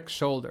hand on Rick's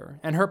shoulder,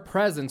 and her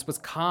presence was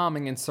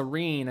calming and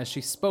serene as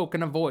she spoke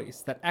in a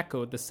voice that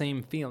echoed the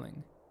same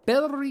feeling.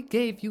 "Bellry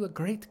gave you a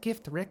great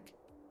gift, Rick.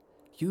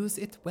 Use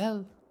it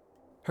well."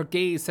 Her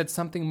gaze said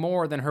something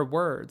more than her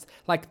words,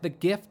 like the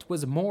gift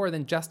was more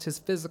than just his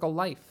physical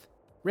life.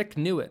 Rick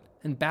knew it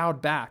and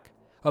bowed back,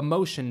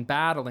 emotion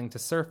battling to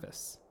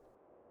surface.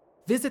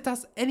 "Visit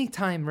us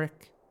anytime,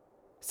 Rick,"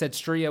 said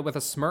Stria with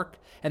a smirk,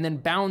 and then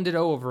bounded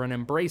over and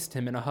embraced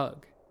him in a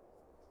hug.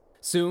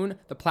 Soon,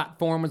 the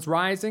platform was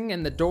rising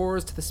and the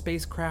doors to the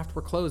spacecraft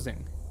were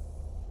closing.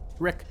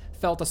 Rick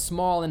felt a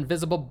small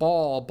invisible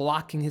ball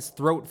blocking his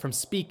throat from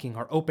speaking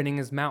or opening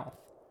his mouth.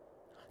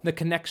 The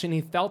connection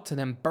he felt to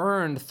them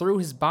burned through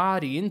his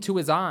body into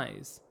his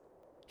eyes.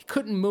 He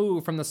couldn't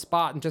move from the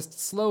spot and just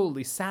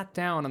slowly sat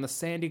down on the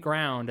sandy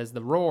ground as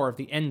the roar of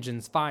the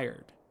engines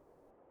fired.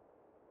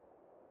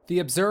 The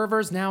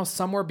observers now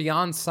somewhere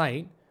beyond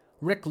sight,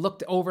 Rick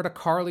looked over to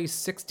Carly's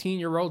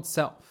 16-year-old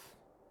self.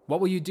 "What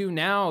will you do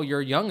now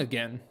you're young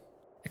again?"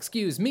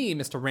 "Excuse me,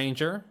 Mr.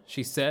 Ranger,"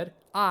 she said.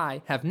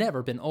 "I have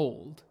never been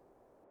old."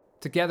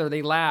 Together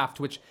they laughed,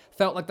 which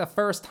felt like the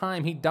first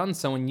time he'd done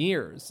so in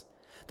years.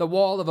 The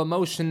wall of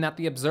emotion that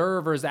the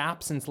observer's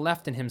absence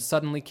left in him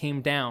suddenly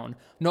came down,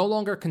 no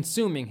longer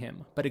consuming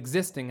him, but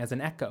existing as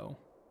an echo.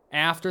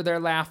 After their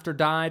laughter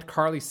died,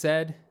 Carly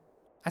said,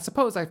 "I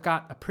suppose I've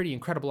got a pretty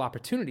incredible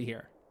opportunity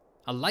here.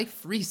 A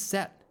life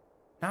reset.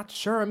 Not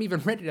sure I'm even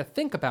ready to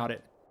think about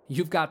it."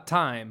 "You've got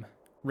time,"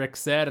 Rick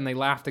said, and they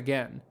laughed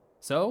again.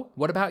 "So,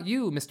 what about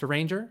you, Mr.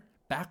 Ranger?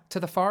 Back to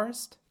the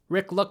forest?"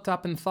 Rick looked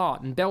up in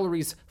thought, and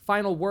Bellry's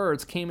final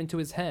words came into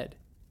his head.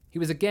 He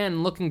was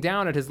again looking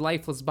down at his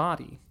lifeless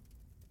body.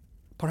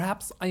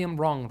 "Perhaps I am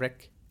wrong,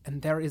 Rick,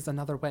 and there is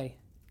another way.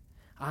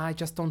 I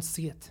just don't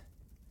see it.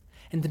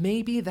 And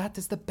maybe that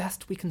is the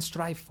best we can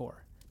strive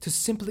for, to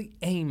simply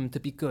aim to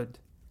be good.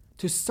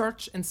 To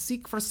search and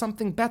seek for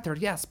something better,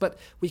 yes, but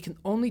we can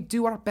only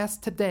do our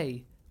best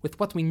today with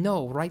what we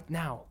know right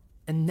now.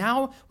 And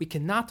now we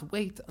cannot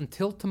wait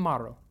until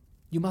tomorrow.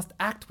 You must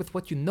act with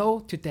what you know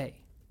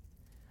today.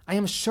 I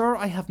am sure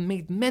I have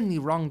made many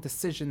wrong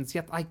decisions,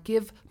 yet I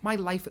give my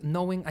life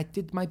knowing I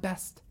did my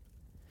best.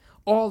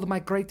 All my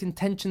great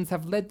intentions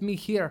have led me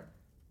here,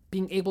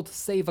 being able to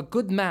save a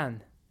good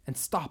man and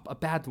stop a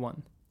bad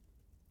one.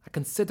 I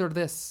consider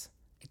this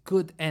a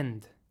good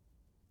end."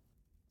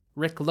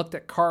 Rick looked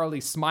at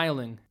Carly,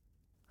 smiling.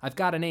 "I've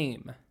got an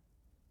aim.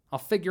 I'll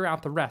figure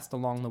out the rest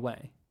along the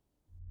way."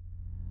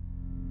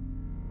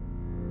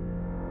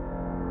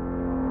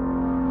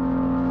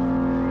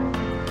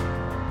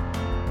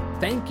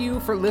 Thank you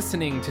for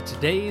listening to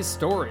today's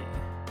story.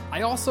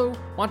 I also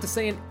want to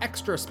say an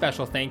extra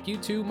special thank you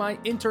to my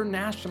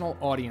international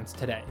audience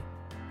today.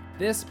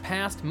 This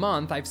past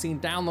month, I've seen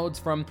downloads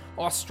from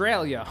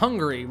Australia,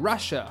 Hungary,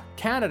 Russia,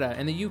 Canada,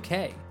 and the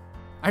UK.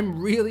 I'm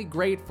really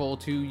grateful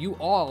to you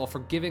all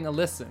for giving a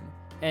listen,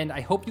 and I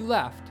hope you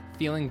left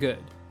feeling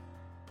good.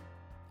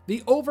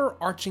 The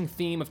overarching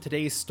theme of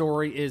today's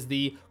story is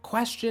the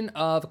question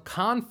of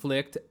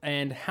conflict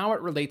and how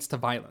it relates to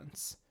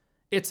violence.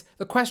 It's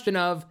the question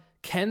of,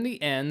 can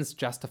the ends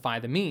justify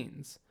the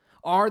means?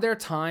 Are there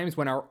times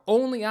when our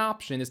only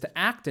option is to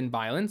act in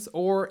violence,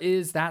 or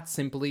is that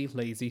simply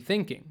lazy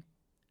thinking?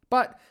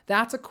 But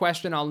that's a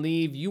question I'll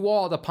leave you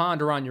all to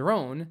ponder on your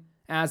own,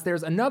 as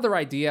there's another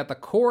idea at the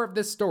core of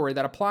this story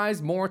that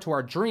applies more to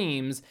our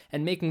dreams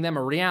and making them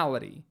a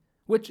reality,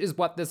 which is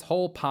what this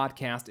whole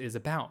podcast is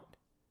about.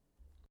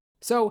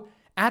 So,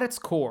 at its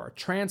core,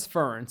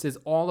 Transference is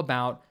all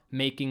about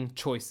making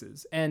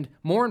choices, and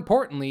more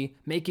importantly,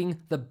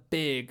 making the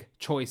big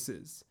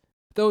choices.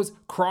 Those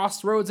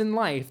crossroads in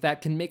life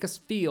that can make us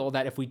feel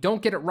that if we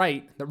don't get it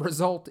right, the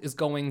result is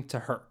going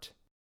to hurt.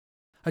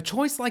 A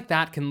choice like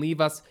that can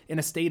leave us in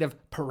a state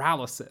of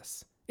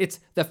paralysis. It's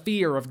the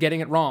fear of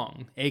getting it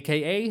wrong,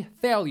 aka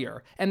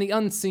failure, and the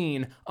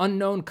unseen,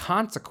 unknown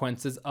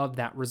consequences of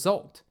that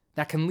result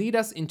that can lead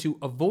us into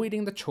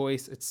avoiding the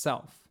choice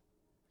itself.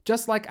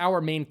 Just like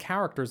our main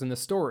characters in the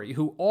story,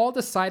 who all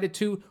decided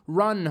to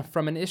run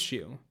from an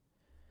issue.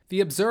 The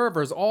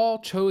observers all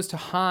chose to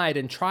hide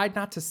and tried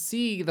not to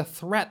see the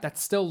threat that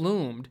still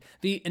loomed,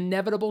 the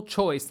inevitable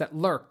choice that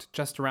lurked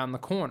just around the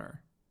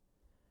corner.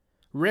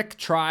 Rick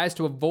tries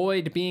to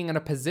avoid being in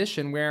a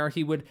position where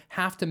he would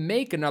have to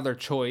make another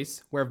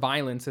choice where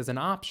violence is an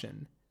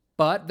option.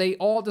 But they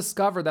all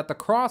discover that the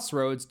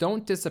crossroads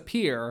don't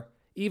disappear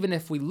even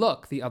if we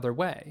look the other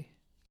way.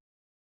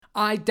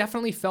 I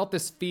definitely felt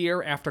this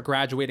fear after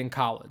graduating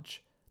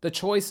college. The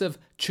choice of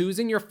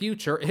choosing your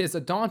future is a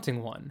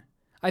daunting one.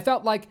 I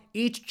felt like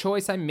each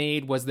choice I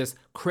made was this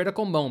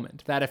critical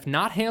moment that, if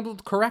not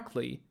handled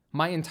correctly,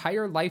 my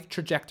entire life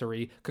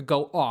trajectory could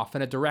go off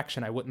in a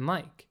direction I wouldn't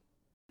like.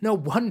 No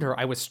wonder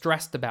I was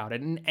stressed about it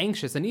and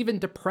anxious and even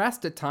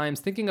depressed at times,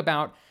 thinking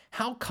about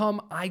how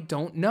come I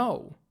don't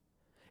know.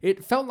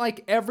 It felt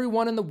like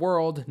everyone in the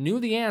world knew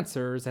the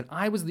answers and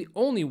I was the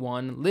only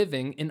one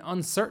living in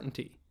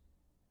uncertainty.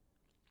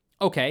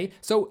 Okay,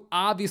 so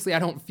obviously I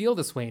don't feel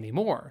this way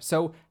anymore.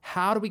 So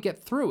how do we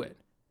get through it?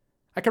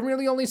 I can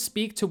really only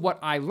speak to what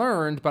I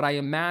learned, but I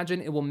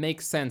imagine it will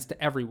make sense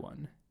to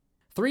everyone.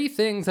 3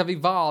 things have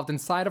evolved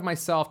inside of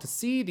myself to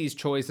see these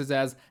choices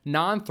as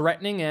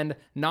non-threatening and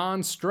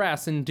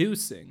non-stress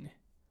inducing.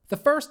 The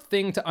first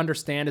thing to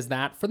understand is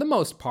that, for the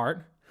most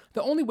part,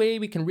 the only way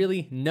we can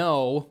really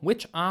know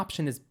which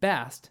option is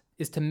best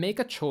is to make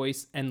a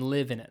choice and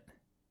live in it.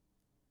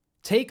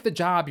 Take the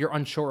job you're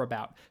unsure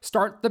about.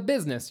 Start the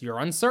business you're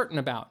uncertain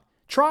about.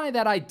 Try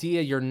that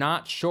idea you're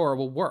not sure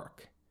will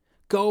work.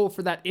 Go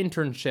for that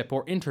internship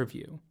or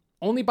interview.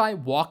 Only by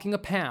walking a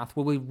path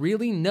will we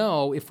really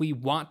know if we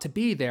want to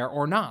be there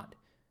or not.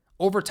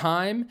 Over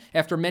time,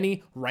 after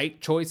many right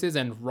choices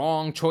and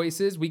wrong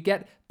choices, we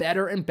get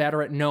better and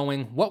better at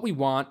knowing what we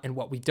want and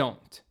what we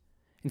don't.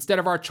 Instead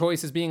of our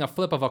choices being a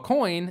flip of a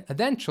coin,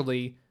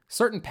 eventually,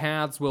 certain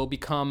paths will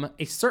become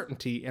a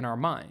certainty in our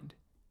mind.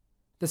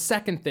 The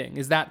second thing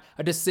is that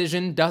a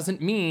decision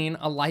doesn't mean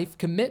a life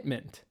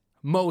commitment,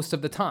 most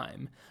of the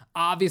time.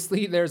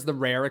 Obviously, there's the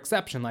rare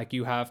exception, like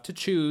you have to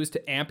choose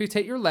to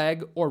amputate your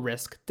leg or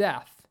risk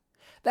death.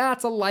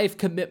 That's a life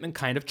commitment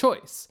kind of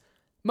choice.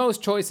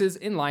 Most choices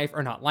in life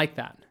are not like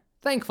that,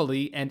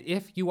 thankfully, and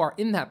if you are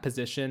in that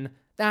position,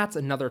 That's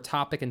another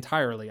topic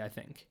entirely, I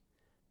think.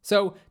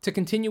 So, to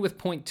continue with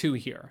point 2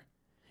 here,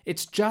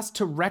 it's just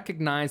to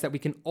recognize that we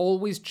can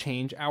always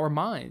change our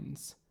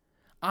minds.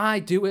 I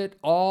do it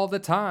all the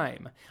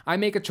time. I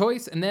make a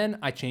choice and then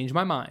I change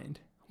my mind.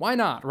 Why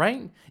not,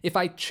 right? If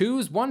I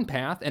choose one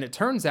path and it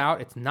turns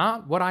out it's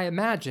not what I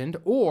imagined,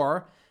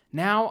 or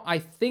now I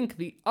think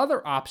the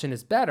other option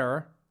is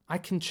better, I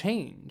can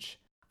change.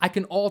 I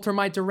can alter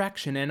my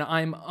direction, and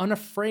I'm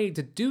unafraid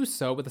to do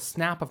so with a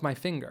snap of my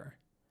finger.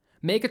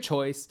 Make a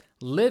choice,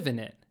 live in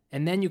it,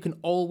 and then you can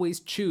always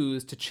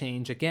choose to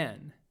change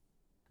again.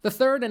 The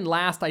third and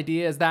last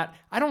idea is that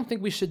I don't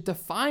think we should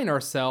define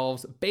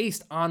ourselves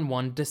based on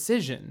one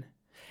decision.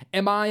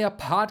 Am I a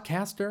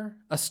podcaster,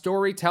 a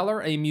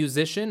storyteller, a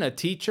musician, a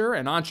teacher,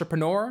 an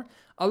entrepreneur,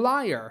 a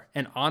liar,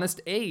 an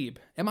honest Abe?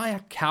 Am I a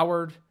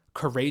coward,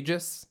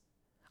 courageous?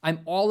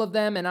 I'm all of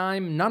them and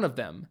I'm none of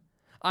them.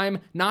 I'm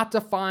not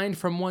defined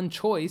from one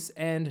choice,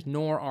 and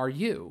nor are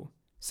you.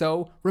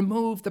 So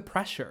remove the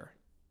pressure.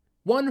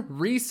 One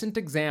recent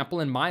example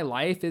in my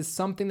life is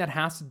something that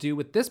has to do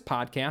with this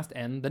podcast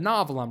and the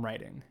novel I'm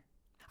writing.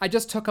 I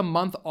just took a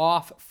month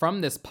off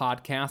from this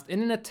podcast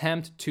in an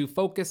attempt to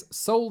focus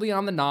solely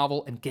on the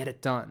novel and get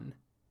it done.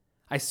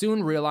 I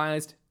soon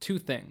realized 2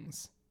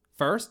 things.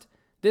 First,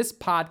 this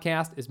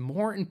podcast is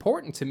more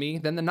important to me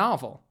than the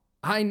novel.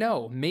 I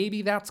know,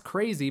 maybe that's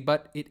crazy,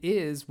 but it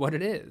is what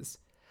it is.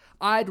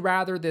 I'd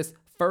rather this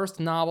first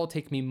novel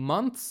take me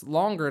months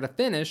longer to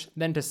finish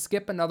than to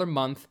skip another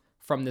month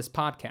from this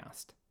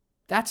podcast.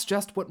 That's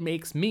just what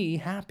makes me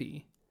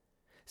happy.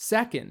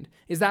 Second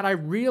is that I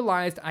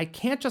realized I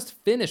can't just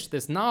finish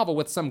this novel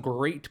with some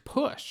great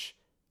push.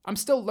 I'm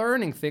still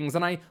learning things,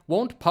 and I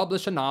won't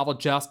publish a novel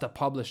just to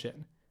publish it.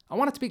 I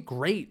want it to be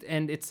great,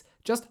 and it's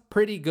just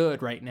pretty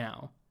good right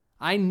now.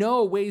 I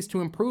know ways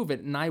to improve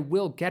it, and I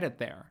will get it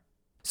there.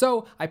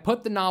 So I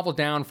put the novel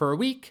down for a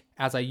week,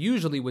 as I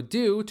usually would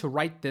do, to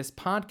write this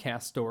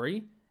podcast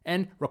story,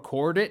 and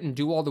record it and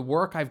do all the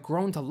work I've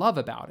grown to love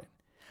about it.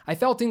 I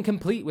felt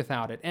incomplete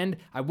without it, and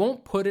I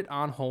won't put it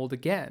on hold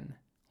again.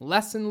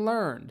 Lesson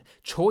learned,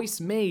 choice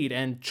made,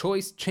 and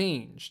choice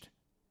changed.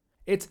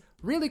 It's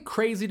really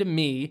crazy to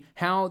me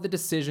how the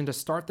decision to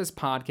start this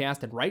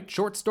podcast and write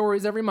short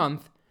stories every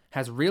month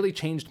has really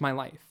changed my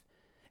life.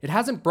 It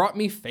hasn't brought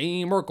me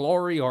fame or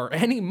glory or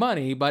any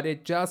money, but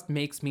it just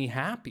makes me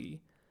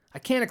happy. I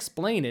can't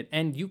explain it,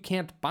 and you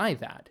can't buy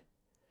that.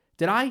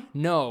 Did I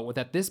know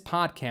that this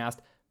podcast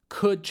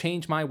could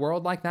change my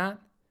world like that?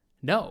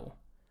 No.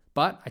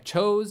 But I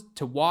chose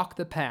to walk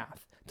the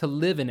path, to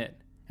live in it,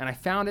 and I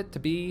found it to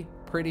be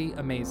pretty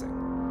amazing.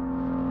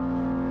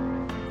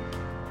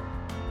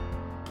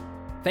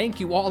 Thank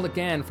you all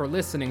again for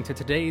listening to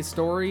today's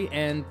story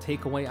and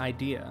takeaway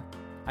idea.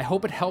 I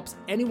hope it helps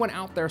anyone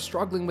out there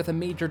struggling with a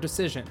major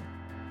decision.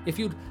 If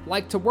you'd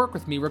like to work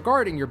with me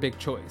regarding your big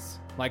choice,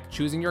 like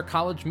choosing your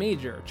college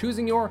major,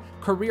 choosing your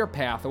career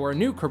path, or a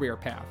new career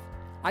path,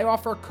 I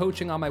offer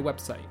coaching on my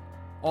website.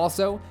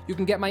 Also, you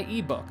can get my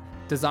ebook,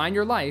 Design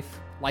Your Life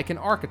Like an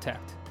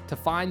Architect, to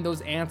find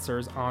those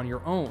answers on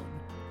your own.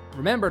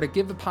 Remember to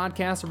give the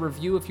podcast a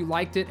review if you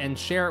liked it and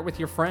share it with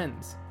your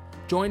friends.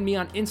 Join me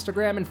on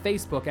Instagram and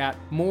Facebook at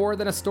More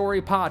Than a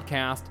Story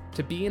Podcast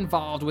to be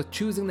involved with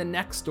choosing the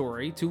next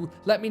story, to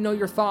let me know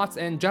your thoughts,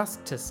 and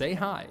just to say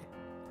hi.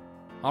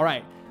 All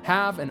right,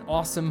 have an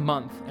awesome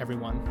month,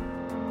 everyone.